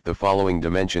 which if the following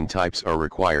dimension types are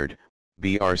required?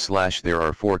 There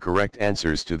are 4 correct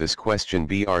answers to this question.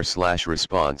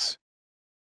 Response.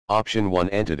 Option 1,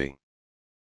 entity.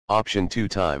 Option 2,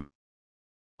 time.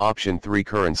 Option 3,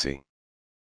 currency.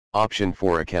 Option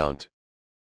 4, account.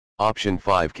 Option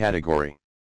 5, category.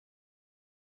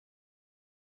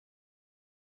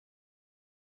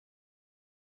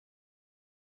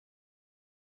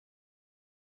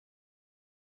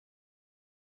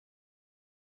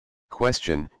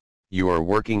 Question: you are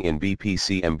working in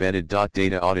BPC embedded.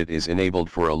 Data audit is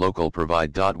enabled for a local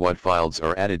provide. What files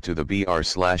are added to the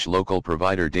local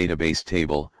provider database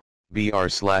table?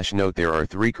 Note. There are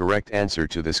 3 correct answers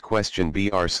to this question.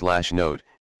 Note.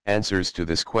 Answers to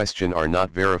this question are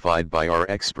not verified by our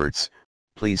experts.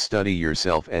 Please study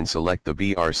yourself and select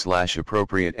the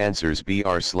appropriate answers.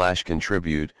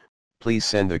 Contribute. Please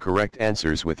send the correct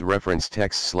answers with reference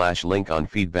text /link on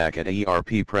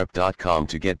feedback@erpprep.com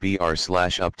to get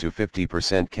up to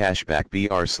 50%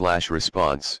 cashback.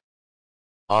 Response.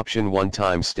 Option 1,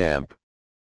 timestamp.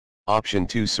 Option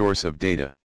 2, source of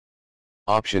data.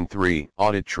 Option 3,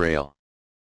 audit trail.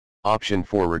 Option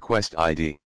 4, request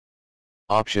ID.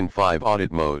 Option 5,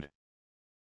 audit mode.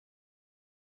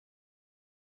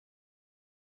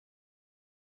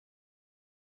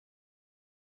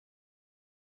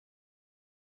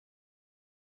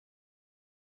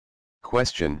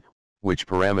 Question: which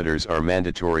parameters are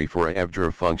mandatory for a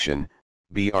EVDRA function?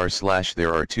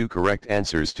 There are 2 correct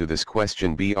answers to this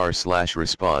question.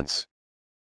 Response.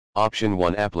 Option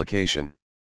 1, application.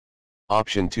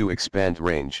 Option 2, expand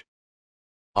range.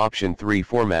 Option 3,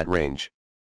 format range.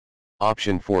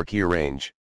 Option 4, key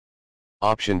range.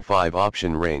 Option 5,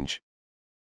 option range.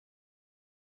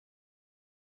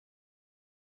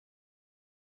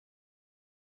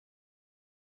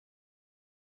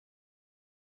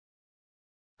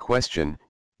 Question: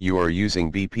 you are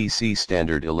using BPC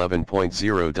standard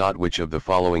 11.0. Which of the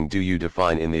following do you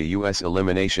define in the US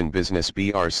elimination business?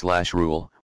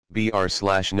 Rule.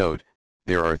 Note.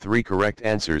 There are 3 correct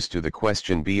answers to the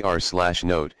question.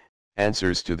 Note.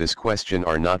 Answers to this question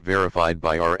are not verified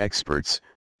by our experts.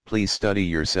 Please study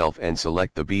yourself and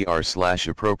select the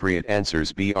BR/appropriate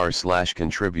answers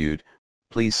BR/contribute.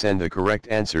 Please send the correct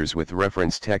answers with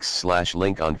reference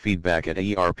text/link on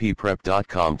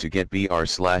feedback@erpprep.com to get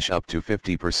BR/up to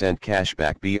 50%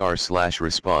 cashback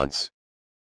BR/response.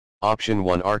 Option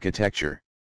 1 Architecture.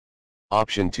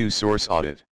 Option 2 Source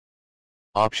Audit.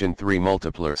 Option 3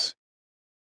 Multiplus.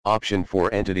 Option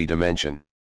 4 Entity Dimension.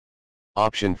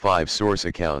 Option 5 Source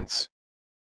Accounts.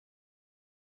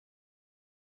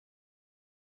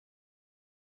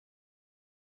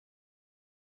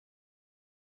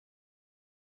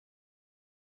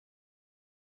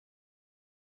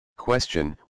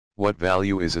 Question: what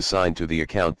value is assigned to the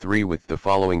account 3 with the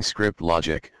following script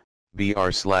logic?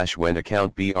 BR/when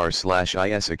account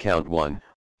BR/is account 1,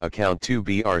 account 2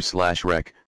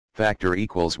 BR/rec, factor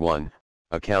equals 1,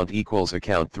 account equals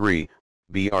account 3,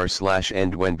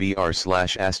 BR/end when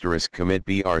BR/* commit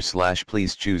BR/.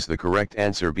 Please choose the correct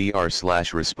answer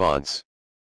BR/response.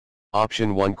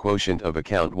 Option 1 Quotient of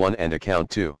account 1 and account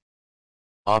 2.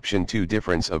 Option 2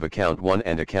 Difference of account 1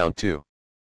 and account 2.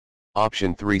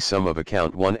 Option 3 Sum of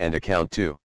account 1 and account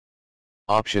 2.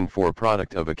 Option 4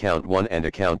 Product of account 1 and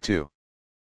account 2.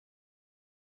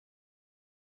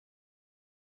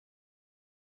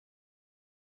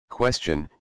 Question: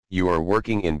 you are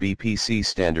working in BPC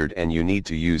standard and you need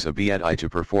to use a BADI to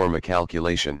perform a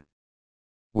calculation.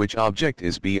 Which object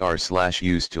is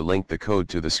BR/used to link the code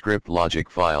to the script logic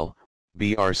file?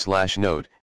 BR/note.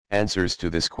 Answers to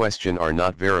this question are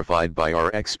not verified by our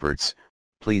experts.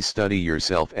 Please study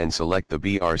yourself and select the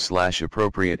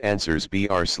BR/appropriate answers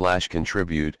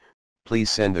BR/contribute.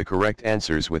 Please send the correct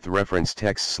answers with reference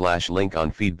text/link on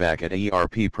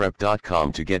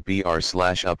feedback@erpprep.com to get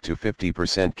BR/up to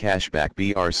 50% cashback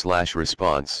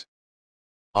BR/response.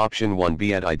 Option 1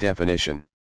 BADI definition.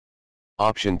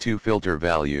 Option 2 filter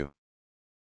value.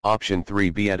 Option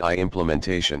 3 BADI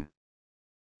implementation.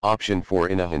 Option 4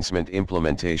 enhancement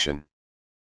implementation.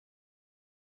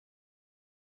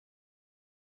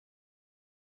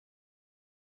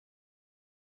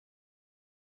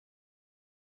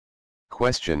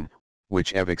 Question: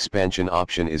 which EV expansion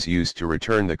option is used to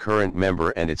return the current member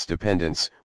and its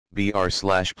dependents? BR/.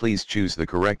 Please choose the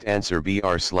correct answer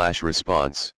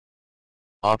BR/response.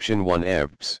 Option 1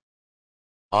 EVs.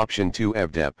 Option 2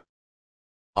 EVDEP.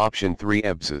 Option 3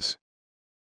 EBSs.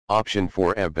 Option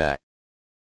 4 EVBAT.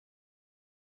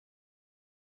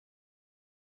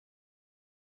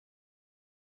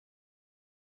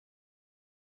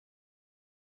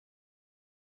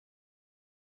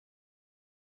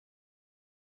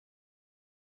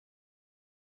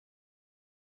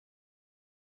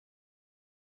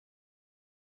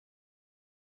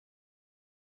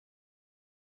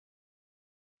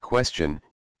 Question: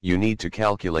 you need to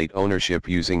calculate ownership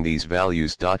using these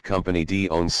values. Company D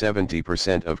owns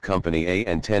 70% of Company A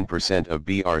and 10% of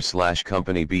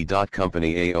BR/Company B.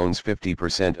 Company A owns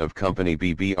 50% of Company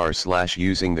B BR/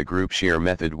 using the group share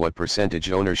method. What percentage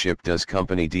ownership does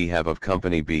Company D have of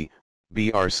Company B,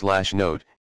 BR/note?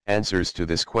 Answers to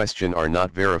this question are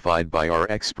not verified by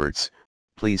our experts.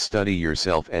 Please study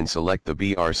yourself and select the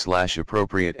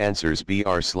BR/appropriate answers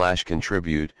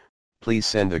BR/contribute. Please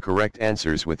send the correct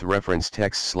answers with reference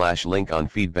text/link on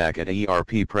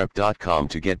feedback@erpprep.com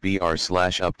to get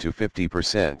BR/up to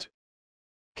 50%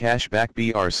 cashback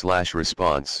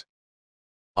BR/response.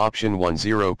 Option 1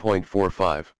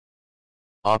 0.45.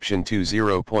 Option 2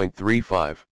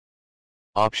 0.35.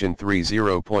 Option 3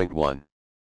 0.1.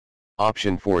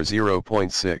 Option 4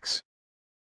 0.6.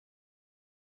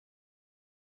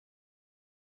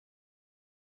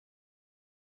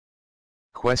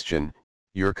 Question: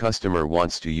 your customer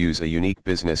wants to use a unique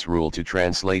business rule to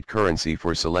translate currency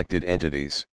for selected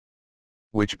entities.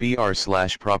 Which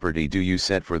BR/property do you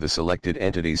set for the selected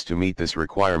entities to meet this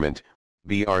requirement?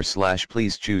 BR/.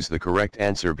 Please choose the correct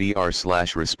answer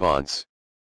BR/response.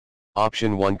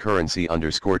 Option 1 Currency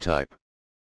 _ type.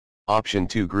 Option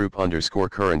 2 Group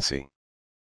 _ currency.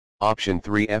 Option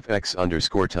 3 FX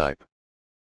 _ type.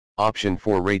 Option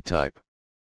 4 Rate type.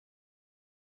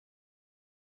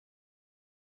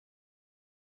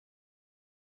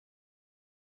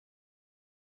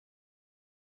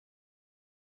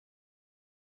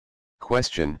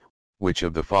 Question: which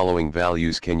of the following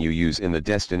values can you use in the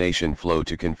destination flow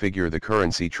to configure the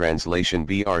currency translation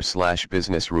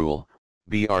BR/business rule?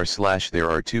 BR/. There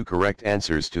are two correct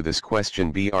answers to this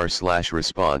question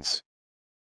BR/response.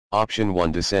 Option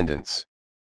 1 Descendants.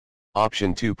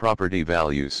 Option 2 Property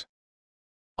values.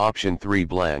 Option 3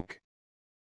 Blank.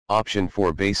 Option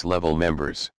 4 Base level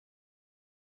members.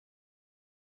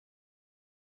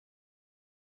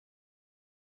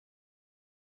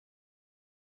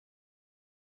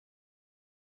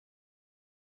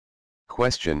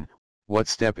 Question: what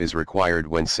step is required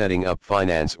when setting up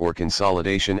finance or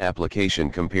consolidation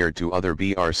application compared to other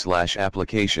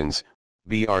BR/applications?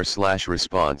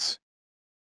 BR/response.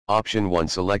 Option 1,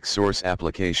 select source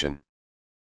application.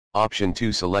 Option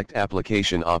 2, select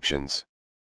application options.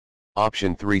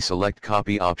 Option 3, select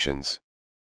copy options.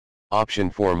 Option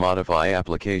 4, modify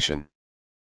application.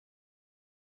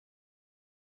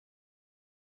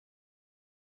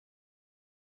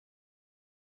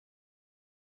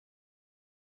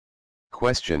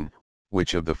 Question: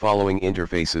 which of the following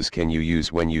interfaces can you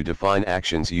use when you define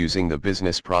actions using the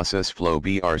business process flow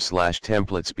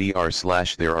BR/templates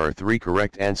BR/? There are 3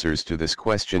 correct answers to this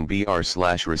question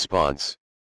BR/response.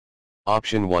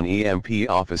 Option 1, EMP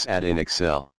Office add-in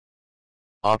Excel.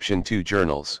 Option 2,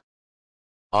 Journals.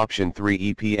 Option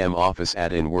 3, EPM Office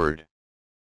add-in Word.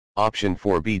 Option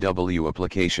 4, BW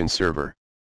Application Server.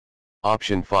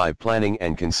 Option 5, Planning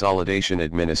and Consolidation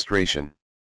Administration.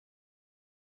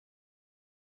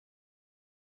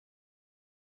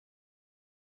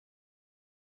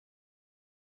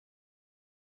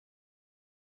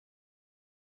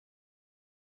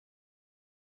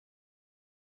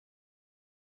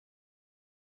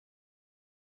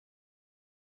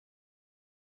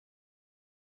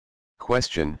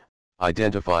 Question: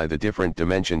 identify the different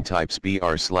dimension types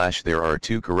BR/. There are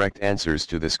 2 correct answers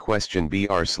to this question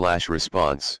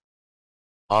BR/response.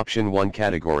 Option 1,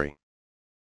 category.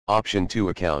 Option 2,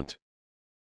 account.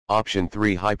 Option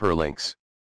 3, hyperlinks.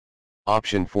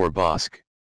 Option 4, BOSC.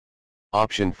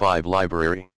 Option 5,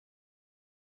 library.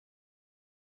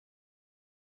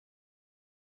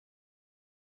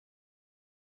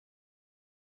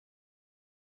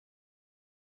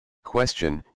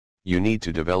 Question: you need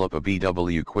to develop a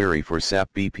BW query for SAP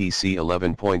BPC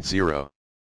 11.0.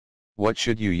 What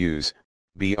should you use?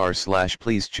 BR/.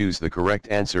 Please choose the correct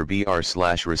answer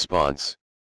BR/response.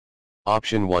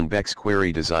 Option 1, BEX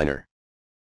Query Designer.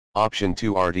 Option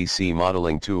 2, RDC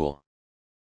Modeling Tool.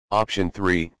 Option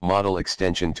 3, Model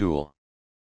Extension Tool.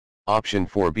 Option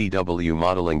 4, BW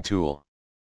Modeling Tool.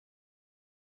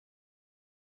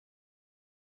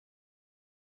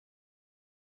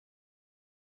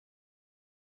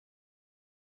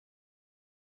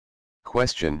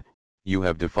 Question: you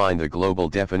have defined the global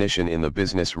definition in the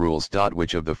business rules.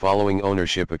 Which of the following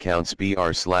ownership accounts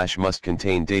BR/ must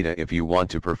contain data if you want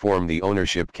to perform the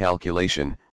ownership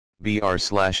calculation? BR/.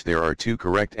 There are 2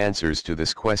 correct answers to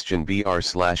this question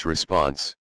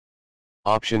BR/response.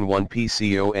 Option 1,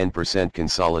 PCON%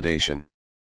 consolidation.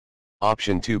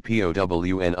 Option 2,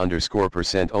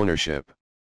 POWN_% ownership.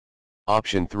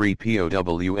 Option 3,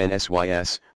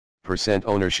 POWNSYS, %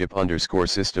 ownership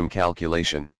 _system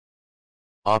calculation.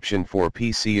 Option 4,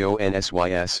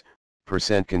 PCONSYS,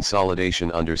 %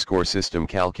 consolidation _system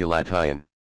calculation.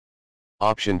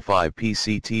 Option 5,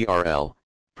 PCTRL,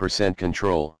 %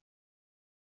 control.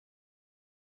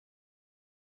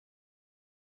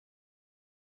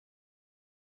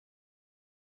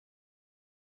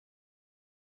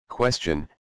 Question: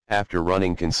 after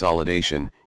running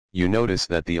consolidation, you notice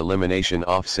that the elimination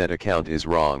offset account is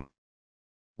wrong.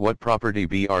 What property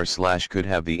BR/ could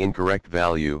have the incorrect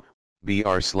value?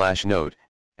 BR/note: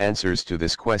 answers to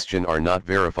this question are not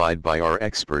verified by our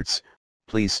experts.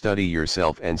 Please study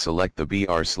yourself and select the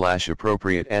BR/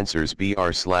 appropriate answers.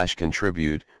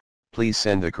 BR/contribute. Please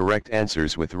send the correct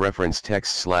answers with reference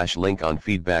text / link on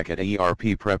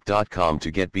feedback@erpprep.com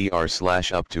to get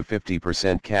BR/ up to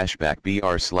 50% cashback.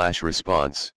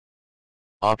 BR/response.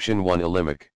 Option 1,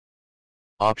 Elimic.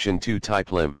 Option 2,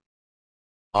 Type Lim.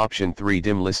 Option 3,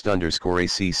 dim list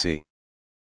 _ACC.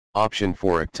 Option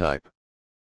 4, type.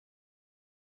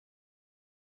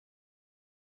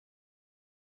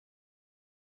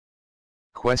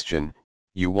 Question: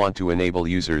 you want to enable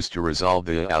users to resolve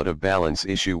the out-of-balance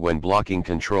issue when blocking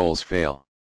controls fail.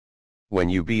 When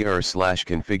you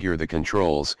BR/configure the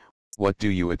controls, what do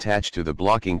you attach to the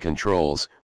blocking controls?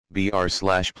 BR/.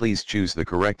 Please choose the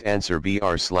correct answer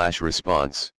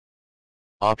BR/response.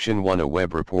 Option 1, a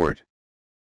web report.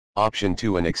 Option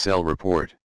 2, an Excel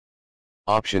report.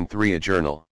 Option 3, a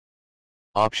journal.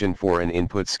 Option 4, an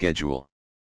input schedule.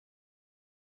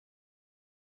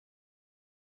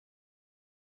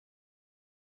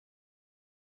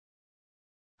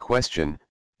 Question: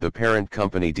 the parent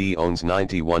company D owns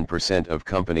 91% of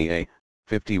company A,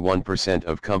 51%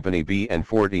 of company B and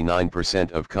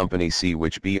 49% of company C.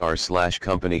 Which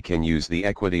BR/company can use the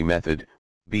equity method?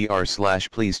 BR/.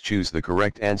 Please choose the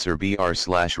correct answer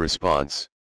BR/response.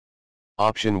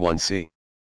 Option 1, C.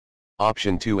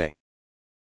 Option 2, A.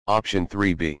 Option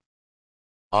 3, B.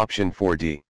 Option 4,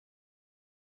 D.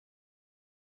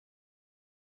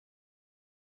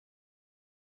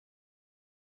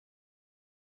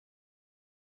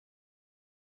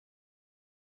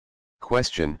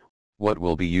 Question, what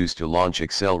will be used to launch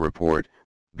Excel report?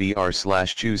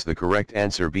 Choose the correct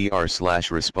answer.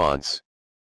 Response.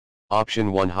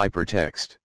 Option 1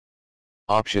 hypertext.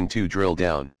 Option 2 drill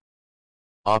down.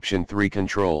 Option 3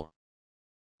 control.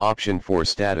 Option 4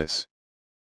 status.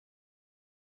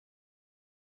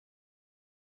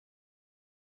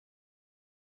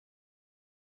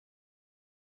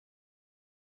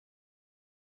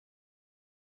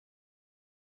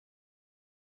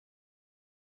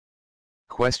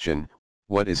 Question,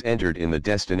 what is entered in the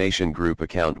destination group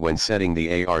account when setting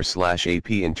the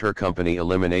AR/AP intercompany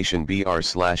elimination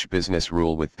business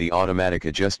rule with the automatic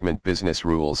adjustment business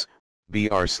rules?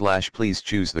 Please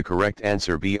choose the correct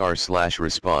answer.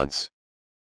 Response.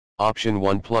 Option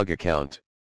 1 plug account.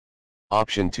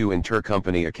 Option 2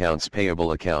 intercompany accounts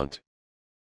payable account.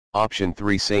 Option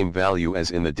 3 same value as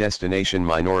in the destination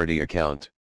minority account.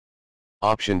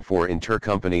 Option 4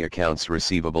 intercompany accounts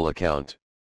receivable account.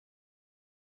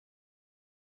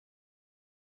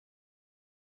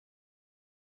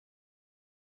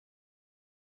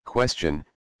 Question,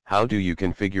 how do you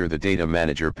configure the Data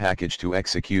Manager package to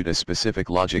execute a specific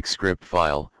logic script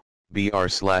file?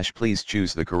 Please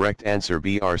choose the correct answer.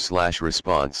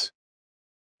 Response.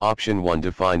 Option 1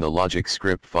 define the logic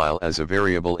script file as a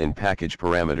variable in package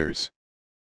parameters.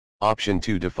 Option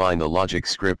 2 define the logic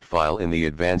script file in the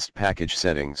advanced package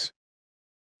settings.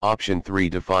 Option 3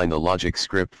 define the logic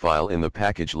script file in the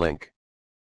package link.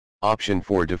 Option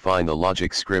 4 define the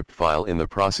logic script file in the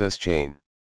process chain.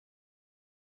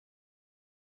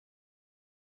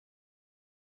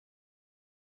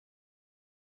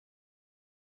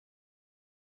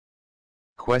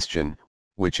 Question,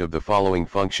 which of the following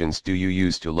functions do you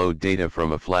use to load data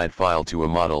from a flat file to a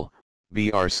model?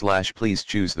 Please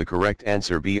choose the correct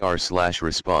answer.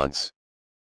 Response.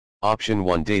 Option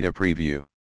 1 data preview.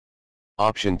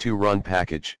 Option 2 run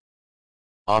package.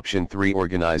 Option 3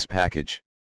 organize package.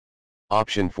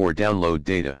 Option 4 download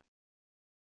data.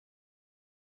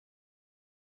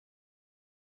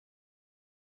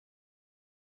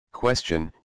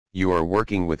 Question, you are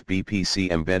working with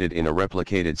BPC embedded in a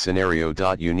replicated scenario.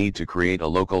 You need to create a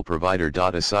local provider.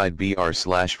 Aside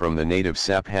from the native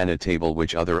SAP HANA table,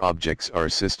 which other objects are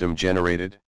system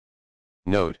generated?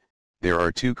 Note, there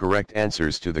are two correct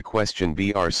answers to the question.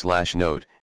 Note,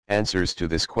 answers to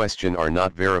this question are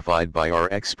not verified by our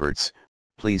experts.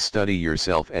 Please study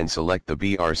yourself and select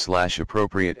the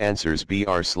appropriate answers.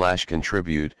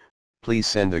 Contribute. Please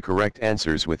send the correct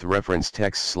answers with reference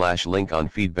text /link on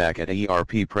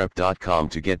feedback@erpprep.com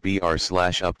to get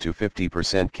up to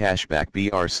 50%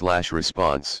 cashback.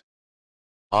 Response.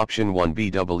 Option 1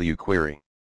 BW query.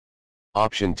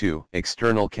 Option 2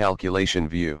 external calculation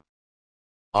view.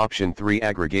 Option 3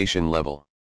 aggregation level.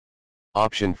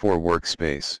 Option 4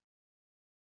 workspace.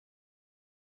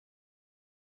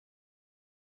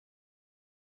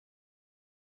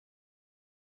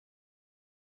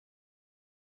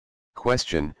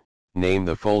 Question, name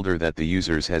the folder that the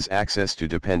users has access to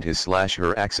depend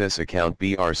his/her access account.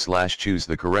 Choose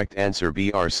the correct answer.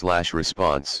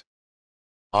 Response.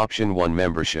 Option 1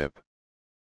 membership.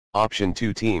 Option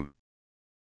 2 team.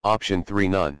 Option 3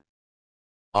 none.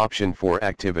 Option 4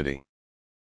 activity.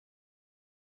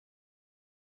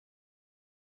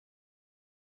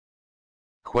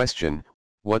 Question,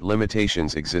 what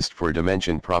limitations exist for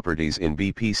dimension properties in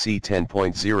BPC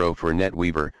 10.0 for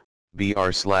NetWeaver?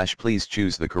 Please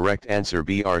choose the correct answer.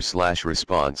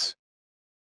 Response.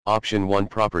 Option 1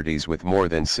 properties with more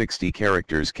than 60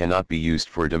 characters cannot be used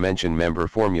for dimension member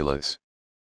formulas.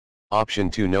 Option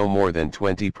 2 no more than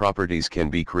 20 properties can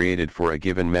be created for a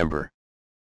given member.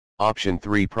 Option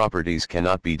 3 properties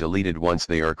cannot be deleted once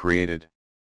they are created.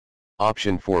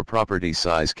 Option 4 property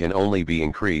size can only be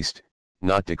increased,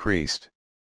 not decreased.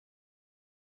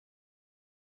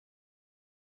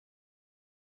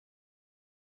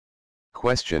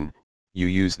 Question, you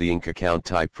use the INC account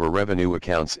type for revenue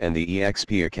accounts and the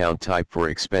EXP account type for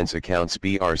expense accounts.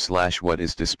 What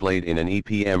is displayed in an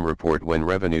EPM report when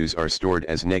revenues are stored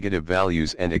as negative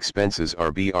values and expenses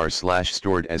are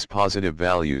stored as positive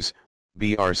values?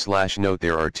 Note,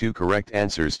 there are two correct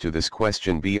answers to this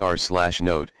question.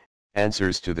 Note,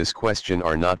 answers to this question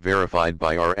are not verified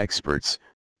by our experts.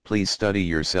 Please study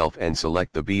yourself and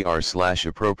select the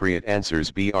appropriate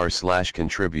answers.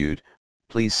 Contribute.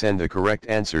 Please send the correct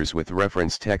answers with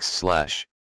reference text /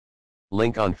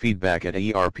 link on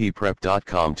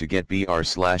feedback@erpprep.com to get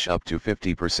up to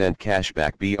 50%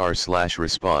 cashback.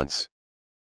 Response.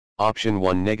 Option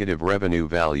 1 negative revenue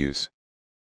values.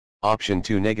 Option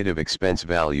 2 negative expense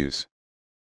values.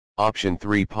 Option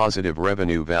 3 positive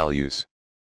revenue values.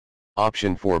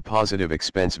 Option 4 positive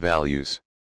expense values.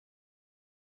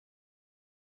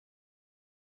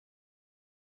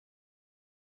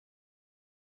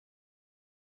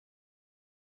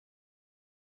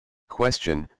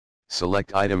 Question,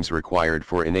 select items required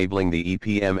for enabling the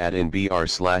EPM add-in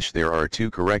 /. There are 2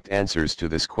 correct answers to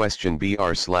this question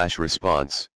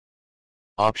 /response.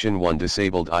 Option 1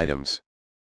 disabled items.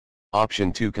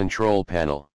 Option 2 control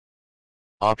panel.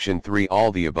 Option 3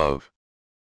 all the above.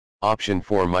 Option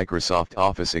 4 Microsoft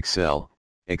Office Excel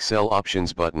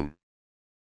options button.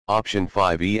 Option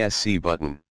 5 ESC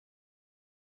button.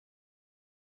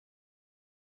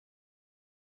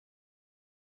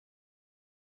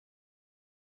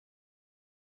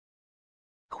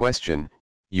 Question,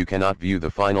 you cannot view the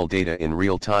final data in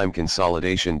real-time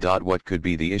consolidation. What could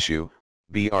be the issue?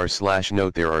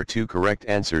 /note. There are 2 correct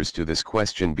answers to this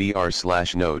question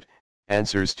 /note.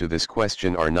 Answers to this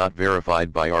question are not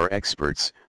verified by our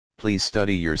experts. Please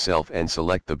study yourself and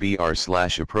select the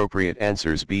appropriate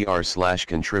answers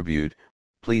 /contribute.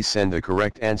 Please send the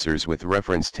correct answers with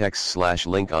reference text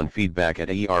 /link on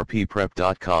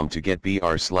feedback@erpprep.com to get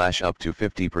up to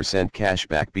 50%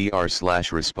 cashback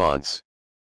 /response.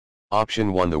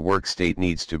 Option 1 the work state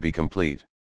needs to be complete.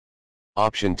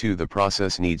 Option 2 the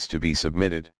process needs to be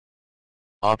submitted.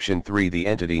 Option 3 the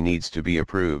entity needs to be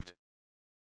approved.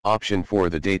 Option 4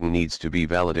 the data needs to be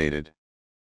validated.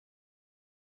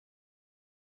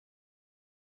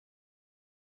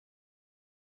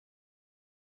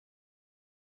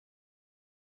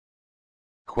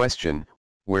 Question,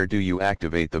 where do you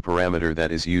activate the parameter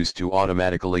that is used to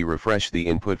automatically refresh the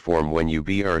input form when you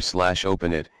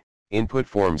open it? Input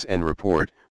forms and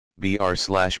report,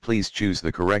 please choose the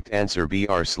correct answer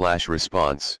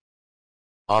response.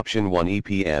 Option 1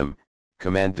 EPM,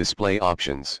 command display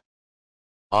options.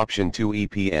 Option 2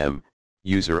 EPM,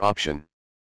 user option.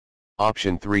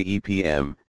 Option 3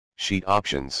 EPM, sheet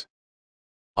options.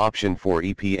 Option 4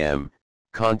 EPM,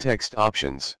 context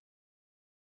options.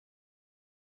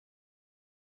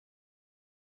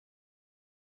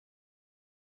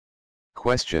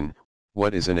 Question,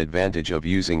 what is an advantage of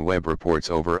using web reports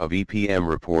over of EPM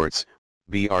reports?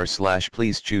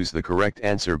 Please choose the correct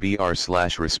answer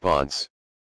response.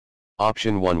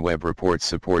 Option 1 web reports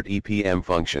support EPM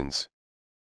functions.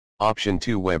 Option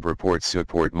 2 web reports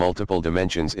support multiple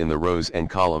dimensions in the rows and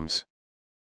columns.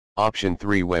 Option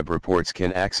 3 web reports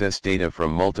can access data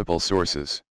from multiple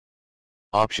sources.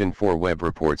 Option 4 web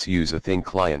reports use a thin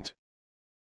client.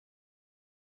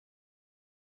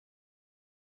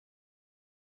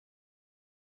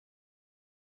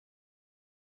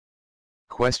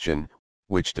 Question,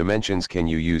 which dimensions can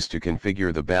you use to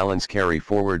configure the balance carry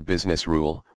forward business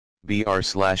rule?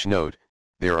 /note.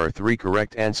 There are 3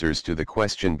 correct answers to the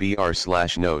question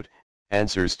 /note.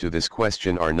 Answers to this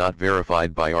question are not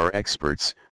verified by our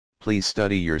experts. Please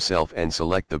study yourself and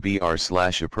select the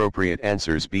appropriate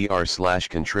answers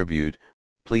contribute.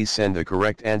 Please send the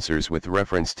correct answers with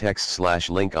reference text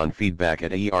 /link on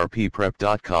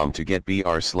feedback@erpprep.com to get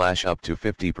up to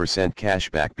 50%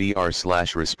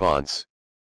 cashback response.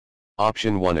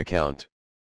 Option 1 account.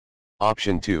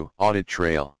 Option 2 audit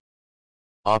trail.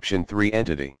 Option 3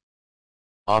 entity.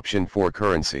 Option 4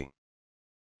 currency.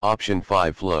 Option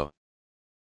 5 flow.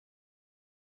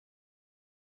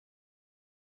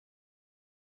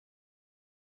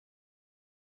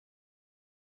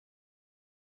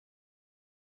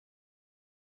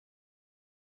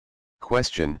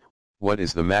 Question, what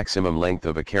is the maximum length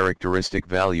of a characteristic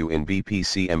value in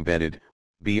BPC embedded?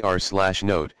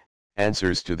 /note.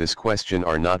 Answers to this question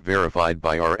are not verified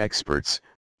by our experts.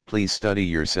 Please study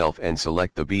yourself and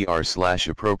select the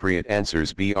appropriate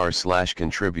answers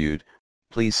contribute.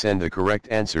 Please send the correct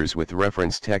answers with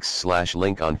reference text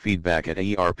 /link on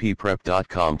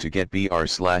feedback@erpprep.com to get up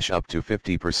to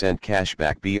 50%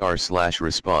 cashback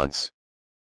response.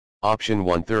 Option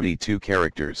 1 32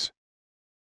 characters.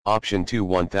 Option 2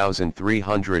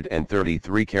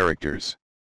 1333 characters.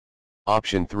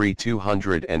 Option 3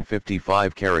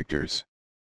 255 characters.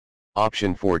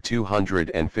 Option 4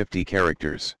 250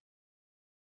 characters.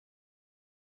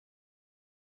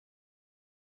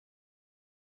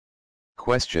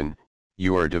 Question,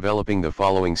 you are developing the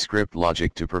following script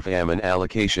logic to perform an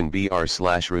allocation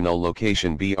 /renal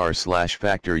location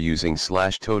 /factor using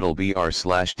 /total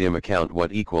 /dim account.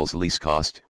 What equals lease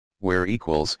cost, where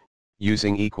equals,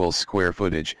 using equals square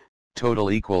footage,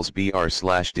 total equals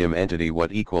 /dim entity.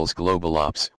 What equals global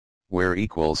ops, where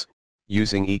equals,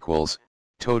 using equals,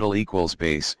 total equals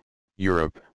base,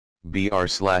 Europe,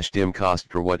 /dim cost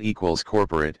per. What equals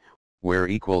corporate, where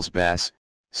equals BAS,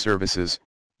 services,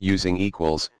 using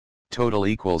equals, total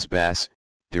equals BAS,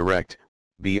 direct,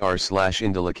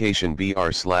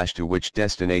 /indication to which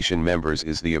destination members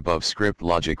is the above script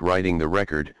logic writing the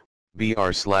record,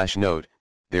 /note.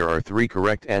 There are 3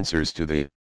 correct answers to the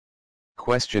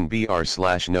question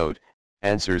 /note.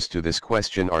 Answers to this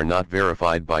question are not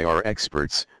verified by our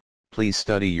experts. Please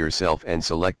study yourself and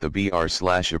select the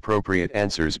BR/appropriate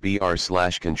answers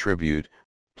BR/contribute.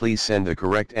 Please send the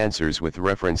correct answers with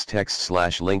reference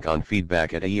text/link on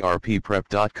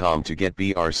feedback@erpprep.com to get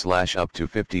BR/up to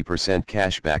 50%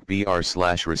 cashback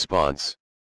BR/response.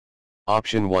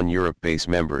 Option 1 Europe base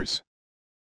members.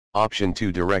 Option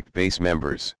 2 direct base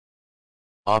members.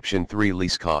 Option 3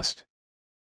 lease cost.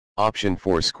 Option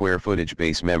 4 square footage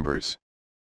base members.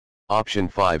 Option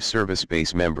 5 service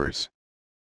base members.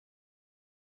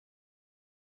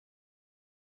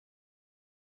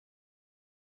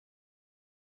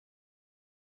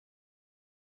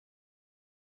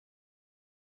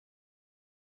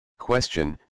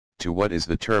 Question: to what is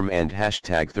the term and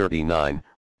 #39,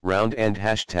 round and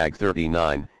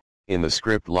 #39, in the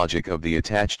script logic of the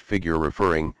attached figure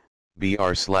referring,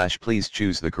 BR/ please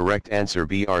choose the correct answer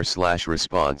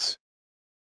BR/response.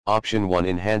 Option 1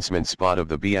 enhancement spot of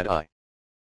the BATI.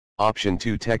 Option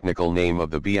 2 technical name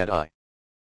of the BATI.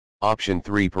 Option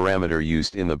 3 parameter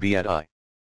used in the BATI.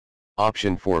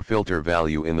 Option 4 filter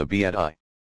value in the BATI.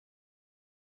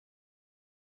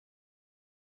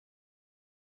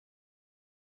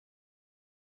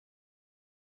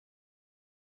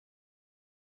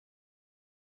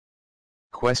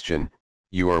 Question: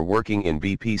 you are working in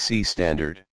BPC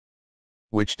standard.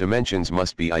 Which dimensions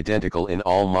must be identical in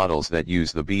all models that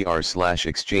use the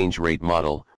BR/exchange rate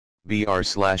model?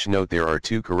 BR/note. There are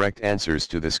two correct answers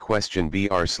to this question.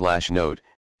 BR/note.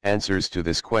 Answers to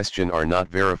this question are not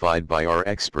verified by our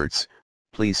experts.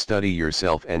 Please study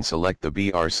yourself and select the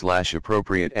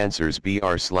BR/appropriate answers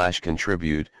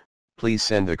BR/contribute. Please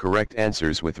send the correct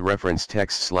answers with reference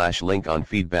text/link on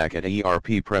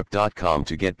feedback@erpprep.com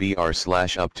to get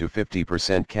BR/up to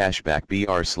 50% cashback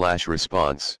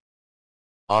BR/response.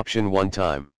 Option 1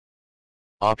 time.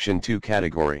 Option 2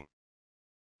 category.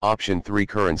 Option 3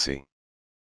 currency.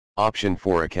 Option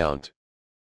 4 account.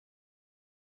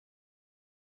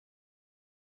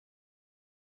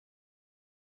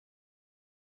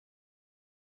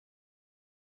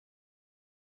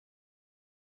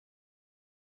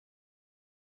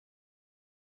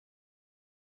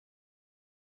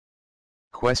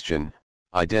 Question: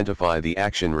 identify the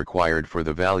action required for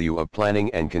the value of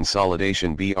planning and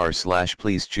consolidation BR/.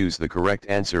 Please choose the correct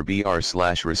answer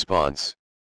BR/response.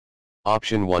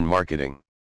 Option 1 marketing.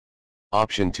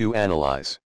 Option 2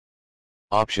 analyze.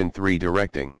 Option 3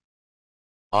 directing.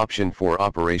 Option 4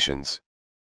 operations.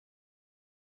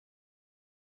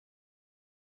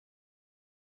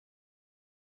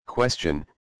 Question: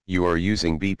 you are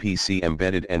using BPC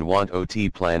embedded and want OT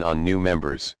plan on new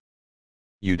members.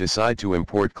 You decide to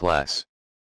import class.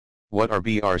 What are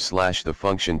BR/ the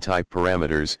function type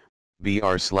parameters?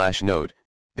 BR/note.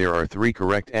 There are three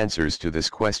correct answers to this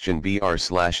question.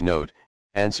 BR/note.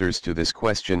 Answers to this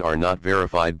question are not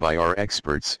verified by our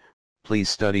experts. Please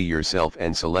study yourself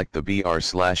and select the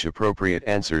BR/appropriate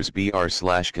answers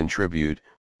BR/contribute.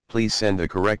 Please send the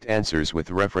correct answers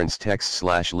with reference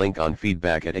text/link on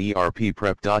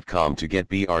feedback@erpprep.com to get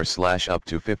BR/up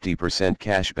to 50%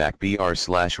 cashback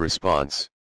BR/response.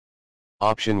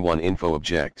 Option 1 info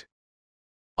object.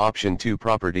 Option 2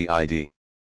 property ID.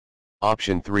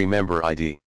 Option 3 member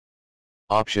ID.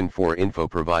 Option 4 info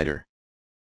provider.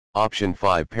 Option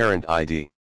 5 parent ID.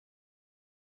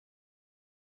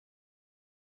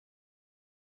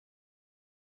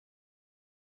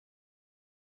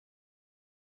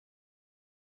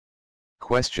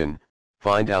 Question: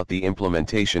 find out the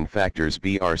implementation factors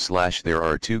BR/. There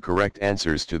are two correct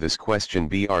answers to this question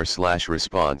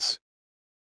BR/response.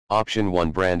 Option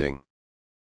 1 branding.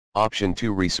 Option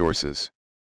 2 resources.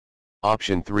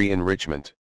 Option 3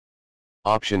 enrichment.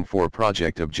 Option 4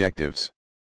 project objectives.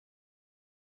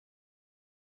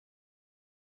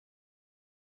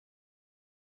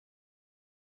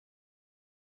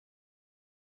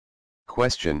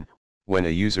 Question: when a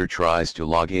user tries to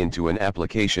log into an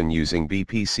application using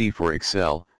BPC for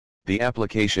Excel, the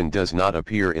application does not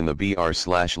appear in the BR/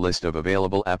 list of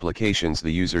available applications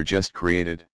the user just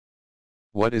created.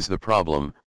 What is the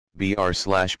problem? BR/.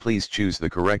 Please choose the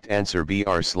correct answer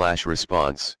BR/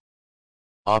 response.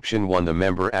 Option 1 the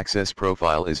member access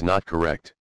profile is not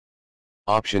correct.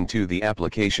 Option 2 the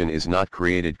application is not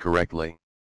created correctly.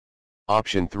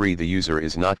 Option 3 the user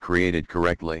is not created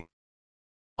correctly.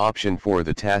 Option 4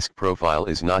 the task profile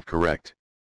is not correct.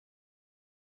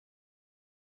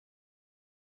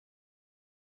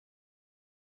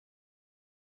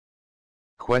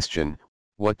 Question: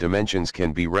 what dimensions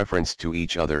can be referenced to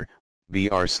each other?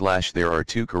 BR/. There are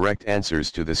two correct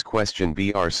answers to this question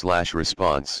BR/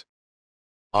 response.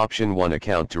 Option 1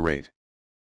 account to rate.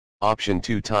 Option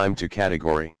 2 time to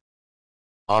category.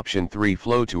 Option 3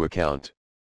 flow to account.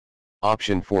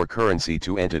 Option 4 currency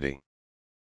to entity.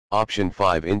 Option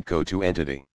 5 INCO to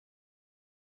entity.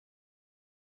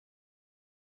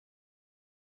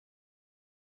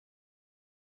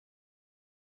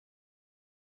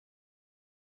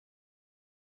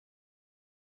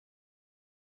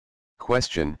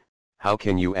 Question: how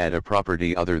can you add a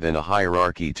property other than a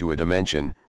hierarchy to a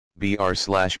dimension?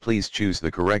 Please choose the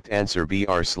correct answer.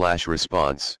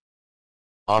 Response.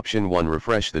 Option 1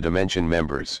 refresh the dimension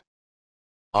members.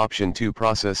 Option 2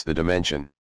 process the dimension.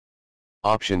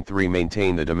 Option 3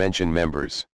 maintain the dimension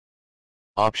members.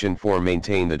 Option 4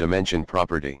 maintain the dimension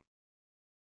property.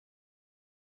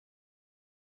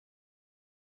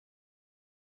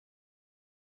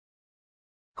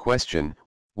 Question: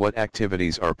 what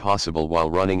activities are possible while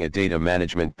running a data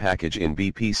management package in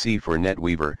BPC for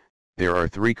NetWeaver? There are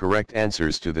 3 correct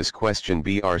answers to this question.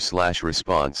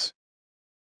 Response.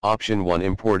 Option 1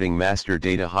 importing master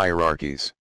data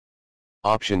hierarchies.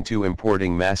 Option 2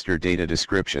 importing master data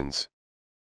descriptions.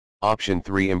 Option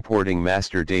 3 importing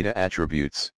master data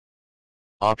attributes.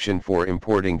 Option 4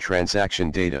 importing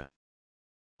transaction data.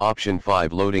 Option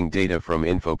 5 loading data from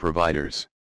info providers.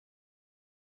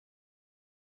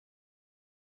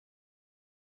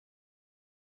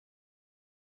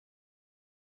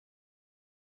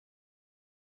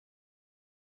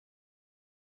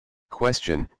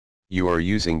 Question: you are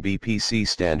using BPC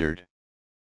standard.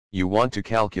 You want to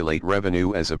calculate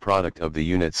revenue as a product of the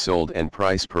units sold and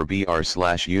price per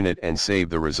unit and save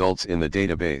the results in the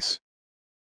database.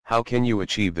 How can you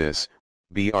achieve this?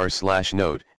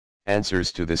 Note: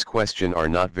 answers to this question are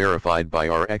not verified by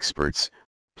our experts.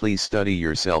 Please study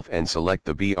yourself and select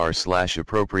the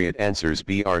appropriate answers.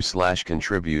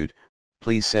 Contribute.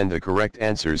 Please send the correct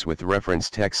answers with reference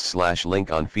text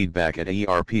 /link on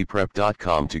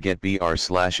feedback@erpprep.com to get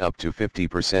up to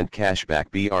 50%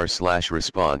 cashback.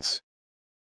 Response.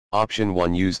 Option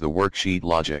 1 use the worksheet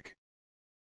logic.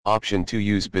 Option 2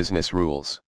 use business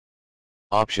rules.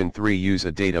 Option 3 use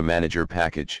a data manager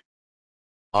package.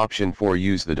 Option 4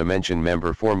 use the dimension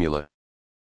member formula.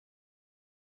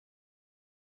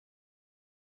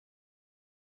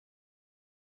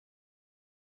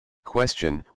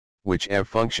 Question: which EV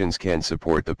functions can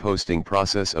support the posting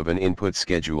process of an input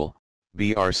schedule?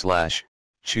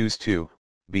 Choose 2.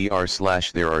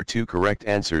 There are 2 correct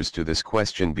answers to this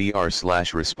question.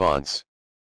 Response.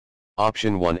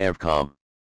 Option 1 EVCOM.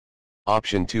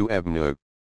 Option 2 EVNUG.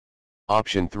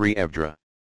 Option 3 EVDRA.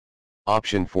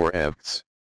 Option 4 EVCS.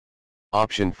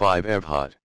 Option 5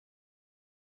 EVHOT.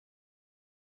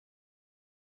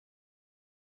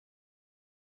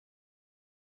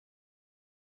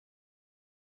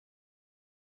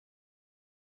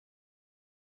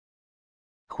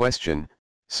 Question: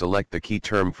 select the key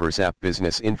term for SAP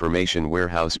Business Information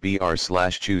Warehouse.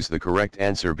 Choose the correct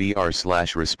answer.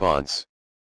 Response.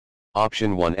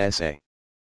 Option 1 SA.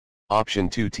 Option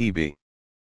 2 TB.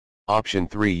 Option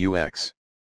 3 UX.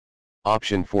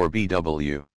 Option 4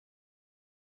 BW.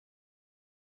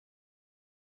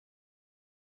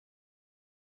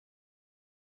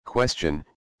 Question: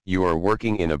 you are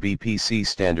working in a BPC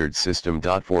standard system.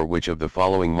 For which of the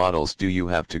following models do you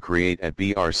have to create at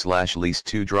least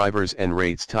 2 drivers and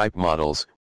rates type models?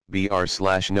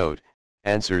 Note: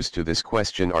 answers to this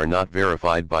question are not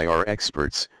verified by our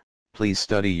experts. Please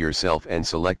study yourself and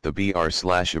select the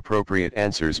appropriate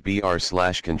answers.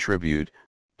 Contribute.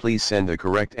 Please send the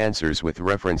correct answers with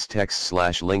reference text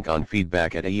 /link on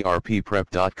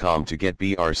feedback@erpprep.com to get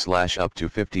up to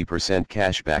 50%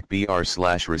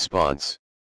 cashback. Response.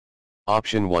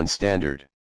 Option 1 standard.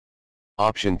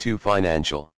 Option 2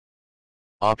 financial.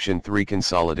 Option 3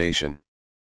 consolidation.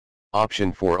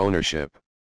 Option 4 ownership.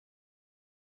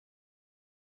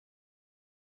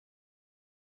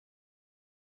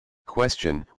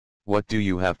 Question: what do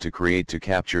you have to create to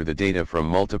capture the data from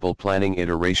multiple planning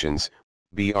iterations?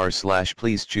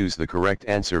 Please choose the correct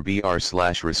answer.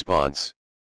 Response.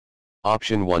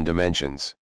 Option 1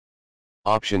 dimensions.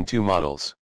 Option 2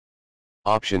 models.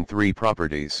 Option 3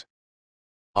 properties.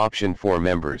 Option 4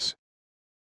 members.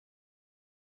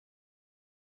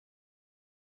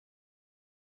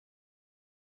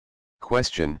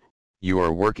 Question: you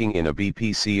are working in a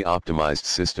BPC optimized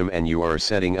system and you are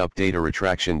setting up data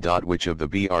retraction. Which of the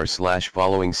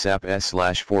following SAP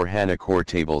S/4 HANA core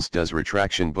tables does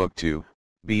retraction book to?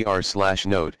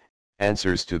 Note: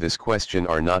 answers to this question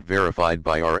are not verified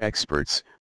by our experts.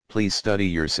 Please study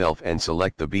yourself and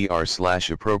select the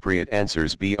appropriate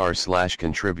answers.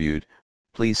 Contribute.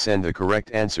 Please send the correct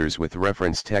answers with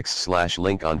reference text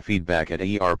 /link on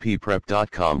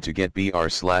feedback@erpprep.com to get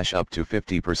up to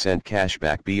 50%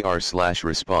 cashback.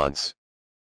 Response.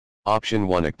 Option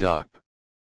 1 ACDOP.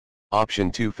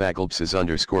 Option 2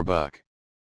 faglbs_book.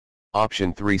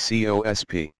 Option 3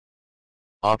 COSP.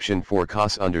 Option 4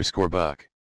 COS_book.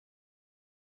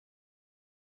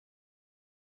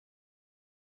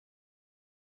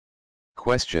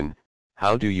 Question: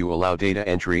 how do you allow data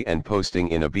entry and posting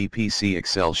in a BPC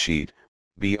Excel sheet?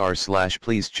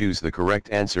 Please choose the correct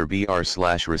answer.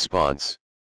 Response.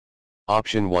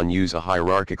 Option 1 use a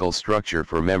hierarchical structure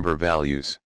for member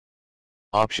values.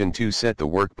 Option 2 set the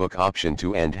workbook. Option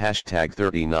 2 and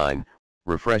 #39,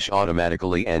 refresh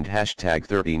automatically and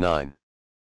 #39.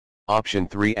 Option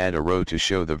 3 add a row to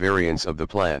show the variance of the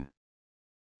plan.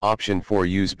 Option 4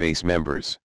 use base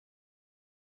members.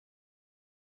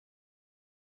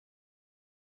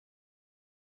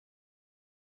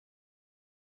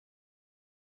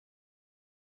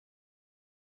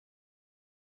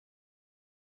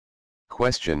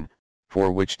 Question: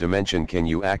 for which dimension can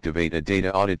you activate a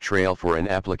data audit trail for an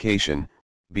application?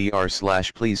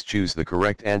 Please choose the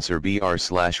correct answer.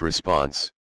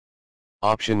 Response.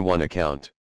 Option 1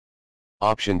 account.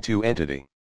 Option 2 entity.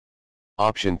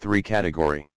 Option 3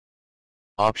 category.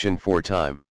 Option 4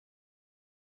 time.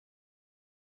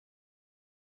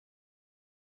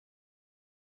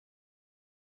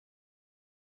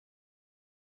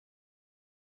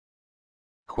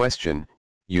 Question: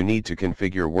 you need to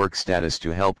configure work status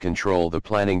to help control the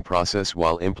planning process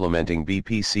while implementing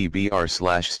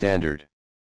BPC/standard.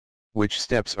 Which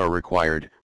steps are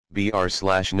required?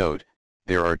 Note: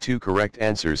 there are 2 correct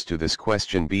answers to this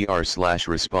question.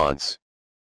 Response.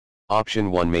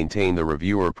 Option 1 maintain the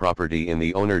reviewer property in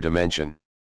the owner dimension.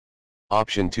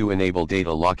 Option 2 enable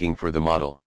data locking for the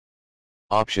model.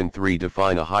 Option 3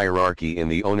 define a hierarchy in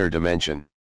the owner dimension.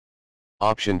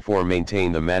 Option 4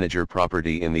 maintain the manager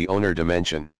property in the owner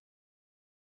dimension.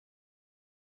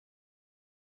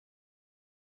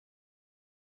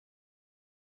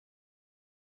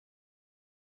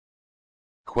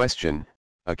 Question: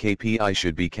 a KPI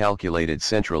should be calculated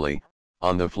centrally,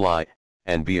 on the fly,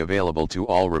 and be available to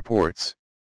all reports.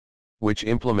 Which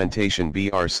implementation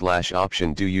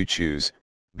option do you choose?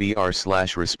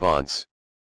 Response.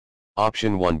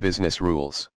 Option 1 business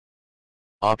rules.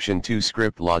 Option 2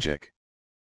 script logic.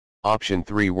 Option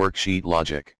 3 worksheet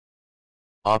logic.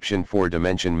 Option 4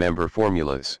 dimension member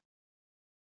formulas.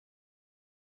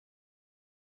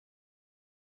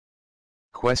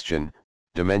 Question: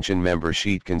 dimension member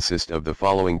sheet consists of the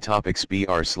following topics.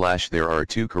 There are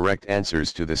 2 correct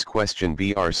answers to this question.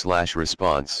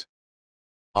 Response.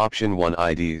 Option 1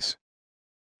 IDs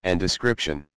and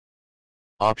description.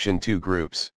 Option 2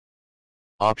 groups.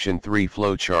 Option 3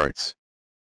 flow charts.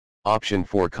 Option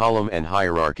 4 column and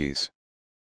hierarchies.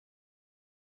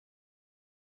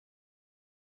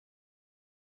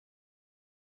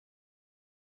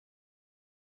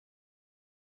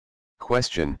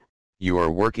 Question: you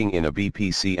are working in a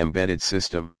BPC embedded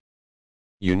system.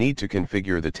 You need to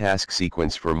configure the task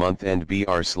sequence for month end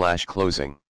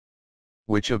closing.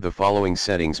 Which of the following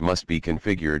settings must be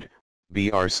configured?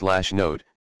 Note: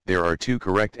 there are 2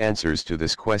 correct answers to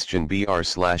this question.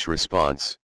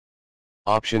 Response.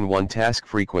 Option 1 task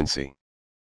frequency.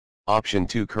 Option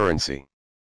 2 currency.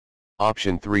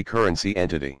 Option 3 currency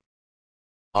entity.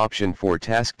 Option 4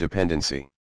 task dependency.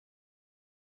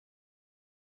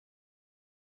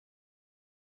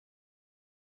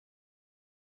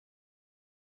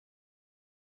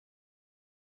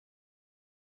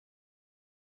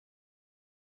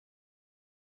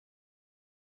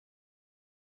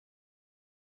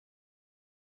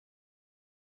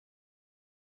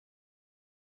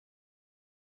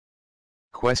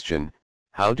 Question: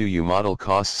 how do you model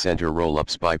cost center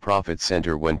rollups by profit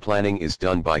center when planning is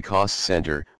done by cost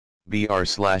center?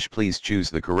 Please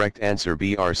choose the correct answer.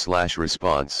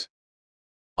 Response.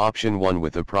 Option 1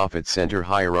 with a profit center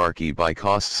hierarchy by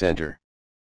cost center.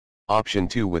 Option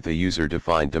 2 with a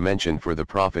user-defined dimension for the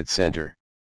profit center.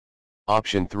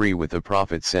 Option 3 with a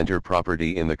profit center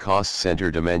property in the cost center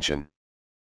dimension.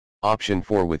 Option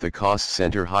 4 with a cost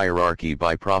center hierarchy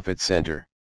by profit center.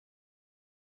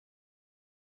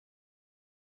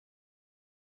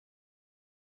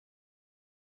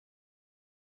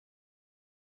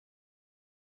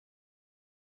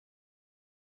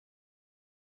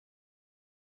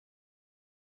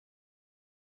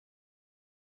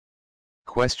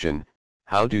 Question: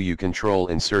 how do you control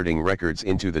inserting records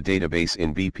into the database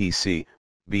in BPC?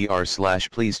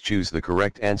 Please choose the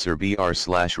correct answer.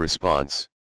 Response.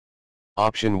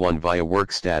 Option 1 via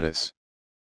work status.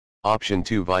 Option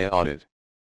 2 via audit.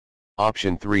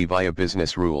 Option 3 via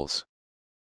business rules.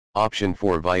 Option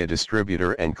 4 via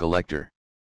distributor and collector.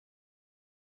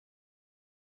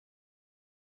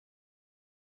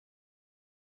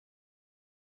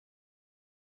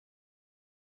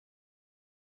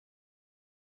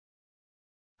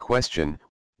 Question: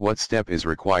 what step is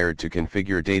required to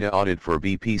configure data audit for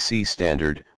BPC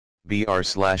standard,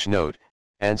 BR/note?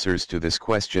 Answers to this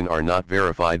question are not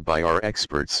verified by our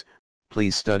experts.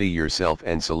 Please study yourself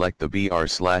and select the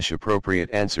BR/appropriate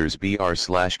answers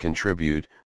BR/contribute.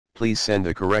 Please send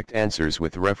the correct answers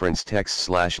with reference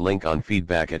text/link on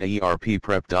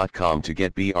feedback@erpprep.com to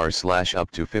get BR/up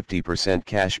to 50%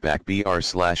 cashback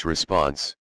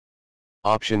BR/response.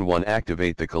 Option 1,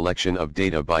 activate the collection of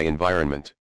data by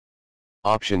environment.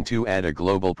 Option 2, add a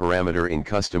global parameter in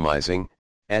customizing,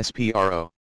 SPRO.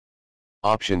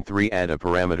 Option 3, add a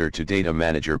parameter to data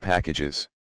manager packages.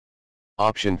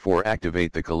 Option 4,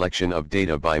 activate the collection of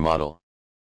data by model.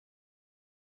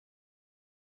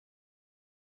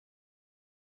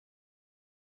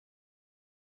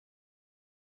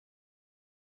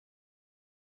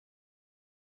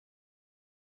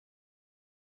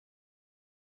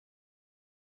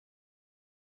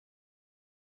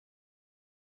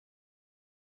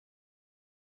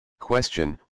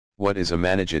 Question: what is a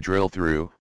manage a drill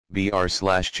through?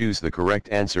 BR/choose the correct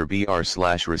answer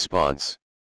BR/response.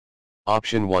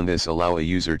 Option 1, this allow a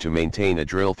user to maintain a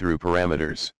drill through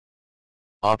parameters.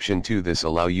 Option 2, this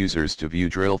allow users to view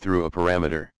drill through a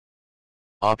parameter.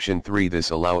 Option 3, this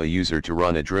allow a user to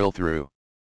run a drill through.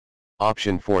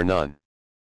 Option 4, none.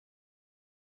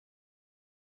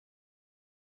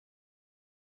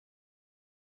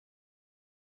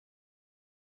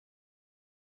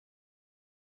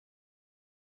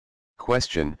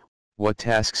 Question: what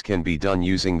tasks can be done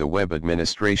using the web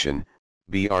administration?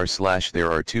 BR/.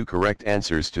 There are 2 correct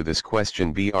answers to this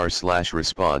question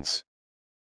BR/response.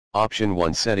 Option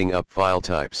 1, setting up file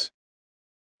types.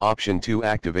 Option 2,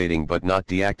 activating but not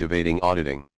deactivating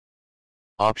auditing.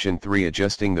 Option 3,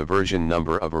 adjusting the version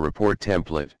number of a report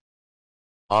template.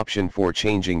 Option 4,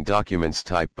 changing documents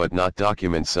type but not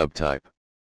document subtype.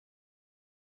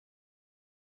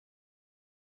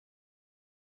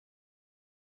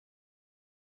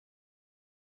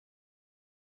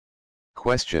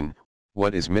 Question: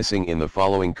 what is missing in the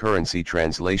following currency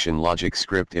translation logic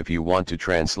script if you want to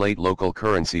translate local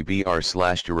currency BR/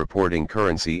 to reporting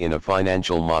currency in a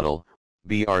financial model?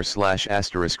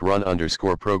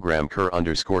 BR/*run_program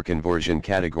cur_conversion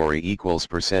category equals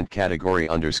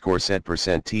 %category_set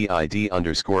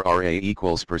 %TID_RA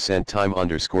equals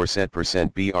 %time_set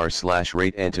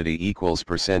 %BR/rate entity equals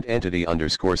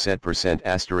 %entity_set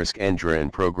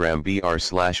 %*endran program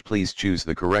BR/. Please choose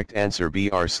the correct answer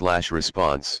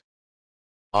BR/response.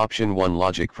 Option 1,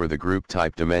 logic for the group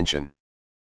type dimension.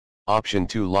 Option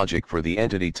 2, logic for the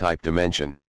entity type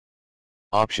dimension.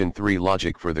 Option 3,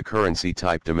 logic for the currency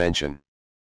type dimension.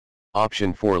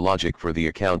 Option 4, logic for the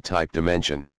account type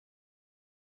dimension.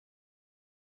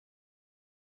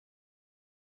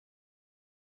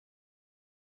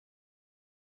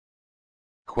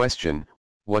 Question: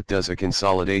 what does a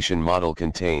consolidation model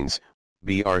contains?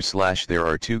 BR/. There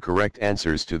are 2 correct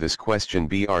answers to this question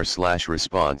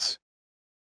BR/response.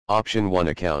 Option 1,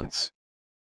 accounts.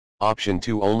 Option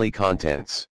 2, only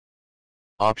contents.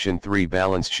 Option 3,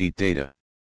 balance sheet data.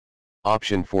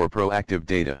 Option 4, proactive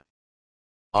data.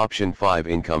 Option 5,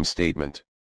 income statement.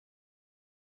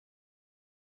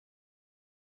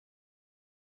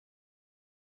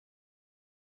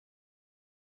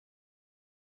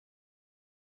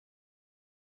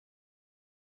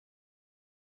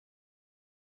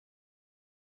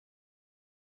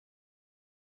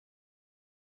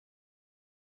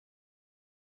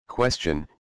 Question: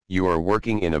 you are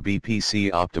working in a BPC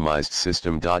optimized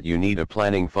system. You need a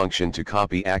planning function to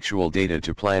copy actual data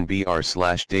to plan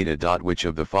BR/data. Which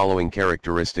of the following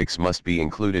characteristics must be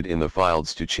included in the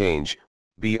files to change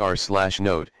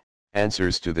BR/note?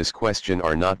 Answers to this question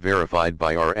are not verified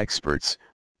by our experts.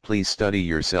 Please study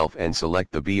yourself and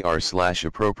select the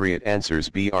BR/appropriate answers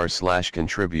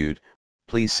BR/contribute.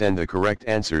 Please send the correct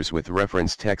answers with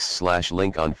reference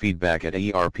text/link on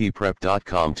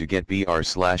feedback@erpprep.com to get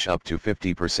BR/up to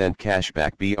 50%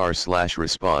 cashback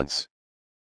BR/response.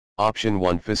 Option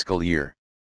 1, fiscal year.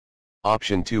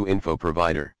 Option 2, info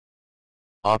provider.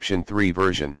 Option 3,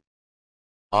 version.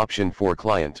 Option 4,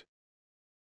 client.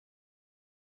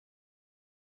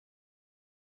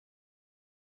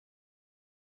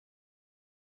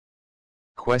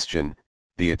 Question: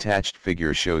 the attached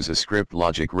figure shows a script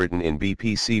logic written in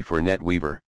BPC for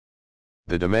NetWeaver.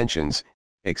 The dimensions,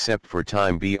 except for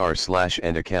time BR/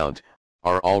 and account,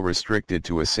 are all restricted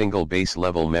to a single base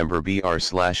level member BR/.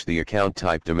 The account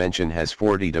type dimension has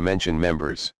 40 dimension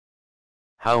members.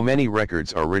 How many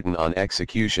records are written on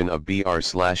execution of BR/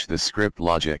 the script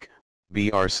logic,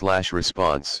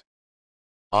 BR/response?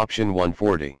 Option 1,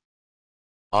 40.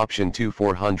 Option 2,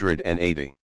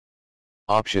 480.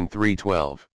 Option 3,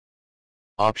 12.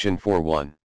 Option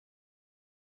 4.1.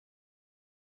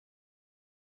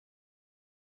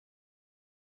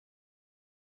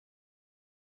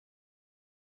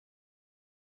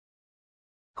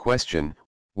 Question: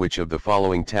 which of the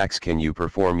following tasks can you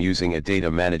perform using a data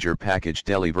manager package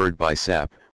delivered by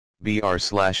SAP? There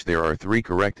are 3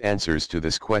 correct answers to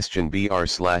this question.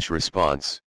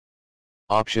 Response.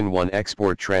 Option 1: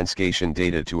 export transcation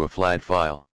data to a flat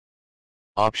file.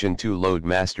 Option 2: load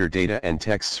master data and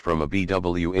texts from a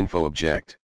BW info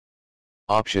object.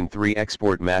 Option 3: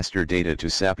 export master data to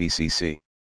SAP ECC.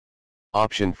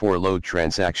 Option 4: load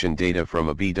transaction data from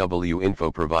a BW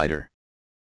info provider.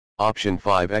 Option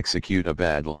 5: execute a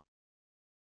BADL.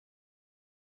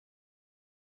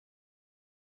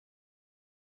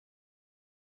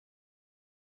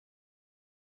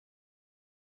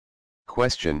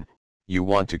 Question: you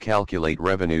want to calculate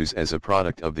revenues as a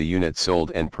product of the unit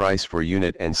sold and price for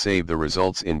unit and save the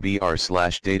results in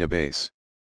BR/database.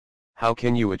 How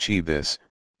can you achieve this?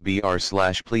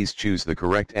 Please choose the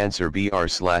correct answer.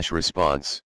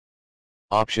 Response.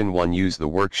 Option 1: use the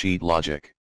worksheet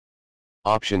logic.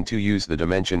 Option 2: use the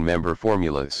dimension member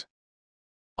formulas.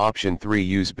 Option 3: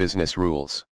 use business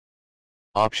rules.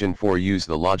 Option 4: use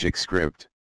the logic script.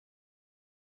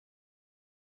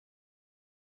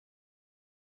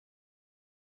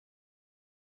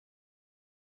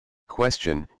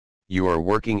 Question: you are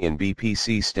working in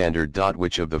BPC standard.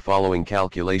 Which of the following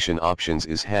calculation options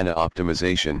is HANA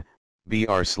optimization?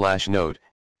 Note: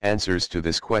 answers to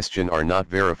this question are not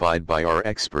verified by our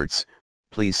experts.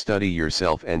 Please study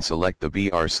yourself and select the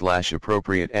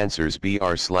appropriate answers.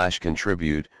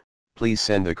 Contribute. Please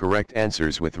send the correct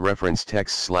answers with reference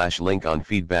text /link on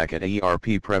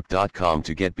feedback@erpprep.com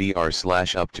to get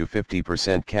up to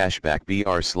 50%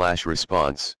 cashback.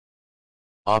 Response.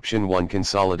 Option 1: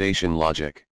 consolidation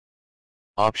logic.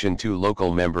 Option 2: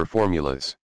 local member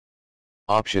formulas.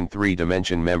 Option 3: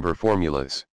 dimension member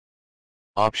formulas.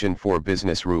 Option 4: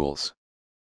 business rules.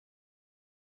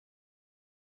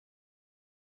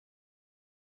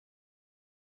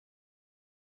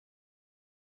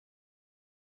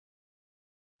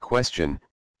 Question: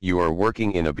 you are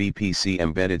working in a BPC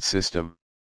embedded system.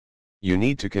 You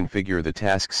need to configure the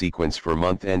task sequence for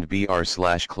month-end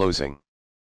closing.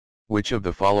 Which of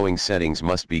the following settings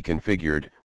must be configured?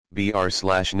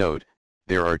 Note: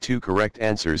 there are 2 correct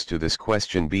answers to this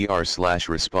question.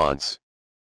 Response.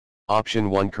 Option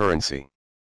 1: currency.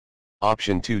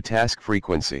 Option 2: task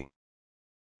frequency.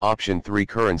 Option 3: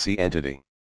 currency entity.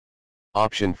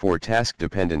 Option 4: task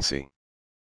dependency.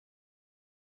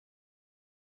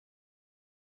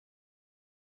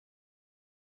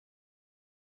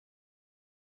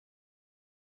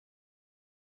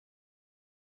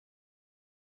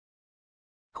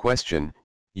 Question: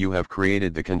 you have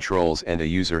created the controls and a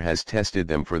user has tested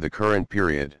them for the current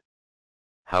period.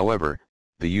 However,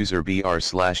 the user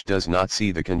does not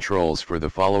see the controls for the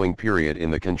following period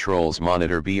in the controls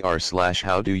monitor.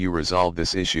 How do you resolve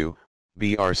this issue?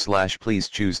 Please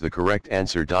choose the correct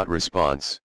answer.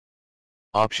 Response.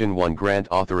 Option 1: grant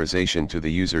authorization to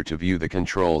the user to view the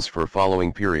controls for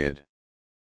following period.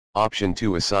 Option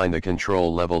 2: assign the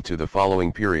control level to the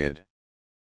following period.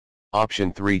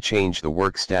 Option 3: change the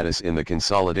work status in the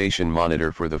consolidation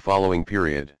monitor for the following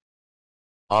period.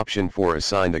 Option 4: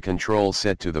 assign the control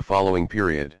set to the following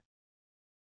period.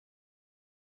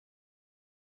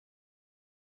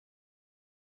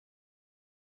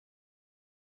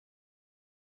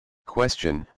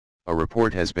 Question: a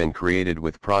report has been created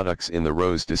with products in the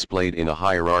rows displayed in a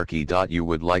hierarchy. You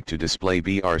would like to display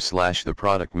the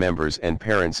product members and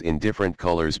parents in different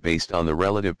colors based on the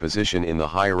relative position in the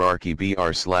hierarchy.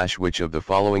 Which of the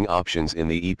following options in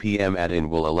the EPM add-in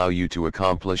will allow you to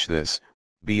accomplish this?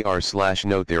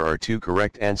 Note: there are 2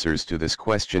 correct answers to this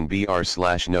question.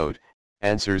 Note: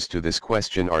 answers to this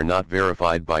question are not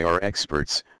verified by our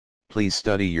experts. Please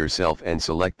study yourself and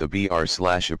select the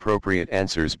appropriate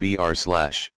answers.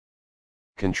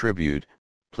 Contribute.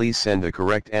 Please send the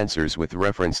correct answers with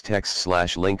reference text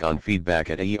 /link on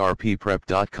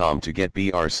feedback@erpprep.com to get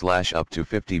up to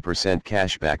 50%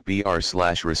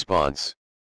 cashback. Response.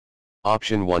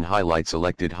 Option 1: highlight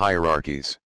selected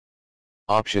hierarchies.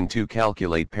 Option 2: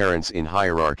 calculate parents in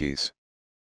hierarchies.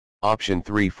 Option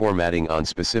 3: formatting on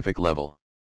specific level.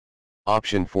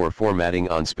 Option 4: formatting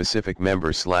on specific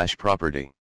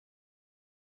member/property.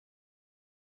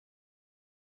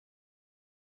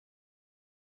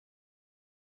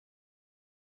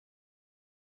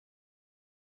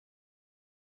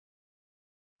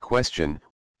 Question: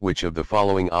 which of the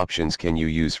following options can you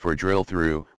use for drill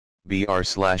through?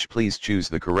 Please choose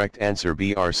the correct answer.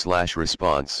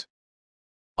 Response.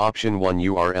 Option 1: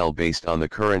 URL based on the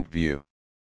current view.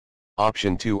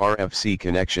 Option 2 RFC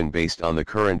connection based on the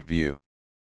current view.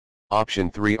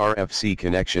 Option 3 RFC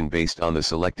connection based on the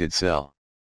selected cell.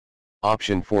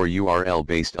 Option 4 URL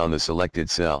based on the selected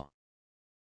cell.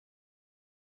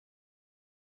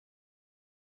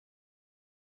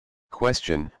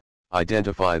 Question: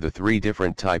 identify the three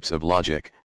different types of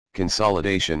logic.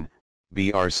 Consolidation,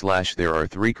 BR/. There are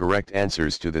three correct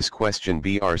answers to this question.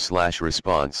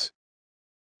 BR/response.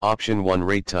 Option 1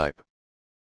 rate type.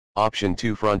 Option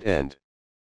 2 front end.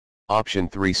 Option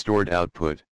 3 stored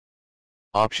output.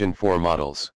 Option 4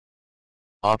 models.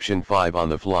 Option 5 on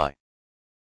the fly.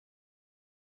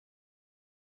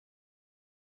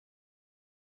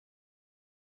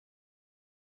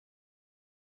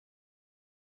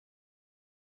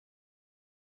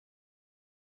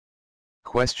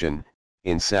 Question: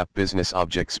 in SAP Business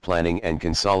Objects Planning and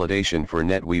Consolidation for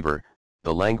NetWeaver,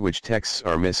 the language texts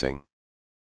are missing.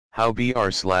 How do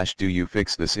you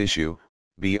fix this issue?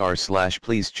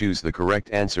 Please choose the correct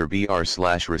answer.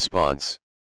 Response.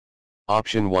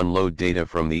 Option 1 load data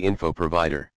from the info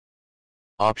provider.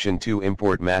 Option 2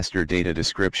 import master data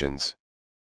descriptions.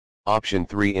 Option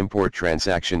 3 import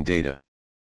transaction data.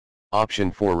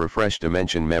 Option 4 refresh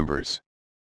dimension members.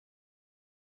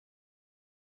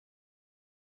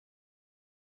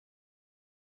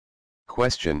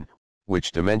 Question: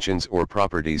 which dimensions or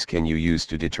properties can you use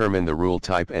to determine the rule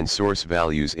type and source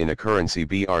values in a currency?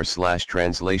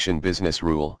 Translation business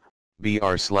rule.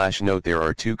 Note: there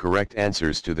are two correct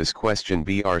answers to this question.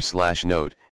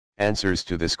 Note: answers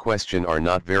to this question are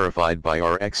not verified by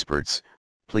our experts.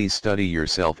 Please study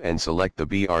yourself and select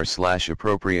the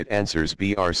appropriate answers.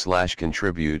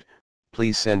 Contribute.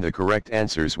 Please send the correct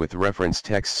answers with reference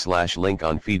text /link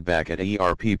on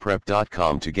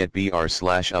feedback@erpprep.com to get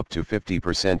up to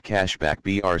 50%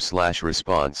 cashback.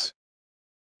 Response.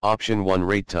 Option 1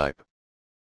 rate type.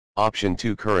 Option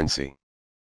 2 currency.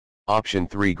 Option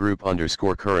 3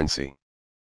 group_currency.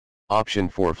 Option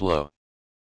 4 flow.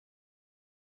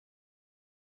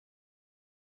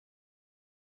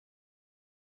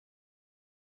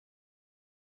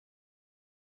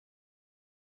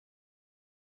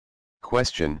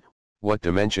 Question: what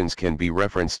dimensions can be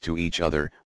referenced to each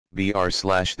other?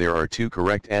 There are two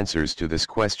correct answers to this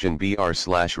question.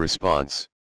 Response.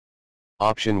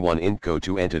 Option 1 INCO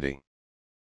to entity.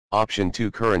 Option 2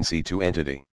 currency to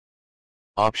entity.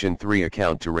 Option 3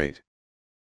 account to rate.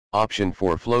 Option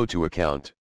 4 flow to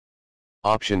account.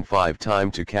 Option 5 time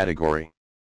to category.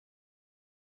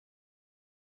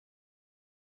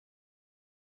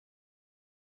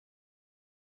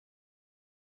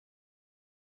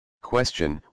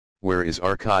 Question: where is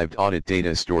archived audit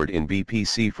data stored in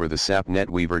BPC for the SAP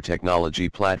NetWeaver technology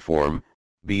platform?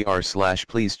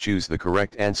 Please choose the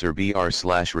correct answer.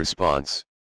 Response.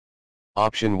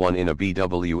 Option 1 in a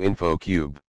BW info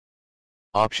cube.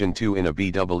 Option 2 in a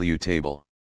BW table.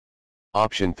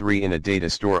 Option 3 in a data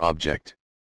store object.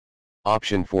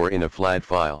 Option 4 in a flat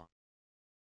file.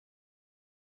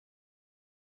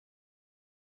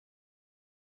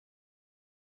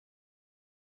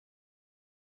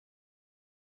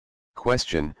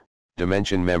 Question: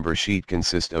 dimension member sheet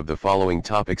consists of the following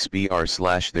topics.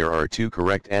 There are two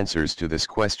correct answers to this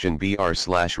question.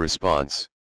 Response.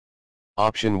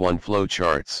 Option 1 flow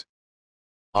charts.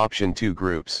 Option 2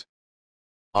 groups.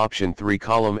 Option 3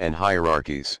 column and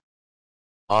hierarchies.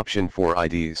 Option 4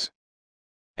 IDs.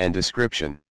 And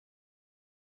description.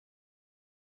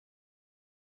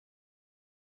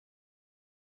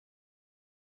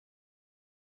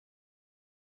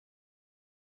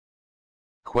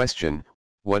 Question: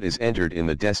 what is entered in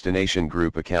the destination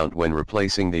group account when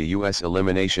replacing the US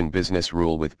elimination business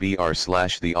rule with the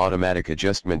automatic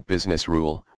adjustment business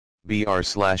rule?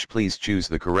 Please choose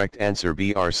the correct answer.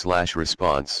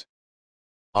 Response.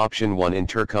 Option 1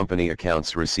 intercompany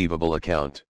accounts receivable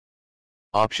account.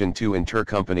 Option 2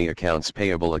 intercompany accounts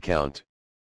payable account.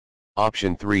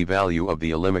 Option 3 value of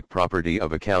the ELIMIC property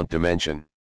of account dimension.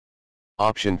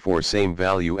 Option 4 same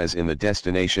value as in the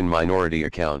destination minority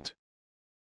account.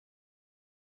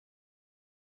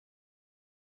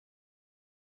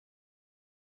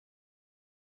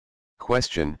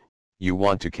 Question: you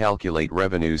want to calculate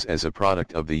revenues as a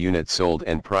product of the unit sold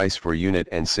and price for unit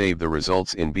and save the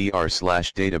results in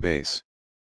database.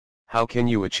 How can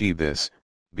you achieve this?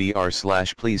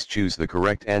 Please choose the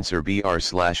correct answer.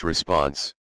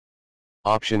 Response.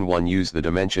 Option 1 use the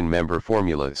dimension member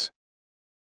formulas.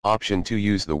 Option 2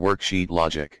 use the worksheet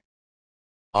logic.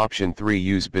 Option 3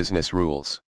 use business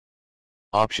rules.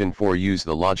 Option 4 use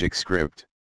the logic script.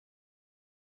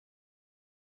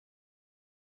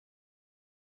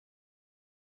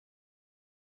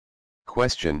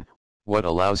 Question: What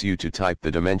allows you to type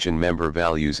the dimension member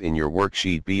values in your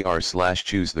worksheet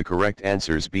choose the correct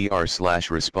answers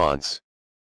response.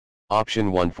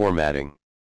 Option 1 Formatting.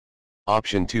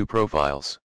 Option 2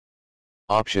 Profiles.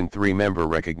 Option 3 Member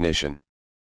Recognition.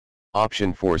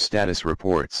 Option 4 Status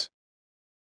Reports.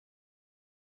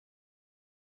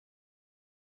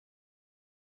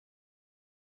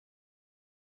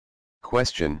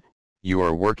 Question: you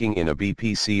are working in a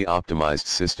BPC optimized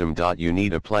system. You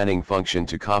need a planning function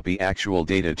to copy actual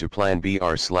data to plan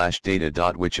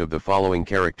data. Which of the following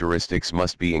characteristics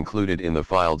must be included in the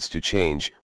files to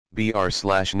change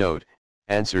note?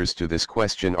 Answers to this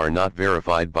question are not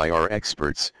verified by our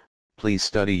experts. Please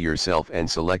study yourself and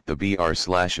select the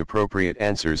appropriate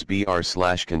answers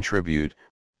contribute.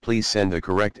 Please send the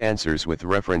correct answers with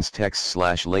reference text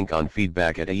link on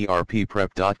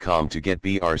feedback@erpprep.com to get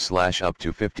up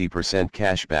to 50%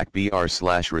 cashback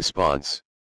response.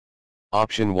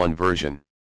 Option 1 Version.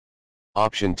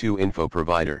 Option 2 Info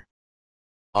Provider.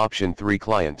 Option 3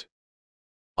 Client.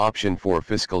 Option 4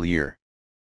 Fiscal Year.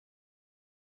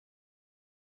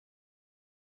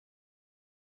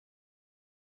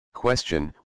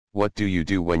 Question: what do you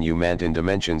do when you maintain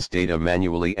dimensions data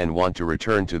manually and want to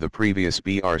return to the previous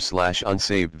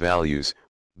unsaved values?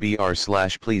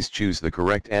 Please choose the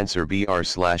correct answer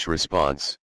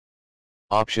response.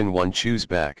 Option 1 Choose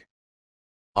Back.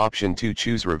 Option 2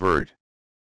 Choose Revert.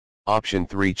 Option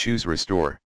 3 Choose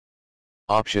Restore.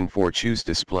 Option 4 Choose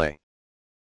Display.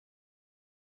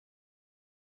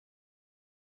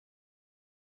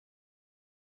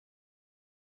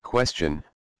 Question: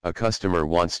 a customer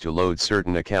wants to load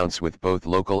certain accounts with both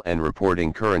local and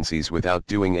reporting currencies without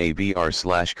doing a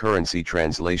currency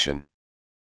translation.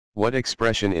 What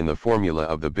expression in the formula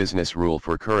of the business rule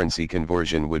for currency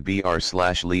conversion would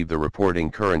leave the reporting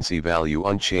currency value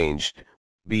unchanged?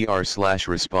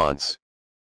 Response.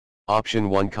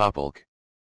 Option 1 Kopelk.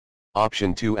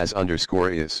 Option 2 as underscore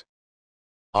is.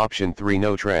 Option 3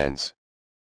 no trans.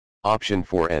 Option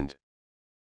 4 end.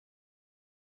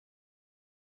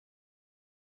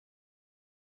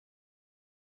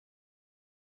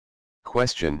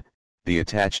 Question: the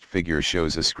attached figure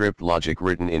shows a script logic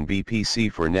written in BPC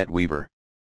for NetWeaver.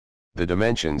 The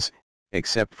dimensions,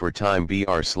 except for time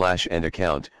and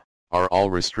account, are all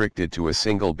restricted to a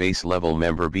single base level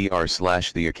member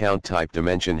the account type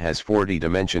dimension has 40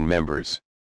 dimension members.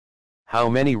 How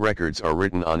many records are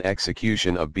written on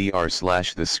execution of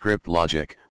the script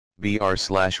logic?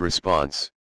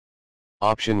 Response.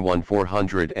 Option 1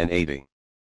 480.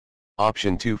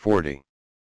 Option 2 40.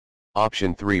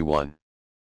 Option 3 1.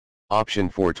 Option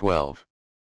 4 12.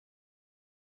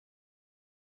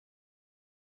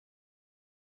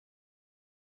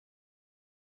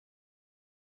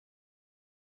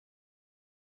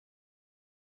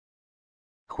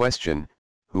 Question: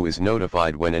 who is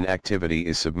notified when an activity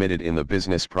is submitted in the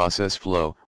business process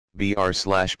flow?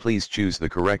 Please choose the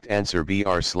correct answer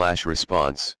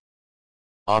response.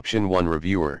 Option 1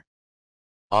 Reviewer.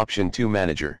 Option 2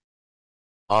 Manager.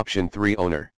 Option 3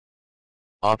 Owner.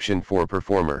 Option 4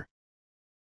 Performer.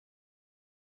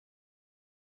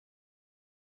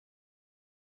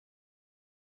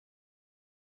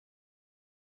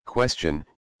 Question: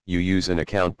 you use an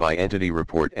account by entity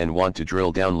report and want to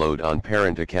drill download on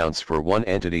parent accounts for one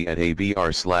entity at a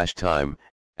time,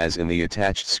 as in the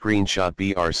attached screenshot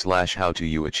how do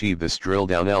you achieve this drill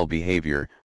down L behavior?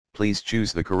 Please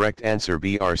choose the correct answer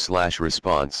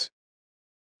response.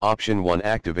 Option 1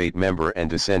 Activate member and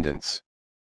descendants.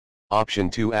 Option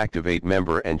 2 Activate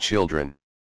member and children.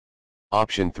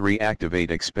 Option 3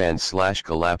 Activate expand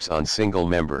collapse on single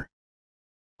member.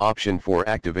 Option 4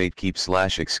 Activate keep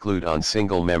exclude on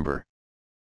single member.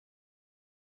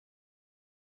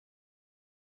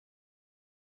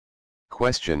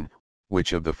 Question: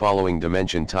 which of the following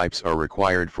dimension types are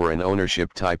required for an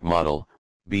ownership type model?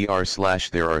 There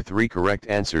are 3 correct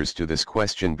answers to this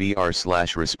question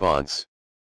response.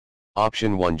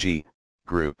 Option 1 G,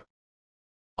 Group.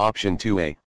 Option 2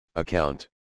 A, Account.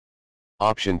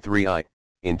 Option 3 I,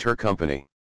 Intercompany.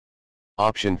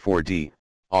 Option 4 D,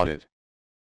 Audit.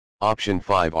 Option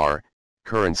 5 R,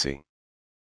 Currency.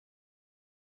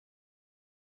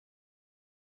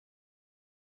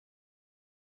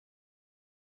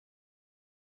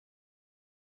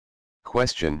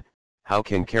 Question: how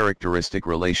can characteristic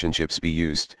relationships be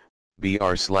used?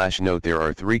 Note there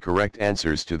are 3 correct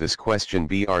answers to this question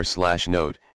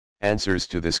note. Answers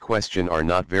to this question are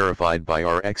not verified by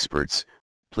our experts.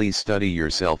 Please study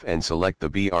yourself and select the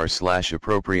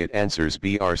appropriate answers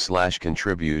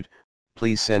contribute.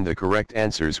 Please send the correct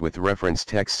answers with reference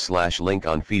text link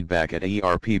on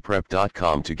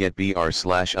feedback@erpprep.com to get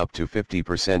up to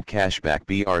 50% cashback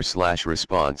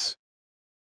response.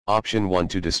 Option 1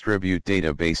 to distribute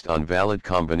data based on valid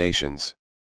combinations.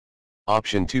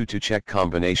 Option 2 to check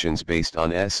combinations based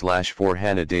on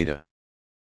S/4HANA data.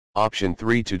 Option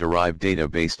 3 to derive data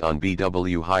based on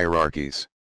BW hierarchies.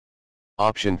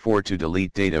 Option 4 to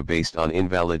delete data based on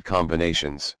invalid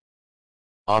combinations.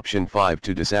 Option 5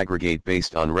 to disaggregate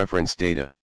based on reference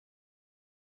data.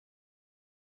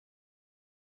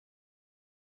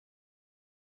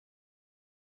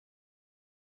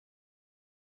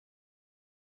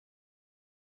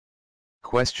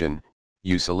 Question: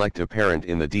 you select a parent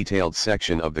in the detailed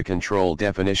section of the control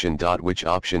definition. Which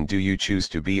option do you choose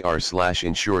to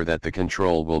ensure that the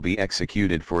control will be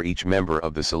executed for each member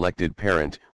of the selected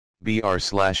parent?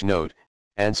 Note: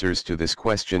 answers to this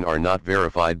question are not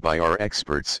verified by our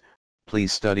experts.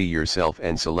 Please study yourself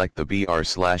and select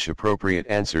the appropriate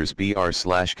answers.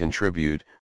 Contribute.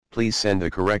 Please send the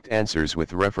correct answers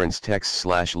with reference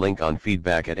text/link on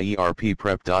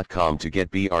feedback@erpprep.com to get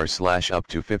up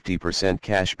to 50%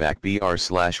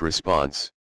 cashback.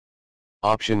 Response.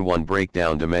 Option 1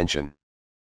 breakdown dimension.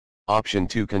 Option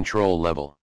 2 control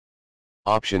level.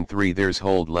 Option 3 there's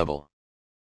hold level.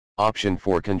 Option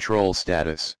 4 control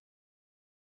status.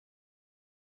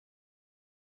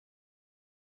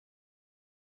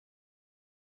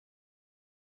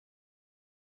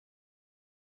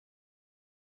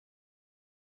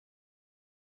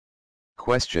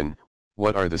 Question: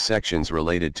 what are the sections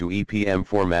related to EPM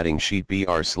formatting sheet?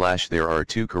 There are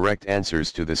 2 correct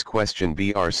answers to this question.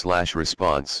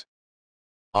 Response.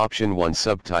 Option 1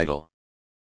 subtitle.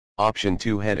 Option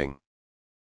 2 heading.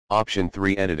 Option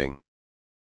 3 editing.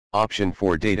 Option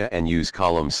 4 data and use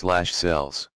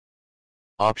column/cells.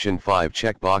 Option 5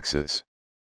 checkboxes.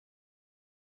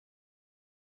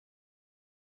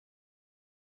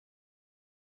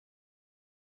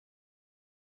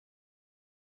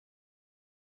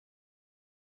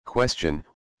 Question: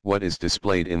 what is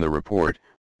displayed in the report?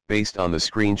 Based on the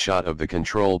screenshot of the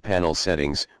control panel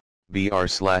settings,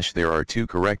 there are 2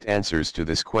 correct answers to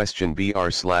this question.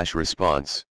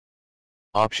 Response.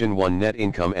 Option 1 net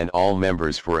income and all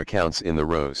members for accounts in the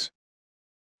rows.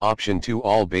 Option 2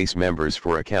 all base members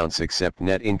for accounts except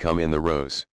net income in the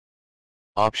rows.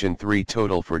 Option 3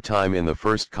 total for time in the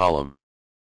first column.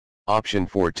 Option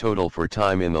 4 total for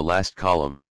time in the last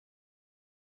column.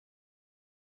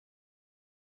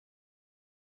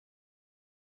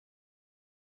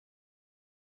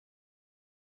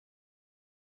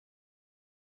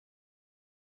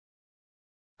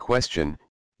 Question: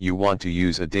 you want to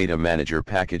use a data manager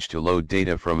package to load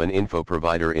data from an info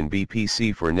provider in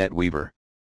BPC for NetWeaver.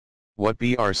 What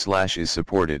is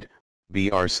supported?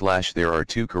 There are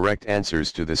 2 correct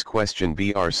answers to this question.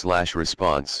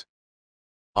 Response.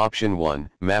 Option 1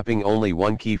 mapping only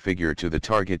one key figure to the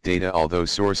target data although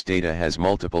source data has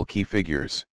multiple key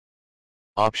figures.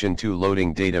 Option 2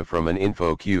 loading data from an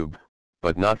info cube,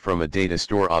 but not from a data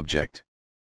store object.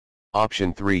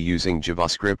 Option 3 using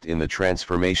JavaScript in the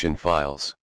transformation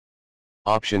files.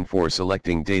 Option 4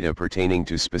 selecting data pertaining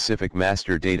to specific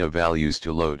master data values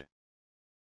to load.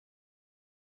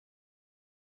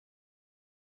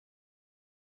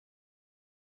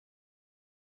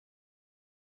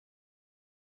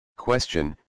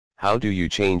 Question: how do you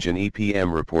change an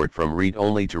EPM report from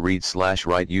read-only to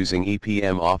read/write using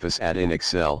EPM Office add-in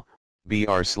Excel?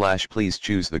 Please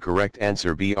choose the correct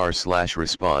answer.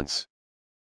 Response.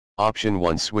 Option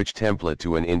 1 switch template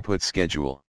to an input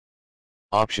schedule.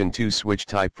 Option 2 switch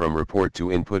type from report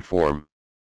to input form.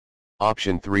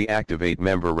 Option 3 activate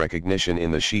member recognition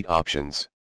in the sheet options.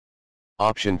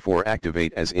 Option 4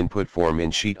 activate as input form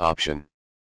in sheet option.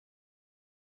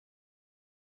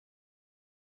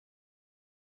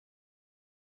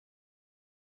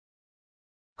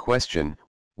 Question: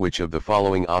 which of the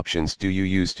following options do you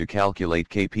use to calculate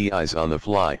KPIs on the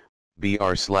fly?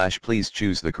 Please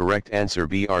choose the correct answer.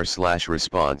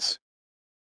 Response.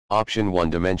 Option 1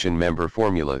 dimension member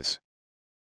formulas.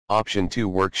 Option 2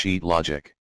 worksheet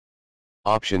logic.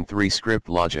 Option 3 script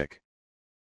logic.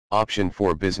 Option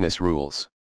 4 business rules.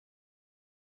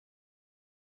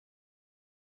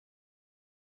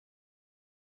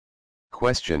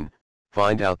 Question: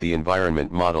 find out the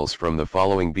environment models from the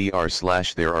following.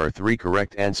 There are 3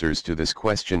 correct answers to this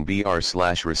question.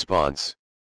 Response.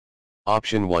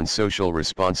 Option 1 social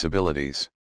responsibilities.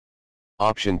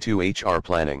 Option 2 HR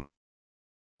planning.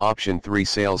 Option 3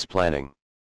 sales planning.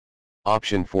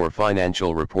 Option 4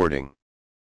 financial reporting.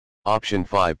 Option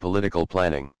 5 political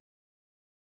planning.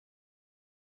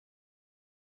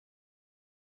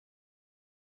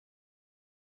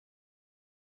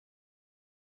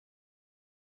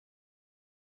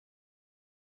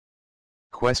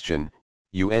 Question: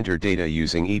 You enter data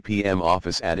using EPM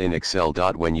Office add-in Excel.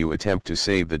 When you attempt to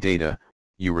save the data,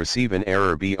 you receive an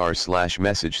error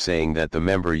 /message saying that the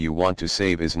member you want to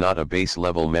save is not a base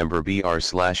level member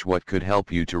 / what could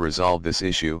help you to resolve this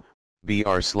issue, /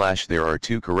 there are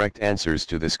two correct answers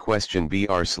to this question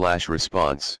 /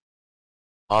 response.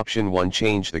 Option 1,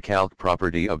 change the calc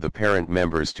property of the parent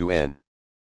members to N.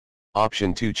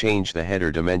 Option 2, change the header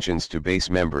dimensions to base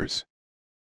members.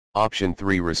 Option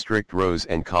 3, restrict rows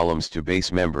and columns to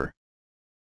base member.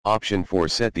 Option 4,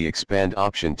 set the expand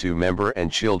option to member and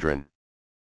children.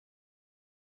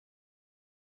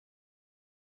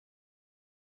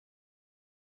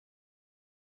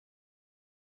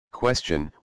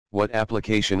 Question: what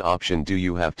application option do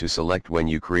you have to select when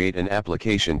you create an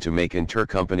application to make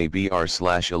intercompany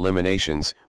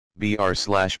 /eliminations,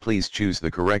 please choose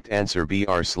the correct answer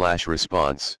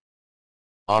 /response.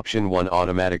 Option 1,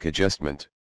 automatic adjustment.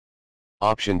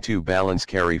 Option 2, balance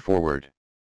carry forward.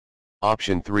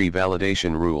 Option 3,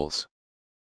 validation rules.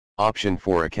 Option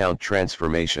 4, account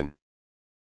transformation.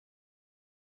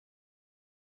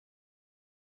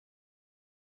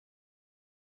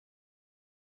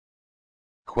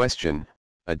 Question: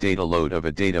 a data load of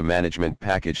a data management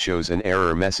package shows an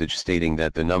error message stating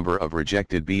that the number of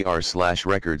rejected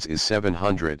records is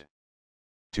 700.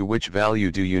 To which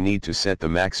value do you need to set the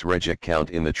max reject count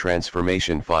in the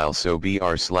transformation file so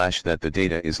that the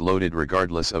data is loaded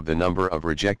regardless of the number of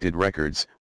rejected records,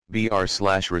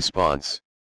 response.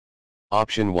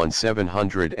 Option 1,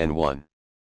 701.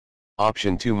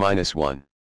 Option 2, -1.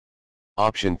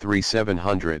 Option 3,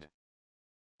 700.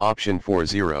 Option 4,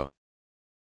 0.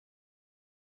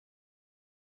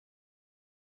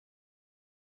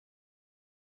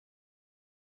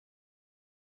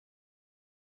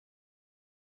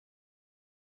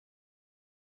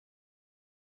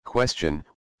 Question: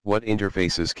 what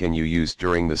interfaces can you use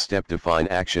during the step define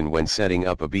action when setting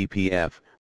up a BPF,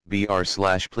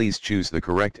 please choose the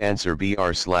correct answer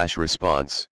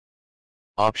response.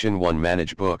 Option 1,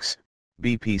 manage books,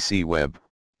 BPC web,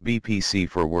 BPC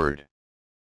for Word.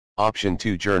 Option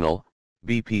 2, journal,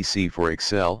 BPC for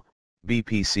Excel,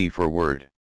 BPC for Word.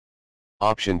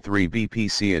 Option 3,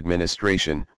 BPC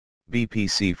administration,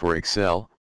 BPC for Excel,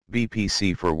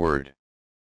 BPC for Word.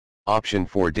 Option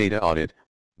 4, data audit,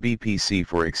 BPC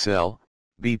for Excel,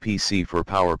 BPC for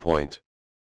PowerPoint.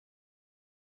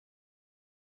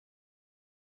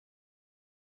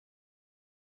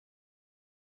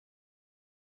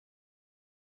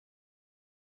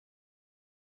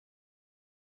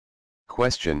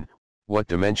 Question: what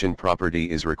dimension property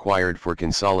is required for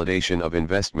consolidation of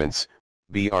investments,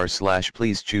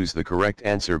 please choose the correct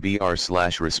answer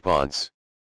response.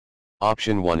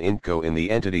 Option 1, INTCO in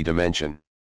the entity dimension.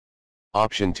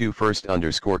 Option 2,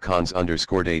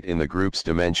 first_cons_date in the group's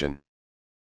dimension.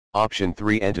 Option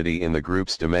 3, entity in the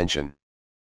group's dimension.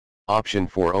 Option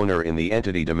 4, owner in the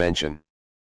entity dimension.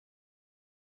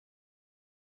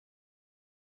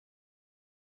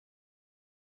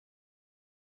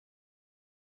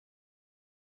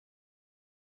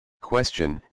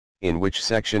 Question: in which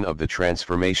section of the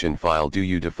transformation file do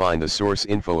you define the source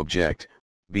info object,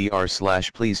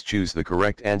 please choose the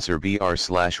correct answer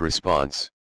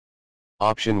response.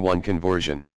 Option 1,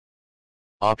 conversion.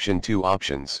 Option 2,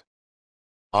 options.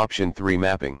 Option 3,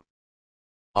 mapping.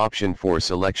 Option 4,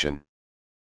 selection.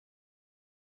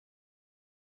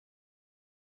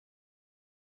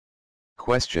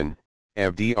 Question: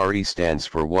 FDRE stands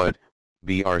for what,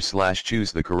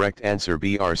 choose the correct answer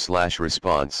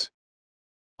response.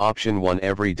 Option 1,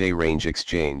 Everyday Range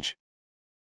Exchange.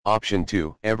 Option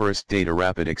 2, Everest Data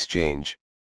Rapid Exchange.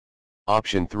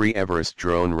 Option 3, Everest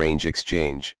Drone Range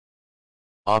Exchange.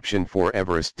 Option 4,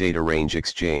 Everest Data Range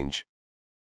Exchange.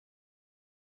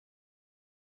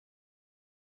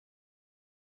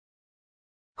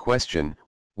 Question: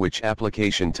 which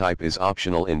application type is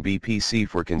optional in BPC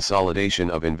for consolidation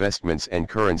of investments and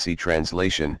currency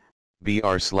translation,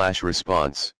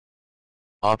 response.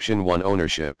 Option 1,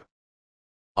 ownership.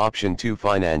 Option 2,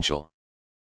 financial.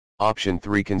 Option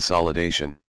 3,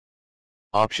 consolidation.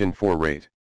 Option 4, rate.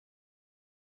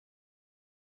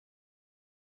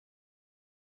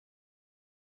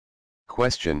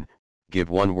 Question: give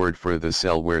one word for the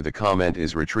cell where the comment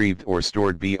is retrieved or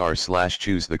stored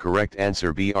choose the correct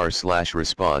answer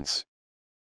response.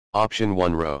 Option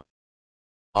 1, row.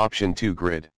 Option 2,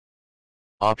 grid.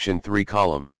 Option 3,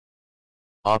 column.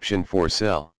 Option 4,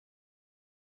 cell.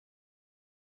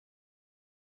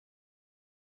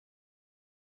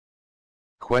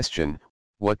 Question: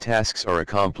 what tasks are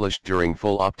accomplished during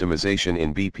full optimization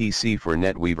in BPC for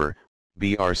NetWeaver,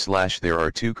 there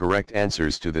are two correct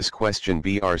answers to this question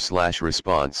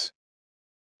response.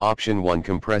 Option 1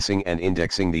 compressing and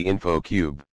indexing the info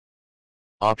cube.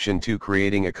 Option 2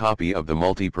 creating a copy of the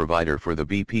multi-provider for the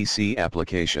BPC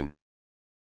application.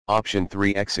 Option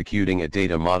 3 executing a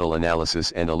data model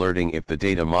analysis and alerting if the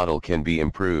data model can be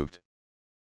improved.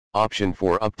 Option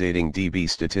 4 updating DB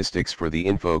statistics for the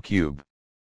info cube.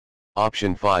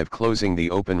 Option 5 closing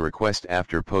the open request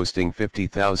after posting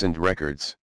 50,000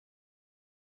 records.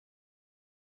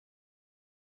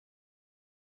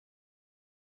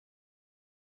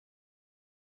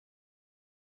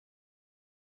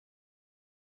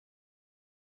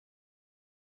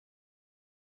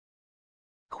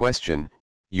 Question: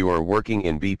 You are working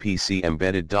in BPC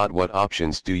embedded. What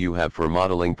options do you have for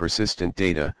modeling persistent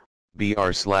data?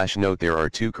 Note there are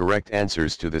two correct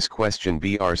answers to this question.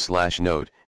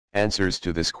 Note, answers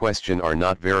to this question are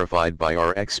not verified by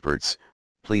our experts.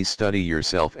 Please study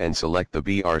yourself and select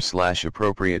the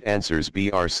appropriate answers.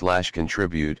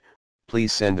 Contribute.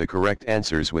 Please send the correct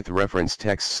answers with reference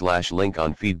text /link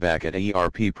on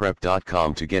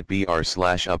feedback@erpprep.com to get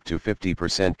up to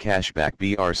 50%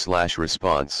 cashback.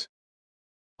 Response.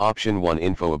 Option 1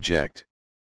 info object.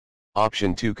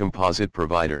 Option 2 composite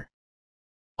provider.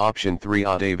 Option 3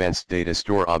 advanced data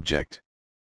store object.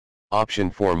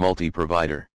 Option 4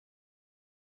 multi-provider.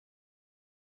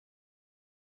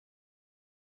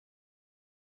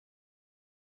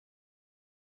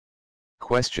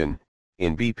 Question: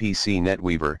 In BPC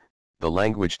NetWeaver, the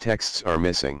language texts are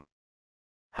missing.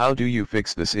 How do you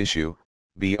fix this issue?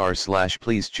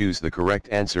 Please choose the correct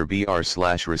answer.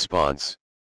 Response.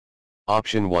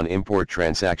 Option 1 import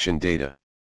transaction data.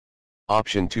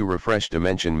 Option 2 refresh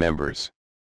dimension members.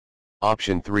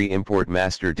 Option 3 import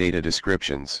master data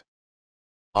descriptions.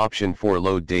 Option 4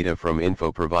 load data from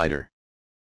info provider.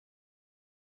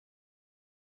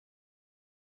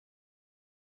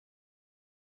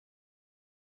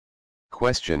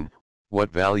 Question: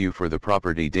 What value for the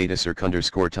property data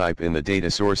 _type in the data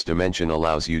source dimension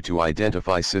allows you to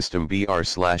identify system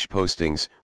 /postings?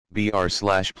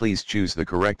 Please choose the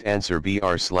correct answer.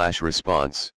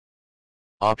 Response.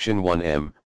 Option 1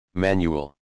 M,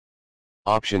 manual.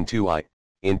 Option 2 I,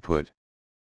 input.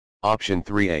 Option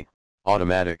 3 A,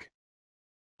 automatic.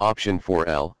 Option 4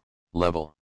 L,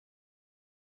 level.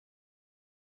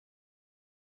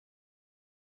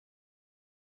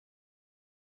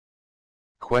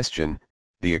 Question: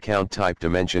 The account type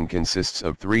dimension consists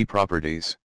of 3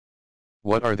 properties.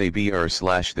 What are they?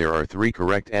 There are 3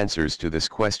 correct answers to this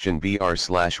question.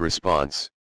 Response.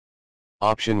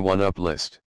 Option 1 up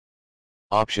list.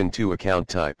 Option 2 account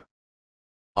type.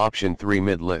 Option 3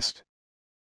 mid list.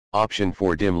 Option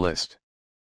 4 dim list.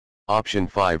 Option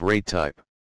 5 rate type.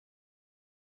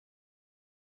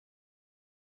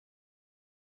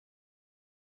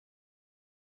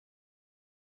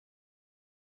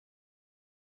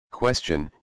 Question: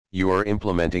 You are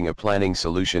implementing a planning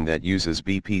solution that uses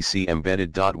BPC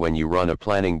embedded. When you run a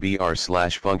planning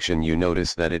function, you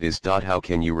notice that it is. How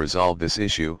can you resolve this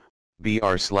issue?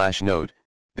 Note,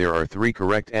 there are 3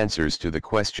 correct answers to the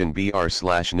question.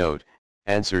 Note,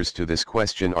 answers to this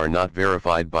question are not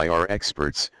verified by our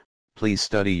experts. Please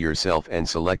study yourself and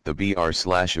select the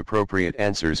appropriate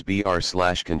answers.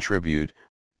 Contribute.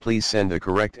 Please send the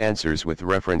correct answers with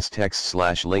reference text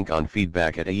 /link on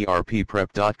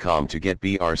feedback@erpprep.com to get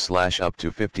up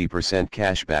to 50%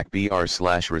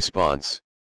 cashback. Response.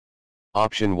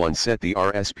 Option 1 set the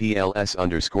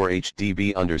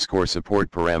RSPLS_HDB_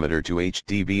 support parameter to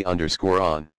HDB_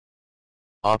 on.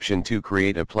 Option 2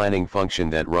 create a planning function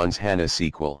that runs HANA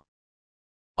SQL.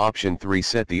 Option 3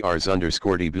 set the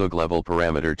RS_debug level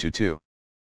parameter to 2.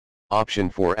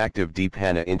 Option 4 active deep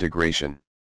HANA integration.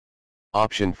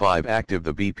 Option 5 active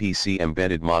the BPC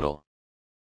embedded model.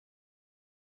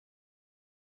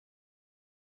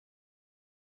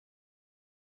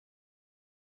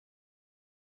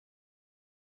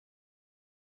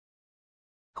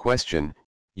 Question: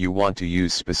 You want to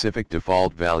use specific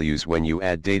default values when you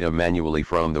add data manually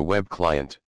from the web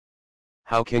client.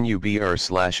 How can you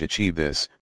achieve this?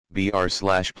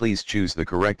 Please choose the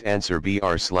correct answer.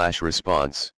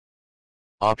 Response.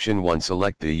 Option 1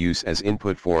 select the use as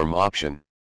input form option.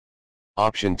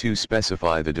 Option 2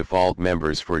 specify the default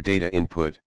members for data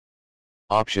input.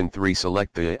 Option 3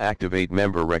 select the activate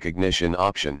member recognition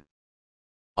option.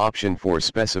 Option 4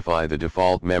 specify the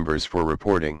default members for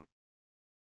reporting.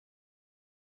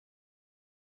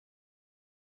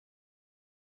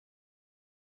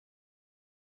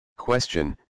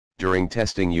 Question: During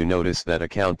testing you notice that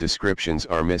account descriptions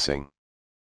are missing.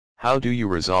 How do you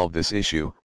resolve this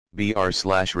issue?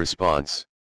 Response.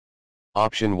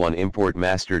 Option 1 import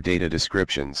master data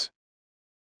descriptions.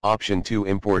 Option 2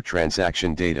 import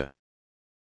transaction data.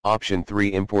 Option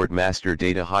 3 Import master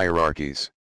data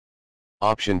hierarchies.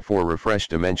 Option 4 Refresh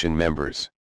dimension members.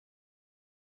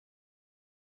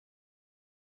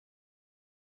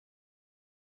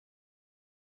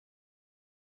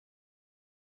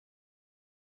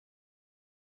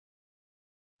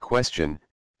 Question: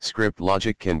 Script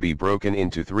logic can be broken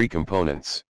into 3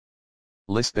 components.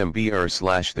 List them.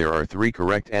 There are 3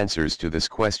 correct answers to this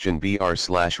question.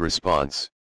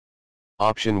 Response.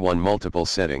 Option 1 Multiple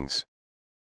settings.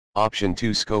 Option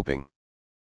 2 Scoping.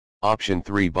 Option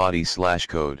 3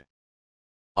 Body/code.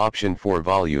 Option 4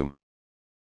 Volume.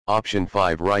 Option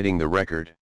 5 Writing the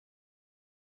record.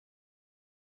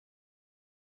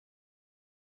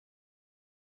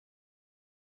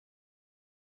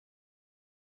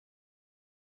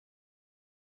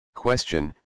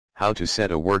 Question: How to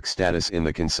set a work status in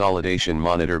the consolidation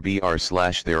monitor.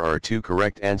 There are 2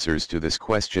 correct answers to this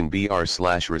question.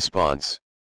 Response.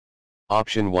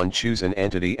 Option 1 Choose an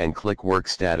entity and click Work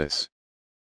Status.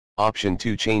 Option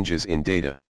 2 Changes in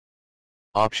data.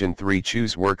 Option 3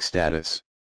 Choose Work Status.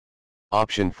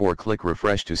 Option 4 Click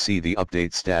Refresh to see the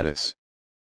update status.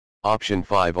 Option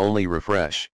 5 Only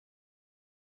refresh.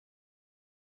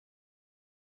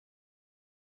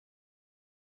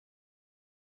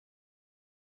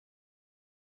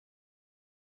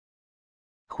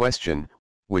 Question: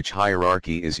 Which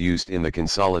hierarchy is used in the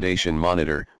consolidation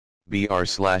monitor?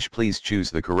 Please choose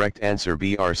the correct answer.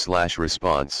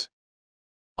 Response.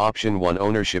 Option 1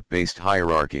 Ownership-based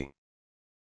hierarchy.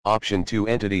 Option 2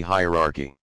 Entity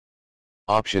hierarchy.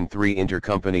 Option 3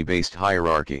 Intercompany-based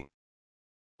hierarchy.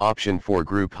 Option 4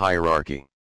 Group hierarchy.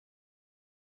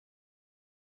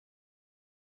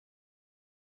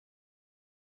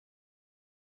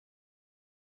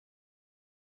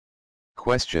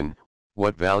 Question: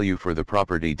 What value for the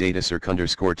property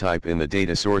data_type in the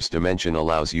data source dimension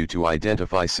allows you to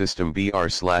identify system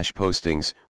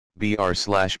 /postings?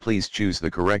 Please choose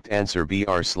the correct answer.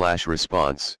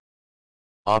 Response.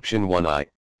 Option 1 I,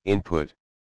 input.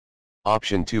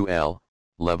 Option 2 L,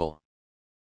 level.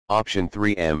 Option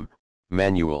 3 M,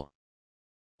 manual.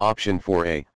 Option 4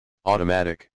 A,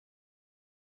 automatic.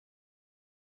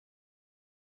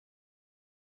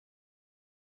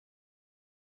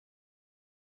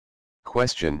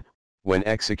 Question: When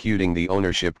executing the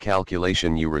ownership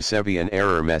calculation you receive an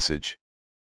error message.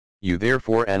 You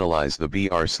therefore analyze the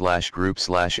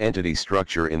 /group/entity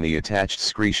structure in the attached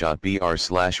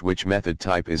screenshot. Which method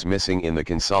type is missing in the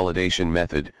consolidation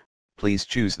method? Please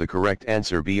choose the correct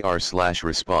answer.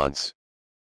 Response.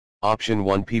 Option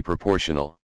 1 P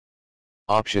proportional.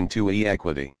 Option 2 E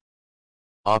equity.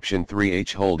 Option 3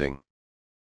 H holding.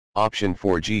 Option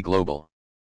 4 G global.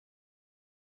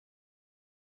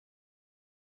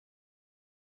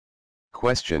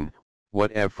 Question: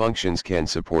 What EV functions can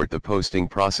support the posting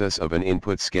process of an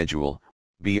input schedule?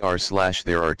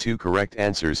 There are 2 correct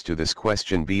answers to this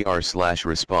question.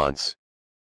 Response.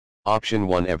 Option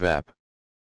 1 EVAP.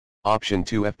 Option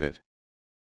 2 EVBIT.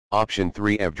 Option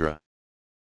 3 EVDRA.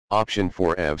 Option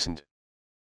 4 EVSND.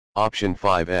 Option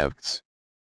 5 EVGTS.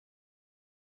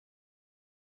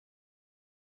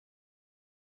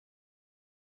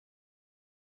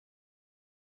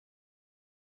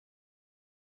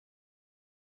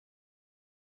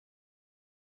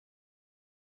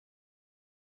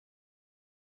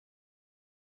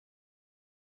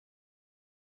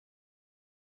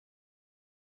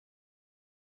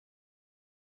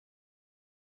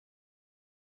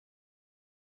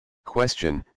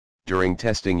 Question: During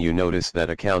testing you notice that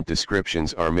account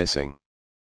descriptions are missing.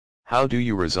 How do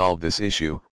you resolve this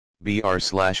issue?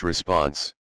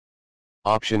 Response.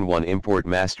 Option 1 Import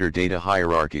master data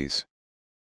hierarchies.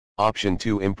 Option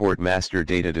 2 Import master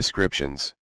data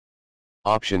descriptions.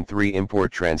 Option 3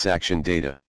 Import transaction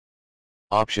data.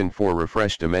 Option 4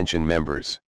 Refresh dimension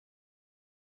members.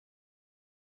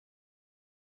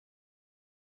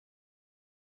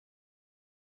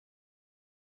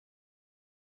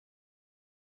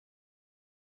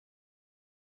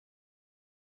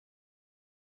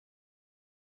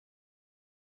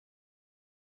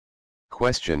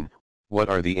 Question: What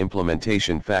are the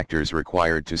implementation factors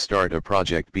required to start a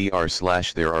project?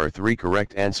 There are 3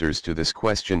 correct answers to this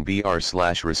question.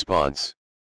 Response.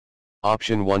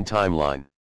 Option 1 Timeline.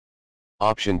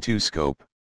 Option 2 Scope.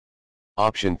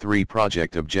 Option 3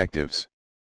 Project objectives.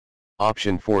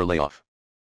 Option 4 Layoff.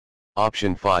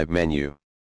 Option 5 Menu.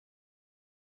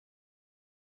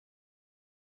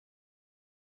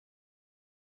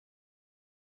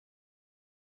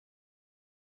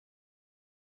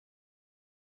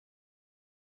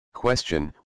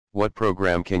 Question: What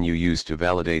program can you use to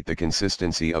validate the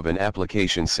consistency of an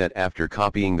application set after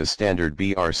copying the standard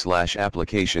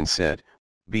 /application set?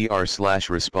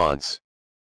 br/response.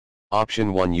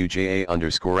 Option 1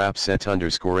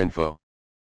 uja_appset_info.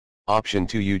 Option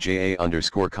 2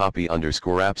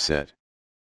 uja_copy_appset.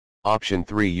 Option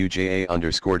 3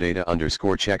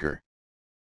 uja_data_checker.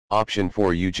 Option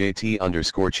 4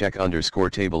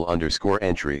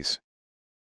 ujt_check_table_entries.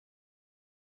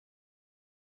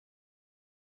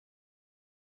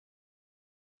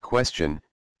 Question: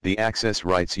 the access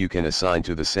rights you can assign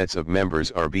to the sets of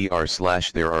members are br/.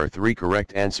 There are 3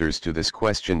 correct answers to this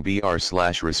question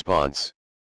br/response.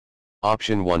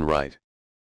 Option 1 right.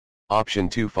 Option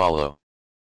 2 follow.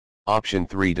 Option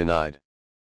 3 denied.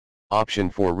 Option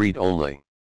 4 read only.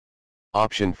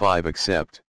 Option 5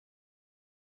 accept.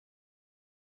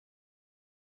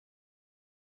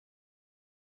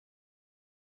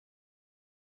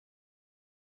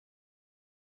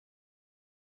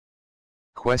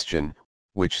 Question: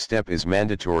 which step is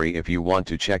mandatory if you want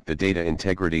to check the data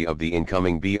integrity of the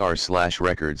incoming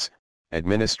br/records?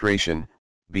 Administration,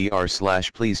 br/.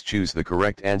 Please choose the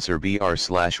correct answer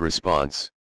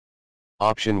br/response.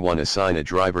 Option 1 assign a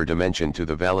driver dimension to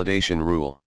the validation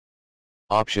rule.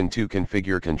 Option 2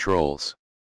 configure controls.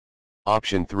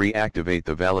 Option 3 activate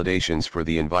the validations for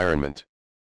the environment.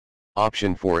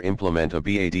 Option 4 implement a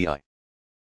BADI.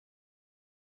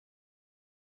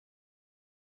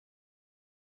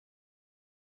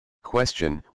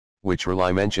 Question: which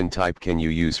rely-mention type can you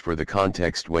use for the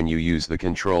context when you use the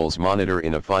controls monitor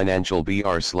in a financial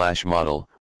br/model?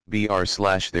 br/.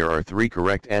 There are 3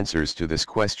 correct answers to this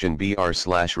question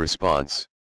br/response.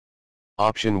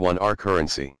 Option 1 R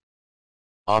currency.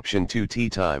 Option 2 T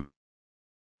time.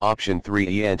 Option 3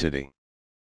 E entity.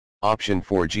 Option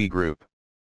 4 G group.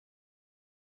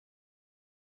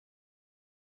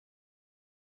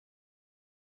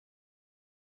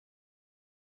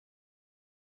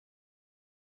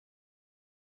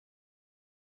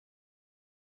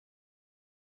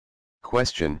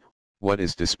 Question: what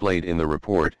is displayed in the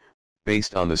report?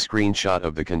 Based on the screenshot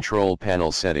of the control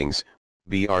panel settings,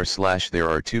 br/. There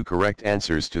are 2 correct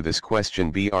answers to this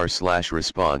question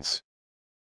br/response.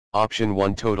 Option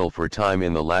 1 total for time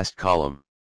in the last column.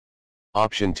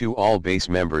 Option 2 all base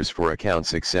members for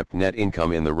accounts except net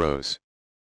income in the rows.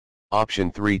 Option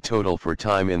 3 total for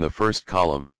time in the first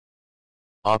column.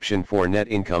 Option 4 net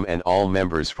income and all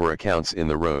members for accounts in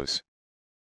the rows.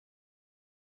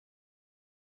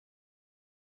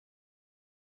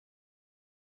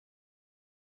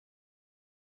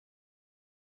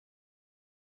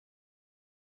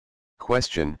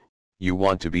 Question: you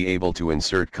want to be able to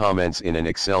insert comments in an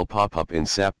Excel pop-up in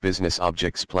SAP Business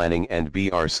Objects Planning and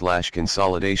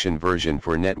br/consolidation version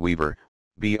for NetWeaver,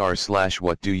 br/.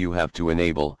 what do you have to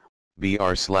enable?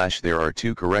 br/. There are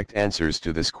 2 correct answers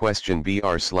to this question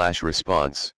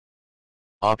br/response.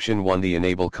 Option 1 the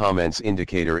enable comments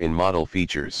indicator in model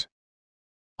features.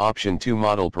 Option 2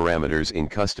 model parameters in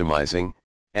customizing,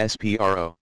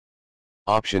 SPRO.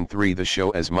 Option 3 the show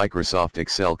as Microsoft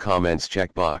Excel comments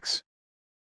checkbox.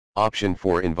 Option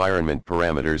 4 environment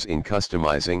parameters in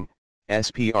customizing,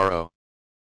 SPRO.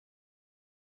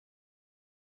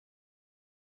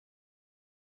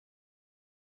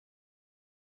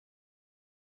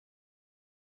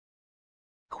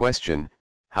 Question: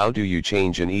 how do you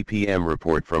change an EPM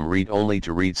report from read-only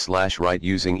to read/write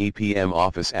using EPM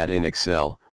Office add-in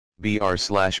Excel? br/.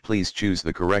 Please choose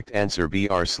the correct answer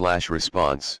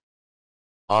br/response.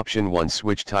 Option 1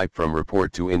 switch type from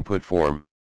report to input form.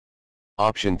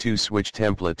 Option 2 switch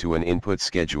template to an input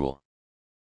schedule.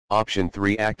 Option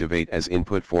 3 activate as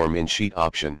input form in sheet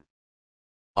option.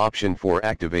 Option 4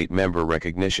 activate member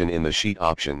recognition in the sheet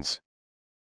options.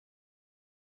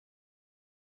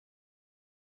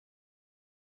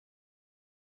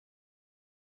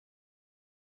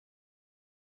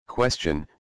 Question: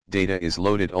 data is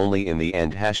loaded only in the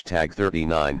end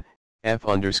 #39,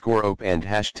 f_op end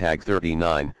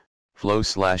 #39,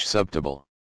 flow/subtable.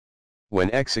 When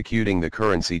executing the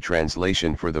currency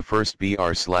translation for the first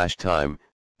br/time,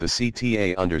 the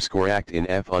CTA_act in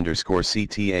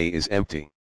f_CTA is empty.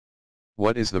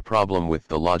 What is the problem with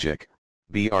the logic?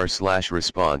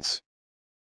 br/response.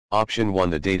 Option 1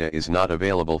 the data is not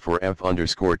available for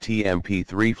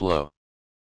f_TMP3 flow.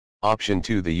 Option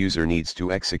 2 the user needs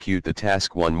to execute the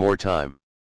task one more time.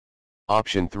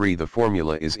 Option 3 the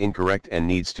formula is incorrect and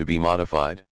needs to be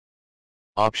modified.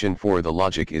 Option 4 the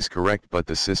logic is correct but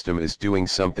the system is doing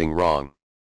something wrong.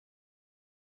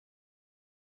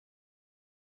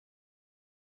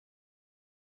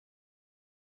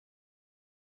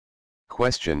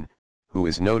 Question: who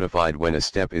is notified when a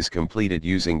step is completed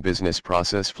using business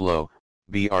process flow?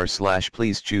 br/.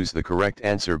 Please choose the correct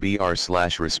answer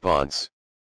br/response.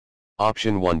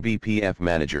 Option 1 BPF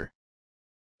manager.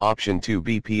 Option 2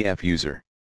 BPF user.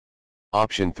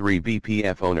 Option 3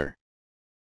 BPF owner.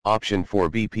 Option 4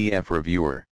 BPF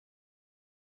reviewer.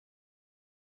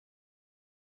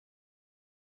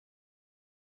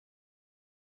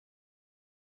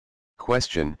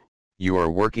 Question: you are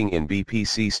working in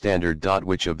BPC standard.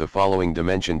 Which of the following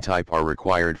dimension type are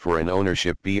required for an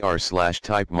ownership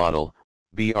BR/type model,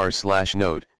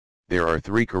 BR/note? There are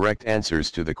 3 correct answers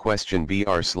to the question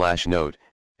BR/note.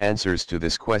 Answers to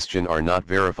this question are not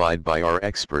verified by our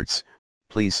experts.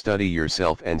 Please study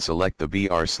yourself and select the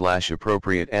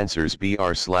BR/appropriate answers.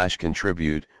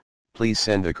 BR/contribute. Please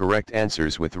send the correct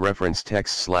answers with reference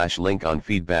text/link on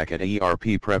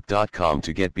feedback@erpprep.com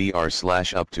to get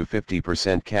BR/up to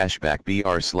 50% cashback.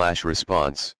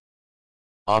 BR/response.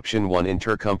 Option 1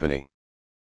 intercompany.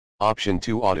 Option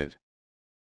 2 audit.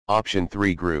 Option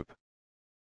 3 group.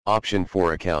 Option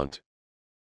 4 account.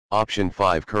 Option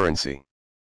 5 currency.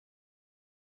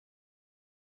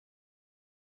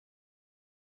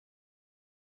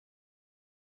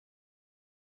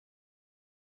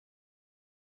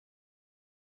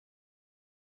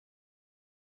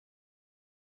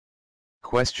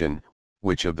 Question: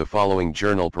 which of the following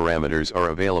journal parameters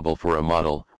are available for a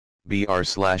model,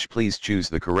 BR/? Please choose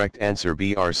the correct answer.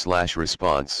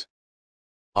 BR/response.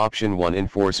 Option 1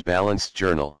 enforce balanced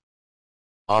journal.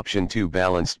 Option 2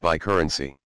 balanced by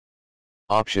currency.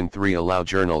 Option 3 allow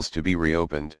journals to be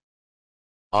reopened.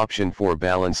 Option 4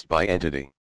 balanced by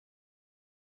entity.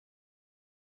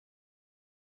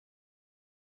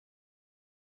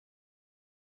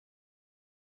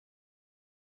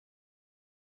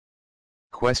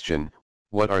 Question: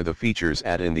 what are the features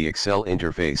add in the Excel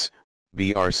interface,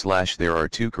 BR/? There are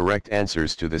 2 correct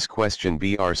answers to this question.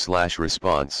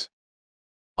 BR/response.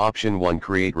 Option 1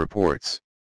 create reports.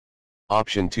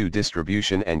 Option 2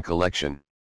 distribution and collection.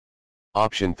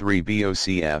 Option 3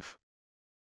 BOCF.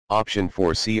 Option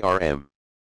 4 CRM.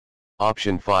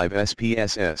 Option 5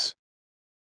 SPSS.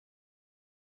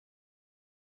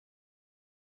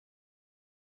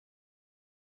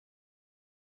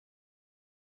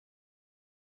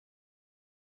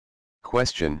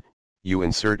 Question: you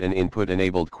insert an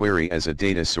input-enabled query as a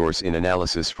data source in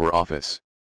analysis for Office.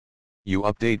 You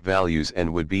update values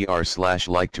and would BR/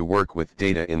 like to work with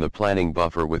data in the planning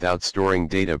buffer without storing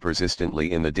data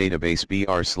persistently in the database.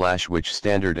 BR/ which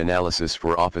standard analysis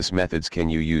for Office methods can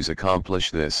you use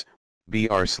accomplish this?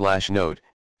 BR/note.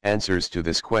 Answers to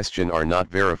this question are not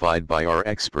verified by our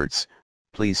experts.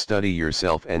 Please study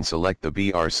yourself and select the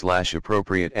BR/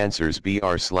 appropriate answers.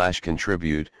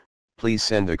 BR/contribute. Please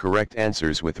send the correct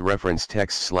answers with reference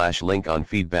text/link on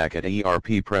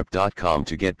feedback@erpprep.com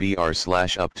to get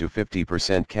BR/ up to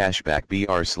 50% cashback.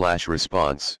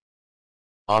 BR/response.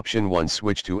 Option 1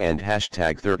 switch to end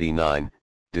 #39,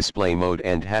 display mode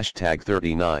end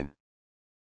 #39.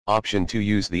 Option 2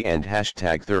 use the end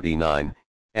 #39,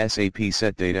 SAP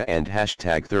set data end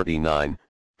 #39,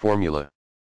 formula.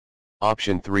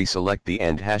 Option 3 select the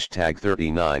end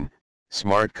 #39,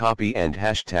 smart copy end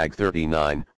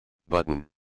 #39, button.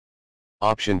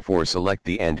 Option 4 select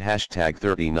the end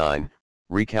 #39,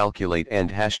 recalculate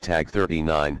end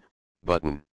 #39,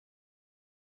 button.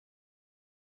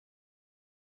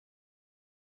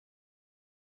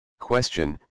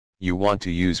 Question: you want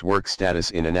to use work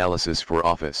status in analysis for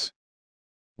Office.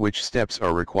 Which steps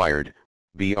are required?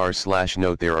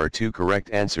 BR/note. There are 2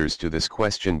 correct answers to this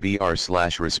question.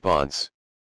 BR/response.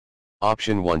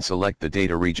 Option 1 select the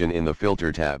data region in the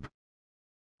filter tab.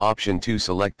 Option 2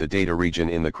 select the data region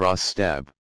in the cross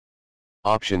tab.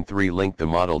 Option 3 link the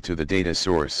model to the data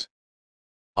source.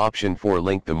 Option 4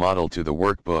 link the model to the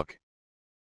workbook.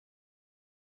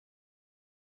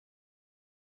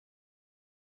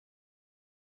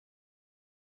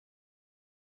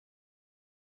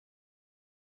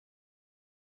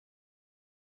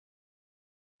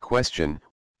 Question: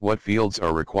 what fields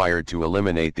are required to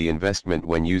eliminate the investment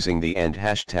when using the end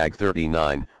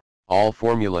 #39, all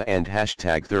formula end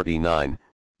 #39,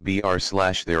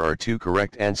 BR/? There are 2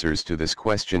 correct answers to this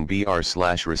question.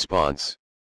 BR/response.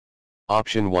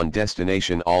 Option 1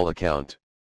 destination all account.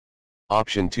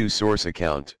 Option 2 source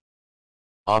account.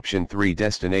 Option 3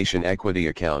 destination equity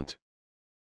account.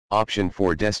 Option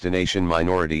 4 destination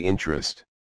minority interest.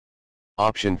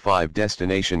 Option 5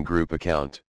 destination group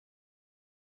account.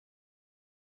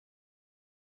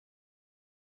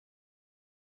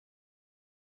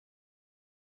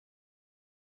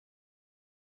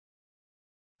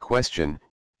 Question: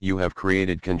 you have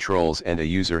created controls and a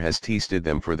user has tested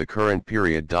them for the current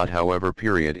period. However,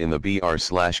 period in the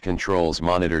BR/controls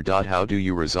monitor. How do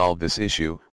you resolve this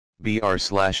issue?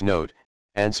 BR/note.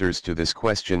 Answers to this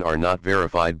question are not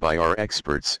verified by our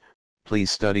experts.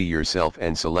 Please study yourself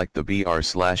and select the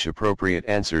BR/appropriate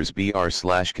answers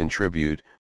BR/contribute.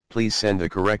 Please send the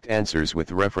correct answers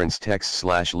with reference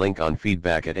text/link on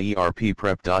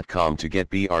feedback@erpprep.com to get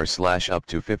BR/up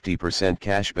to 50%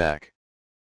 cashback.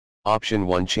 Option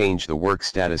 1, change the work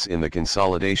status in the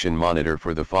consolidation monitor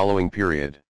for the following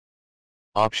period.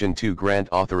 Option 2, grant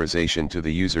authorization to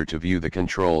the user to view the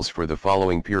controls for the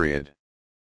following period.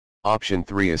 Option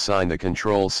 3, assign the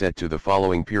control set to the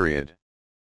following period.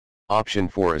 Option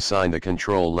 4, assign the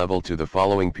control level to the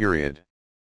following period.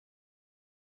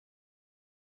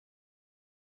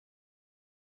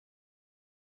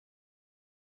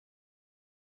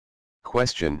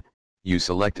 Question: you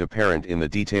select a parent in the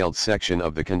detailed section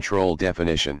of the control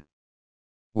definition.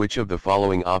 Which of the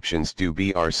following options do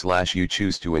BR/you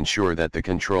choose to ensure that the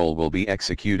control will be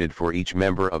executed for each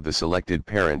member of the selected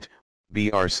parent?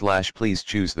 BR/, please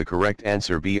choose the correct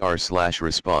answer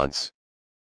BR/response.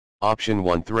 Option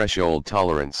 1, threshold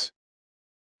tolerance.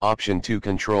 Option 2,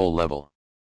 control level.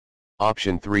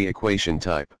 Option 3, equation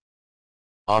type.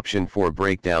 Option 4,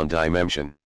 breakdown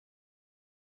dimension.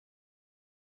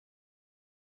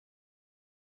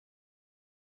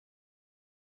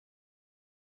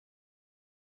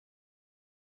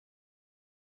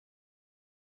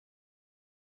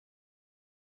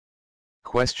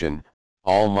 Question: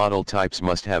 all model types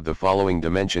must have the following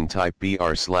dimension type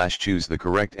BR/, choose the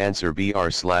correct answer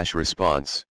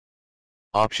BR/response.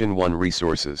 Option 1,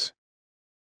 resources.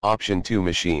 Option 2,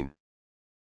 machine.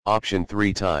 Option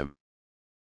 3, time.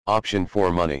 Option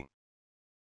 4, money.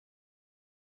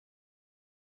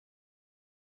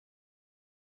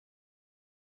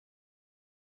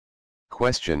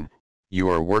 Question: you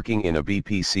are working in a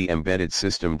BPC embedded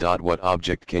system. What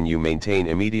object can you maintain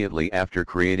immediately after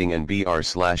creating an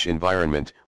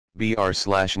BR/environment?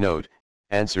 BR/note.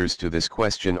 Answers to this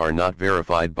question are not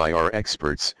verified by our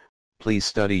experts. Please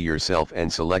study yourself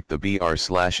and select the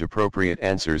BR/appropriate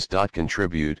answers.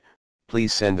 Contribute.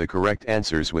 Please send the correct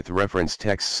answers with reference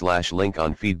text/link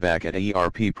on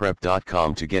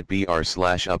feedback@erpprep.com to get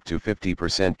BR/ up to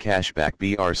 50% cashback.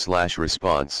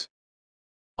 BR/response.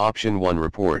 Option 1,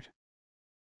 report.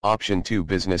 Option 2,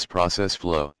 business process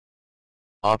flow.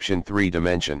 Option 3,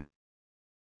 dimension.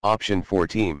 Option 4,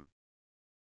 team.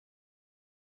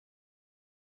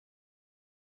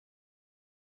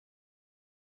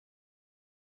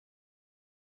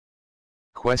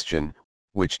 Question: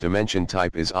 which dimension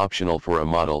type is optional for a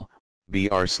model?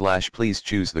 BR/, please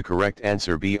choose the correct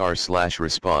answer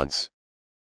BR/response.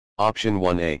 Option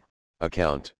 1A,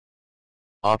 account.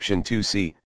 Option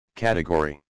 2C,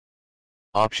 category.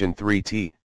 Option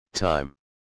 3T, time.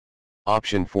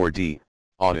 Option 4D,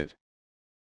 audit.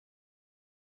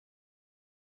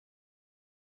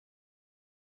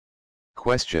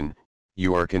 Question: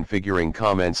 you are configuring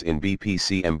comments in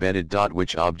BPC embedded.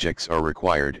 Which objects are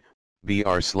required?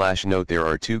 BR/note. There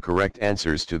are two correct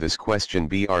answers to this question.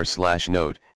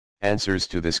 BR/note. Answers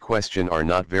to this question are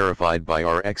not verified by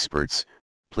our experts.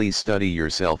 Please study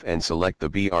yourself and select the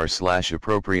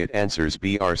BR/appropriate answers.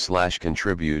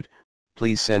 BR/contribute.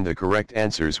 Please send the correct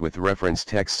answers with reference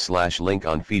text/link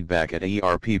on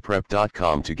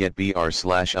feedback@erpprep.com to get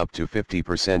BR/ up to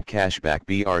 50% cashback.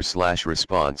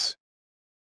 BR/response.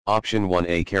 Option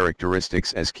 1A,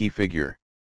 characteristics as key figure.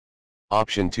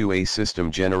 Option 2A,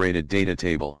 system generated data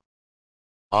table.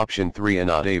 Option 3, a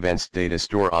not advanced data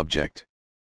store object.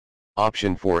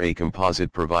 Option 4A,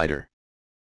 composite provider.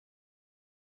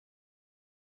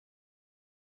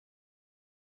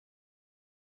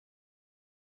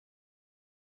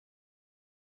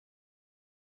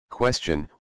 Question: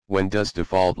 when does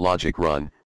default logic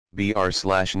run?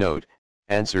 BR/note.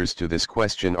 Answers to this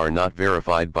question are not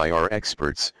verified by our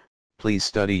experts. Please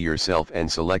study yourself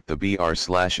and select the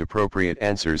BR/appropriate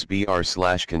answers.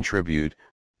 BR/contribute.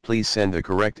 Please send the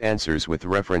correct answers with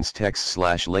reference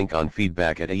text/link on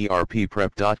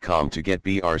feedback@erpprep.com to get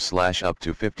BR/ up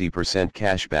to 50%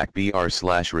 cashback.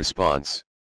 BR/response.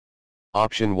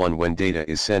 Option 1, when data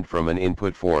is sent from an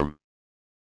input form.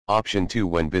 Option 2,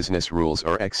 when business rules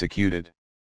are executed.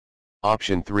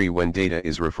 Option 3, when data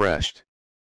is refreshed.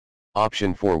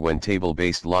 Option 4, when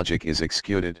table-based logic is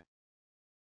executed.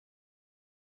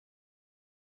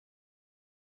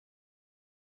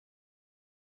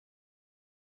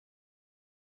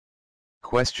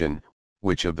 Question: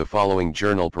 which of the following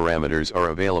journal parameters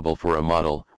are available for a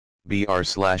model?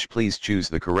 BR/, please choose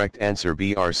the correct answer.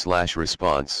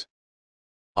 BR/response.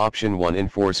 Option 1,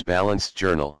 enforce balanced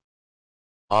journal.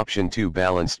 Option 2,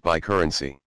 balanced by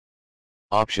currency.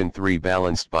 Option 3,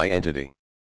 balanced by entity.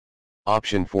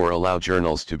 Option 4, allow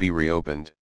journals to be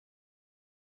reopened.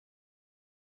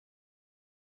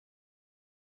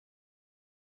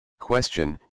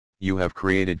 Question: You have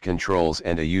created controls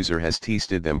and a user has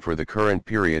tested them for the current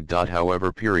period.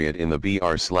 However, period in the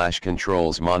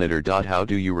br/controls monitor. How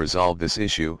do you resolve this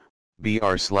issue?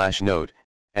 Br/note,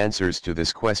 answers to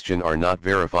this question are not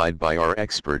verified by our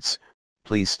experts.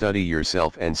 Please study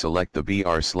yourself and select the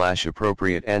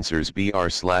br/appropriate answers.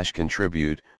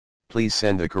 br/contribute. Please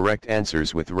send the correct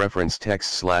answers with reference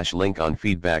text/link on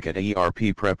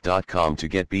feedback@erpprep.com to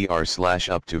get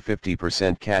br/up to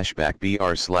 50% cashback.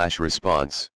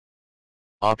 br/response.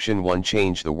 Option 1,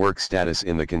 change the work status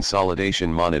in the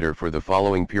consolidation monitor for the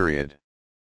following period.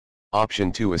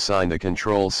 Option 2, assign the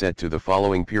control set to the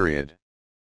following period.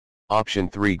 Option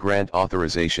 3, grant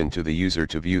authorization to the user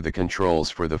to view the controls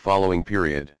for the following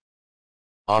period.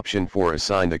 Option 4,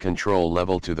 assign the control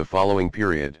level to the following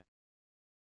period.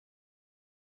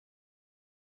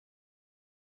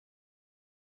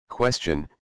 Question: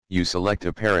 you select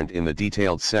a parent in the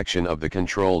detailed section of the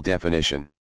control definition.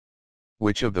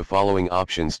 Which of the following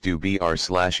options do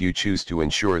br/you choose to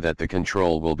ensure that the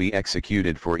control will be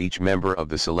executed for each member of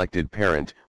the selected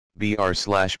parent? br/,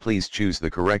 please choose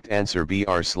the correct answer.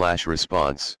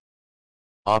 br/response.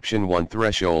 Option 1,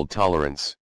 threshold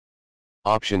tolerance.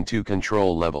 Option 2,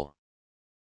 control level.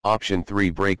 Option 3,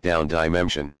 breakdown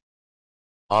dimension.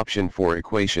 Option 4,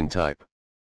 equation type.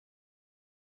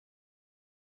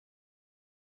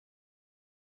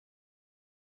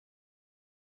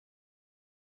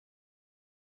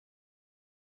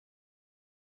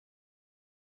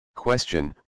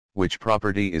 Question: which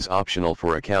property is optional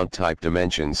for account type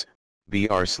dimensions?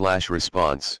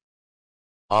 br/response.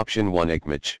 Option 1,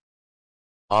 GmbH.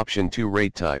 Option 2,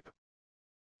 rate type.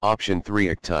 Option 3,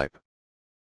 IC type.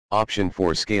 Option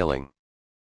 4, scaling.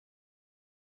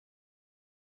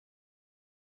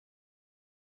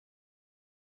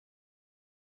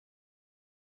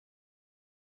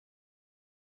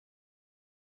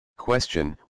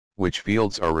 Question: which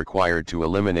fields are required to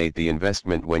eliminate the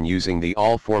investment when using the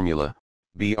ALL formula?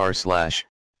 br/,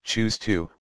 choose 2,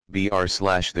 br/.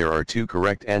 There are 2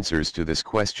 correct answers to this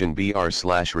question.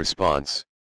 br/response.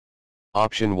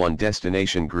 Option 1,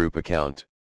 destination group account.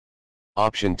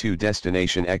 Option 2,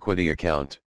 destination equity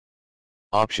account.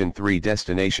 Option 3,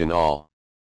 destination all.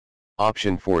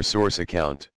 Option 4, source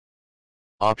account.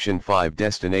 Option 5,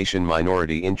 destination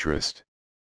minority interest.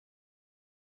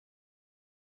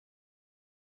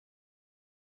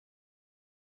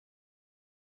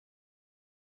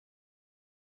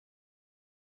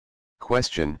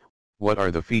 Question: what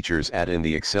are the features added in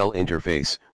the Excel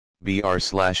interface?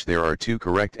 br/. There are 2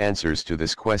 correct answers to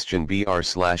this question.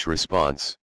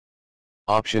 br/response.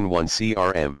 Option 1,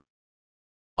 CRM.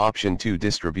 Option 2,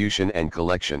 distribution and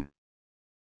collection.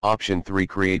 Option 3,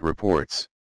 create reports.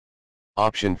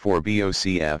 Option 4,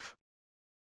 BOCF.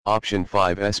 Option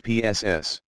 5,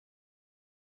 SPSS.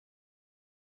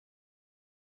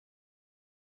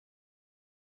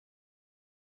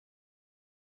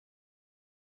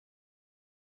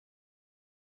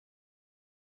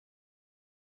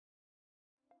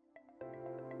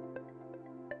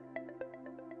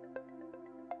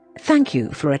 Thank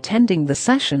you for attending the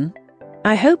session.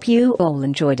 I hope you all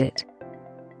enjoyed it.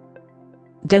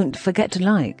 Don't forget to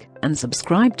like and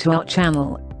subscribe to our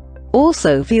channel.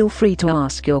 Also, feel free to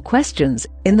ask your questions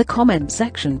in the comment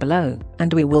section below,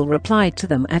 and we will reply to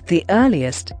them at the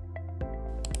earliest.